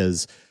yourself,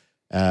 because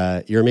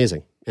you're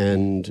amazing.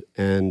 And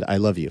I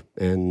love you.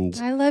 And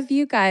I love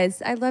you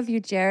guys. I love you,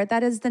 Jared.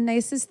 That is the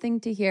nicest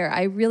thing to hear.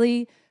 I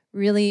really,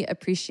 really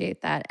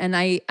appreciate that. And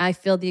I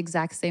feel the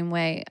exact same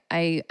way.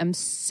 I am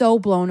so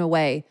blown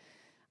away.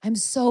 I'm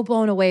so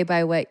blown away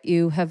by what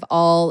you have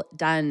all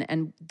done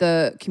and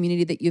the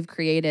community that you've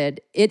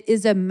created. It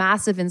is a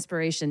massive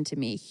inspiration to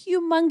me,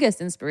 humongous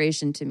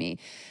inspiration to me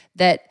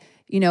that,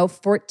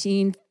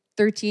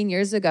 13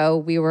 years ago,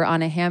 we were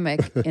on a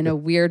hammock in a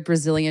weird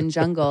Brazilian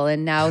jungle,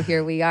 and now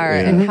here we are.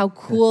 Yeah. And how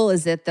cool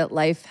is it that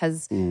life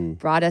has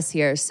brought us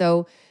here?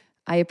 So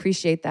I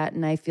appreciate that,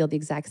 and I feel the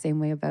exact same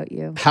way about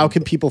you. How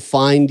can people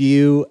find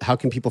you? How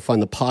can people find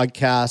the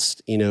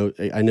podcast?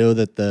 I know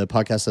that the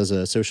podcast has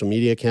a social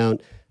media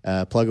account.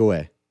 Plug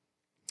away.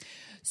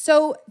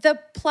 So the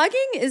plugging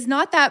is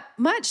not that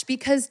much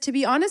because, to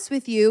be honest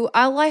with you,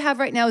 all I have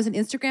right now is an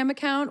Instagram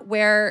account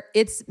where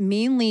it's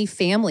mainly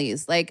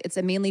families. It's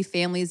mainly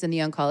families in the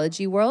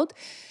oncology world.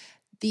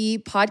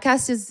 The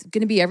podcast is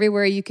going to be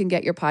everywhere you can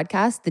get your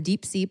podcast, the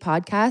Deep Sea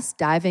Podcast,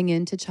 diving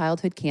into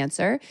childhood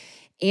cancer.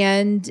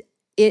 And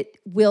it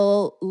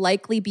will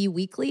likely be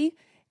weekly.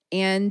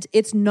 And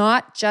it's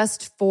not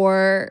just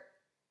for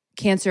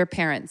cancer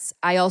parents.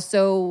 I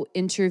also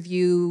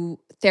interview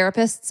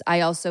therapists.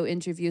 I also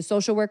interview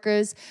social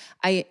workers.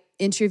 I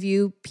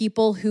interview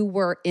people who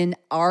were in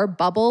our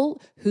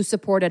bubble who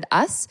supported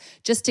us,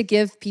 just to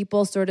give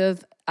people sort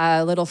of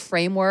a little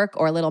framework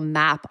or a little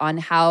map on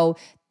how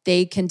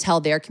they can tell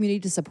their community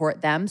to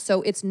support them.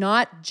 So it's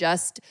not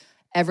just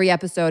every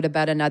episode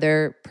about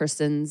another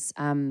person's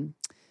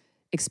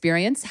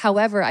experience.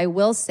 However, I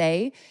will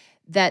say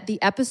that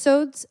the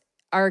episodes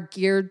are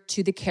geared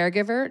to the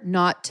caregiver,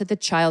 not to the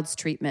child's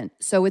treatment.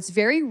 So it's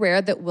very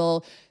rare that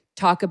we'll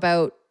talk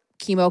about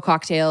chemo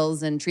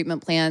cocktails and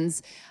treatment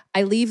plans.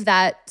 I leave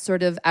that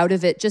sort of out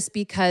of it just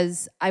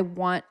because I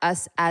want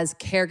us as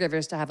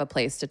caregivers to have a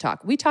place to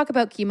talk. We talk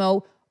about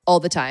chemo all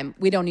the time.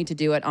 We don't need to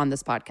do it on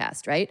this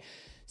podcast, right?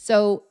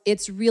 So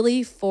it's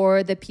really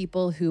for the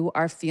people who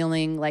are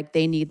feeling like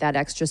they need that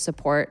extra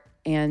support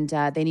and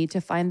they need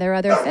to find their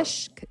other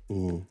fish.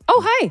 Oh,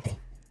 hi.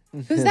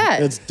 Who's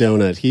that? It's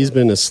Donut. He's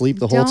been asleep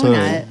the whole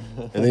time.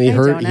 And then he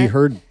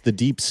heard the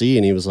Deep Sea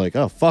and he was like,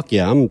 oh, fuck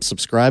yeah, I'm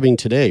subscribing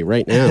today,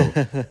 right now.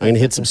 I'm going to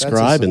hit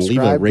subscribe and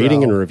leave a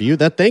rating and a review.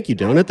 Thank you,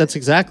 Donut. That's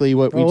exactly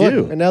what we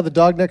do. And now the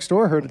dog next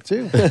door heard it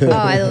too. Oh,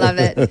 I love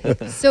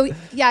it. So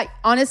yeah,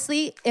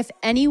 honestly, if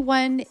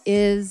anyone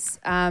is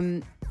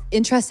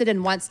interested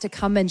and wants to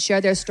come and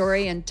share their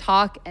story and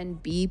talk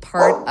and be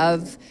part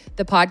of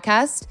the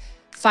podcast,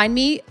 find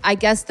me. I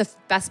guess the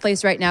best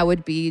place right now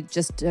would be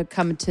just to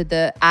come to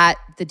the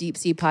Deep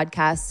Sea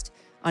Podcast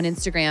on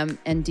Instagram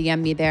and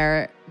DM me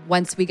there.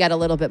 Once we get a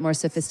little bit more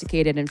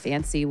sophisticated and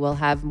fancy, we'll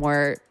have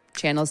more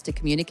channels to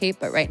communicate.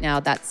 But right now,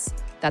 that's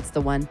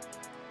the one.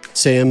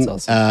 Sam,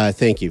 awesome.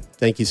 Thank you.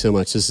 Thank you so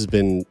much. This has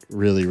been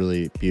really,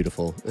 really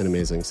beautiful and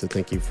amazing. So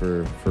thank you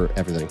for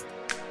everything.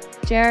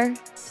 Jer,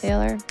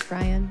 Taylor,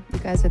 Brian, you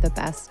guys are the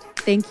best.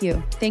 Thank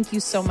you. Thank you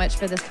so much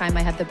for this time.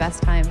 I had the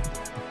best time.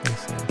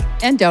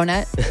 And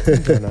donut.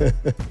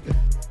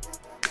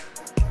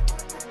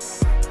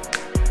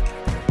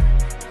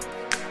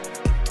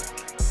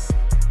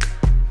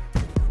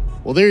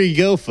 Well, there you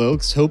go,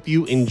 folks. Hope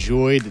you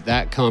enjoyed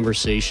that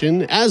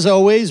conversation. As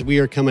always, we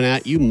are coming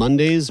at you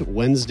Mondays,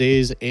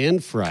 Wednesdays,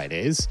 and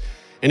Fridays.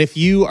 And if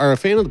you are a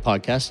fan of the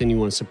podcast and you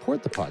want to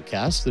support the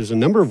podcast, there's a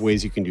number of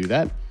ways you can do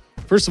that.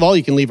 First of all,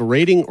 you can leave a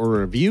rating or a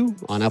review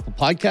on Apple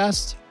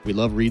Podcasts. We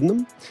love reading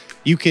them.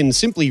 You can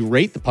simply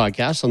rate the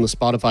podcast on the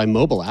Spotify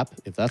mobile app,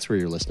 if that's where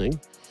you're listening.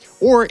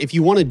 Or if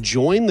you want to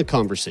join the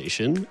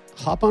conversation,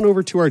 hop on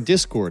over to our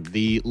Discord.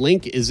 The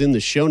link is in the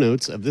show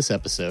notes of this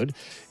episode.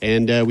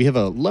 And we have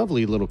a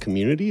lovely little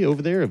community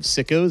over there of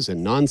sickos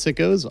and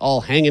non-sickos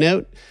all hanging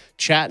out,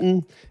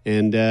 chatting.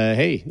 And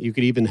hey, you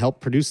could even help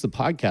produce the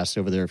podcast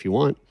over there if you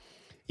want.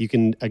 You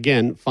can,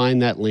 again,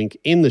 find that link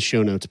in the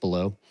show notes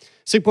below.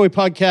 Sick Boy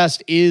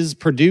Podcast is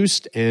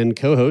produced and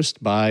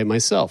co-hosted by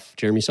myself,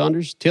 Jeremy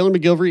Saunders, Taylor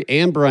McGilvery,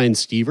 and Brian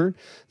Stever.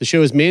 The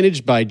show is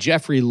managed by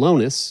Jeffrey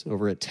Lonis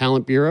over at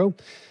Talent Bureau.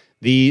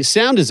 The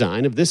sound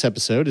design of this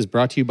episode is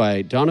brought to you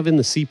by Donovan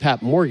the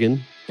CPAP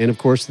Morgan. And of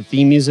course, the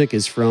theme music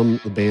is from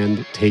the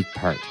band Take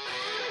Part.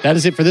 That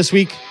is it for this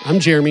week.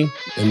 I'm Jeremy,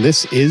 and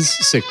this is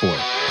Sick Boy.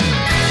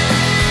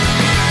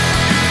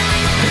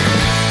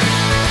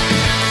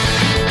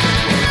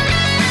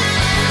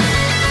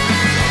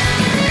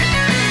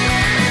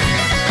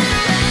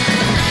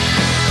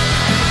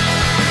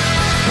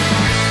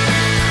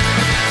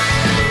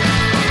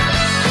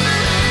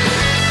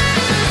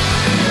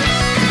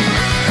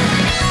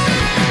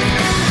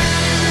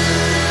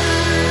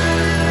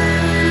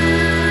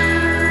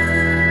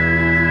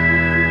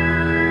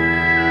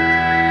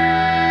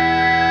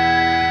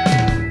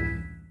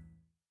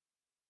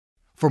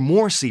 For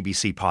more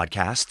CBC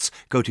podcasts,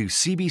 go to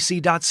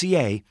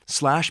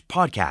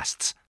cbc.ca/podcasts.